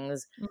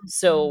things." Mhm.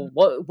 So,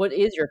 what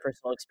is your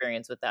personal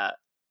experience with that?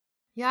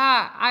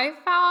 Yeah, I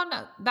found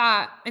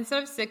that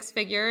instead of six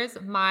figures,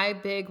 my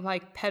big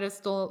like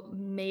pedestal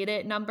made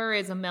it number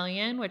is 1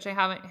 million, which I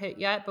haven't hit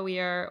yet, but we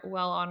are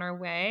well on our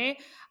way.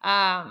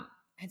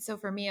 And so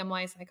for me, I'm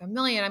always like 1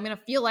 million, I'm gonna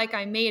feel like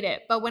I made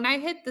it. But when I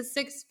hit the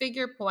six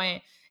figure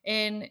point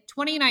in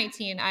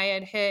 2019, I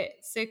had hit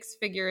six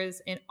figures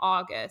in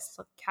August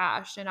of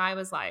cash, and I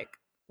was like,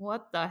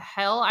 what the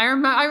hell? I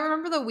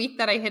remember the week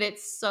that I hit it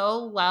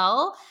so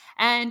well.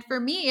 And for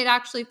me, it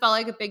actually felt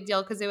like a big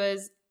deal because it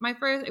was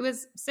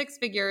six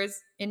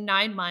figures in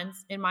 9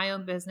 months in my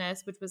own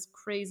business, which was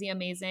crazy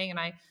amazing. And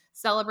I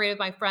celebrated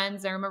my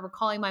friends. I remember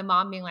calling my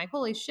mom being like,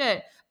 holy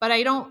shit. But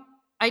I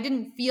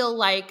didn't feel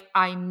like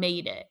I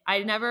made it.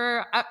 I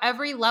never,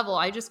 every level,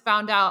 I just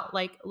found out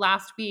like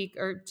last week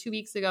or 2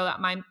 weeks ago that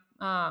my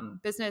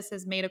business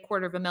has made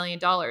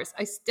 $250,000.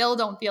 I still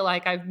don't feel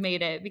like I've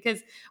made it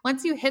because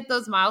once you hit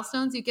those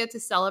milestones, you get to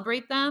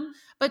celebrate them.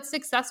 But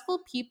successful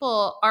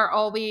people are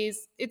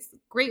always, it's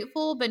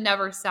grateful, but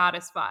never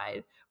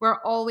satisfied. We're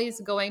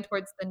always going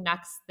towards the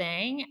next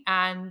thing.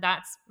 And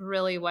that's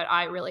really what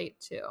I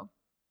relate to.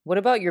 What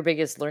about your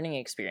biggest learning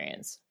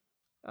experience?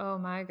 Oh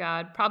my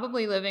God.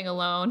 Probably living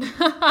alone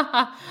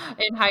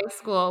in high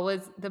school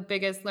was the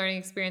biggest learning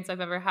experience I've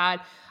ever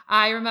had.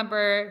 I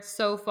remember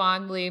so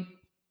fondly.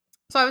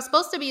 So I was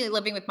supposed to be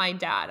living with my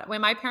dad.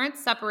 When my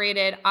parents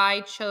separated,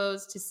 I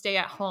chose to stay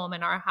at home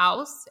in our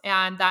house,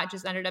 and that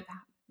just ended up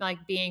like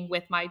being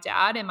with my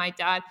dad. And my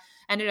dad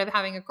ended up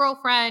having a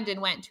girlfriend and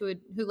who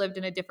lived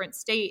in a different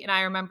state. And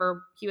I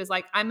remember he was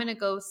like, "I'm going to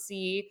go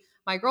see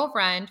my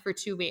girlfriend for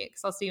 2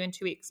 weeks. I'll see you in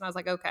 2 weeks." And I was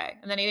like, "Okay."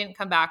 And then he didn't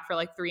come back for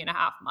like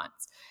 3.5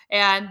 months.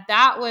 And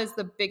that was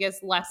the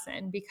biggest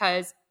lesson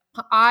because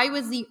I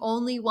was the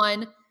only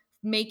one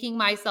making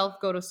myself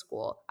go to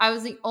school. I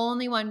was the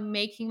only one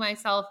making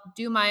myself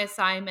do my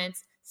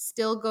assignments,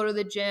 still go to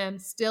the gym,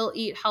 still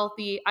eat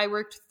healthy. I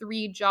worked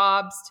 3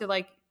 jobs to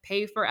like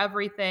pay for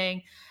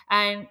everything.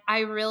 And I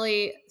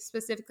really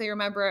specifically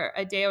remember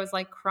a day I was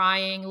like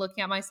crying,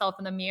 looking at myself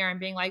in the mirror and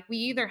being like, we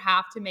either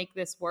have to make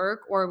this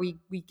work or we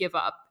give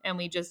up and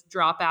we just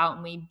drop out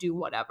and we do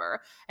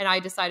whatever. And I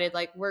decided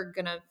like we're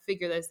going to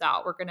figure this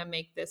out. We're going to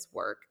make this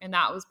work. And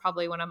that was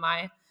probably one of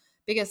my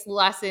biggest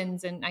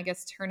lessons and I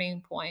guess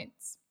turning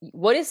points.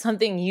 What is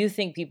something you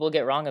think people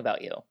get wrong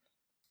about you?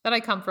 That I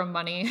come from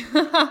money,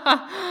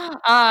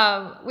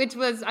 which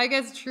was, I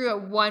guess, true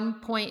at one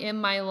point in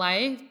my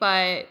life,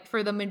 but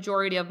for the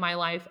majority of my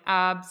life,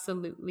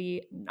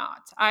 absolutely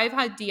not. I've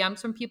had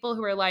DMs from people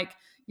who are like,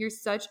 "You're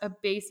such a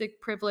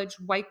basic, privileged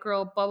white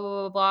girl," blah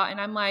blah blah blah,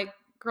 and I'm like,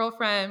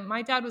 "Girlfriend,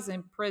 my dad was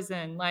in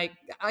prison. Like,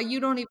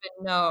 you don't even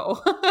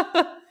know."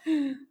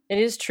 It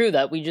is true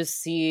that we just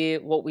see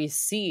what we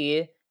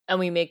see and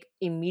we make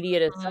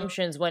immediate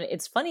assumptions when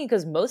it's funny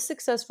because most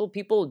successful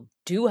people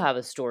do have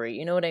a story.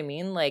 You know what I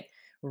mean? Like,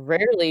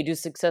 rarely do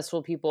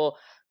successful people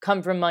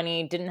come from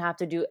money, didn't have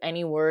to do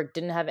any work,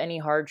 didn't have any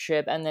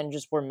hardship, and then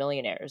just were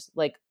millionaires.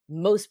 Like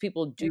most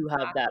people do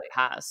have that Exactly.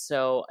 past.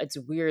 So it's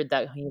weird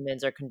that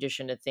humans are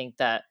conditioned to think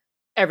that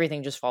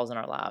everything just falls in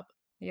our lap.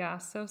 Yeah,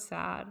 so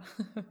sad.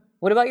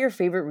 What about your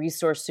favorite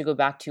resource to go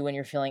back to when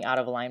you're feeling out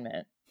of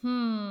alignment?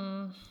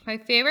 My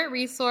favorite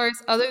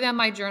resource, other than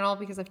my journal,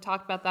 because I've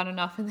talked about that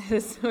enough in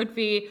this, would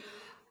be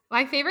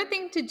my favorite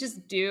thing to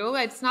just do.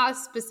 It's not a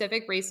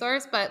specific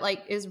resource, but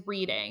like is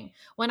reading.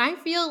 When I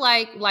feel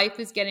like life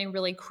is getting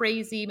really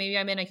crazy, maybe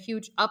I'm in a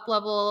huge up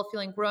level,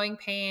 feeling growing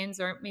pains,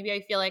 or maybe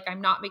I feel like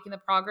I'm not making the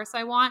progress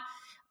I want.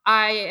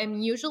 I am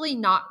usually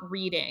not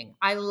reading.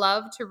 I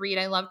love to read.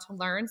 I love to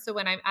learn. So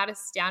when I'm at a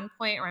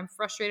standpoint or I'm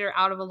frustrated or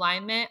out of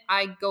alignment,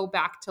 I go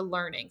back to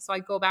learning. So I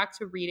go back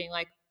to reading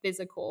like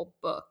physical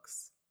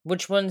books.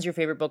 Which one's your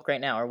favorite book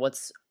right now, or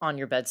what's on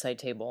your bedside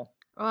table?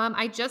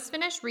 I just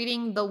finished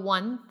reading The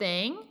One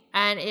Thing,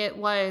 and it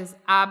was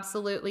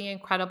absolutely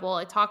incredible.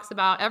 It talks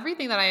about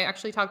everything that I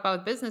actually talked about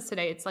with business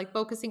today. It's like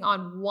focusing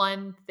on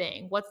one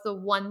thing. What's the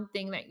one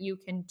thing that you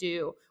can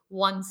do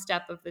one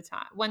step of the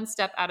time, one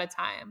step at a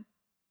time?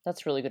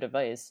 That's really good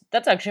advice.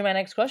 That's actually my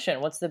next question.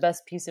 What's the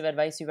best piece of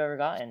advice you've ever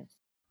gotten?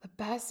 The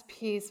best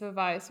piece of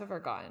advice I've ever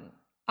gotten.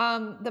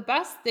 The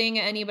best thing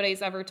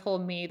anybody's ever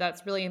told me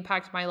that's really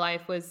impacted my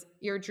life was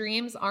your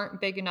dreams aren't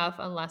big enough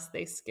unless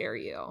they scare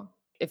you.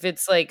 If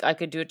it's like I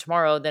could do it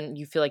tomorrow, then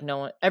you feel like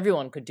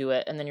everyone could do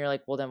it. And then you're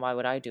like, well, then why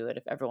would I do it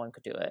if everyone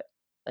could do it?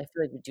 I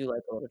feel like we do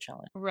like a little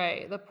challenge.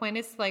 Right. The point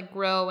is to like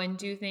grow and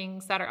do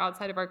things that are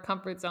outside of our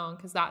comfort zone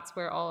because that's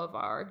where all of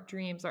our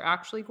dreams are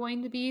actually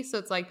going to be. So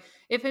it's like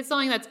if it's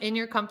something that's in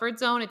your comfort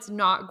zone, it's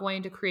not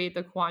going to create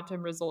the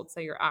quantum results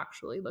that you're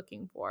actually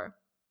looking for.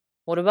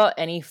 What about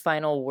any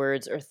final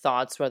words or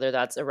thoughts, whether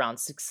that's around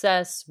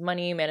success,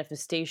 money,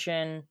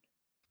 manifestation?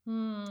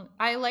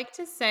 I like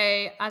to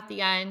say at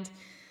the end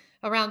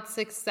around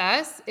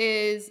success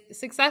is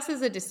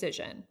a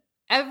decision.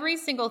 Every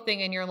single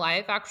thing in your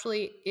life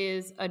actually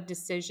is a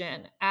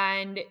decision,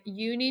 and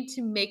you need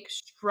to make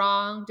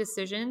strong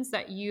decisions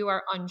that you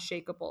are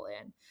unshakable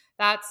in.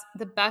 That's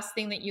the best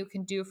thing that you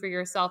can do for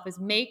yourself is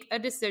make a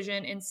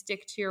decision and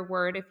stick to your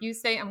word. If you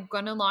say I'm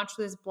going to launch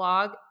this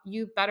blog,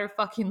 you better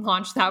fucking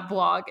launch that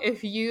blog.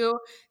 If you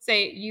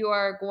say you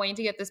are going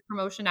to get this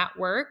promotion at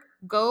work,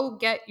 go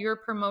get your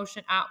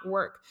promotion at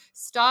work.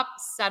 Stop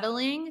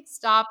settling,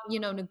 stop,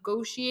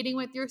 negotiating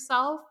with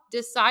yourself.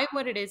 Decide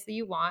what it is that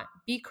you want.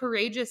 Be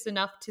courageous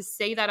enough to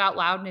say that out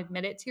loud and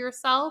admit it to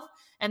yourself,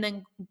 and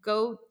then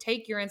go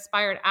take your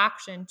inspired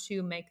action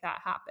to make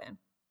that happen.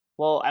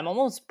 Well, I'm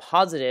almost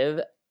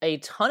positive a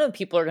ton of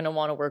people are going to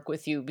want to work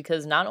with you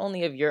because not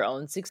only of your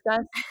own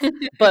success,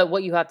 but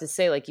what you have to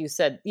say, like you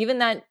said, even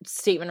that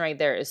statement right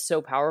there is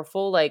so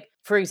powerful. Like,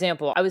 for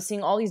example, I was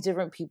seeing all these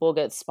different people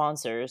get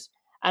sponsors.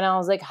 And I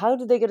was like, how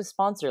did they get a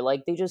sponsor?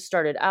 Like they just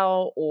started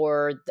out,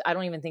 or I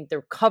don't even think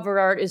their cover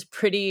art is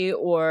pretty,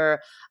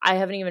 or I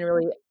haven't even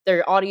really,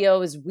 their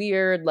audio is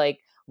weird. Like,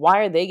 why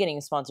are they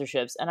getting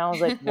sponsorships? And I was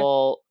like,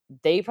 well,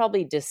 they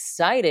probably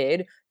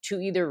decided to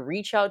either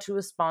reach out to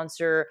a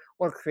sponsor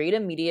or create a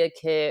media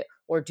kit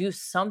or do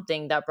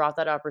something that brought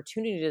that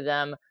opportunity to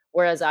them.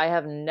 Whereas I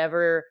have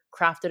never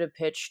crafted a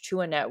pitch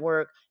to a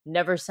network,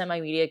 never sent my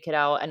media kit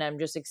out, and I'm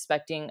just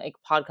expecting a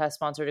podcast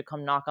sponsor to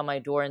come knock on my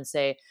door and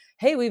say,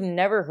 hey, we've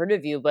never heard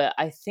of you, but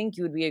I think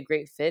you would be a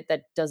great fit.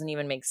 That doesn't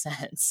even make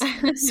sense.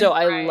 So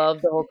I Right.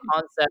 love the whole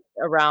concept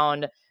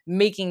around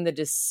making the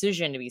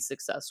decision to be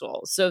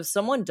successful. So if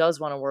someone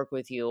does want to work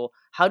with you,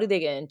 how do they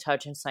get in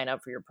touch and sign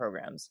up for your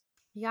programs?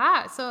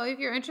 Yeah. So if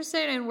you're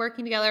interested in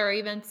working together or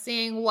even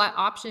seeing what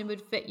option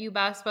would fit you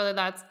best, whether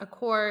that's a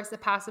course, a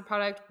passive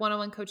product,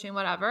 one-on-one coaching,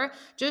 whatever,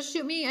 just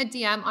shoot me a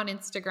DM on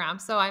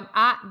Instagram. So I'm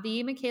at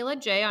the Michaela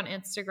J on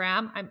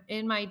Instagram. I'm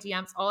in my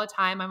DMs all the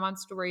time. I'm on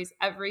stories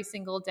every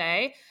single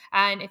day.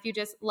 And if you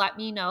just let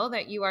me know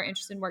that you are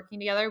interested in working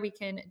together, we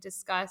can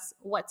discuss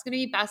what's going to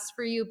be best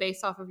for you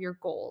based off of your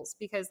goals.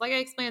 Because like I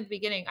explained at the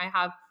beginning, I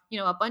have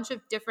a bunch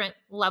of different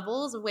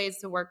levels of ways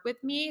to work with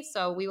me.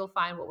 So we will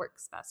find what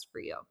works best for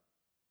you.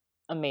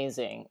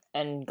 Amazing.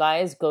 And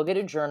guys, go get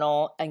a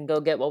journal and go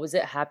get, what was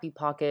it? Happy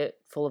Pocket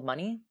Full of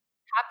Money?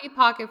 Happy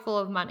Pocket Full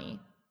of Money.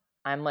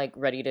 I'm like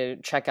ready to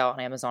check out on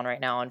Amazon right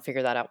now and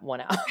figure that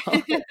one out.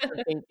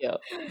 Thank you.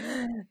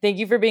 Thank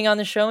you for being on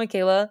the show,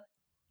 Michaela.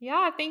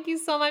 Yeah, thank you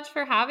so much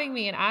for having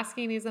me and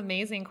asking these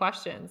amazing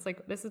questions.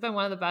 Like this has been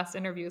one of the best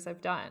interviews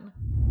I've done.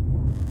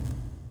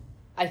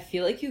 I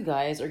feel like you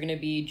guys are going to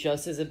be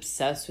just as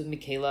obsessed with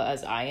Michaela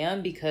as I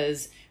am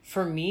because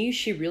for me,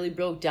 she really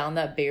broke down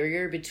that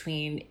barrier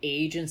between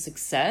age and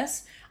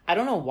success. I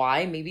don't know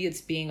why. Maybe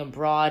it's being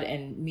abroad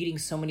and meeting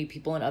so many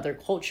people in other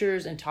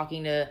cultures and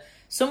talking to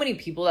so many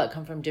people that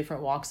come from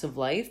different walks of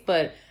life.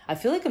 But I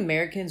feel like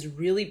Americans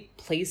really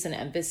place an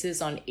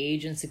emphasis on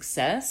age and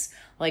success.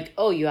 Like,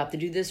 oh, you have to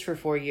do this for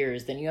 4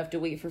 years. Then you have to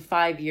wait for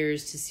 5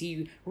 years to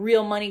see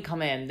real money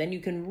come in. Then you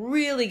can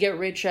really get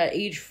rich at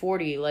age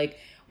 40. Like,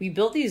 we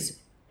built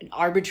these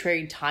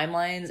arbitrary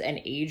timelines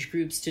and age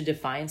groups to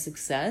define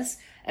success.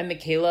 And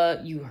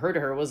Michaela, you heard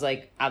her, was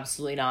like,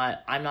 absolutely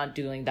not. I'm not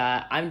doing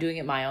that. I'm doing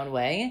it my own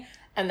way.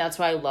 And that's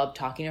why I love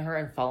talking to her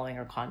and following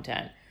her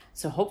content.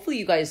 So hopefully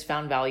you guys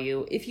found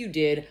value. If you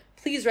did,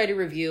 please write a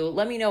review.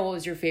 Let me know what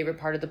was your favorite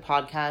part of the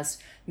podcast.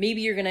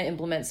 Maybe you're going to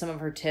implement some of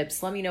her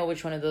tips. Let me know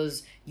which one of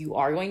those you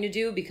are going to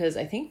do, because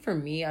I think for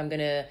me, I'm going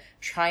to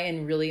try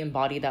and really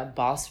embody that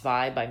boss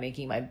vibe by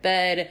making my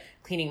bed,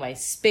 cleaning my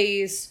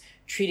space,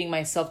 treating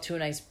myself to a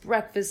nice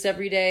breakfast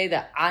every day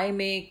that I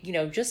make,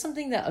 just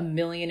something that a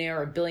millionaire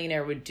or a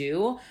billionaire would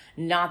do,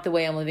 not the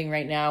way I'm living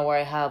right now where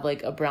I have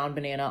like a brown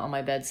banana on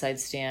my bedside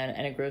stand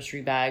and a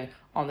grocery bag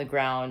on the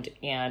ground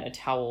and a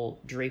towel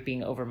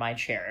draping over my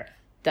chair.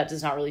 That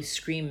does not really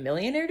scream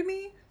millionaire to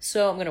me,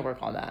 so I'm going to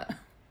work on that.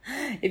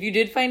 If you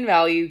did find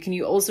value, can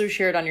you also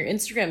share it on your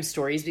Instagram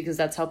stories, because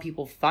that's how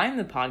people find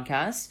the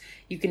podcast.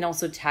 You can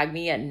also tag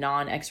me at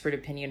Non-Expert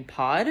Opinion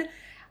Pod.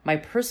 My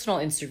personal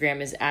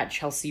Instagram is at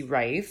Chelsea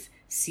Rife,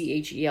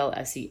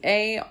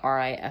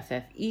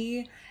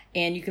 ChelseaRiffe.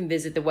 And you can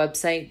visit the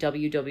website,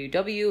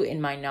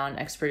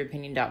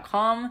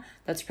 www.inmynonexpertopinion.com.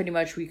 That's pretty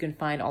much where you can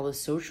find all the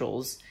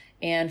socials.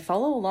 And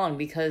follow along,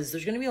 because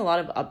there's going to be a lot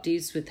of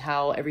updates with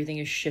how everything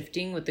is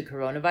shifting with the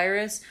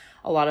coronavirus.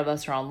 A lot of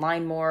us are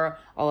online more.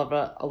 A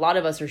lot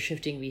of us are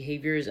shifting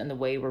behaviors and the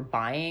way we're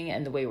buying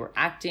and the way we're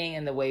acting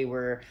and the way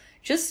we're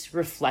just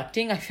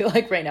reflecting. I feel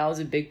like right now is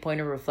a big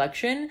point of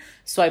reflection.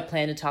 So I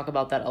plan to talk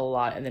about that a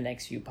lot in the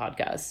next few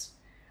podcasts.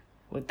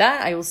 With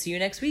that, I will see you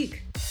next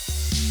week.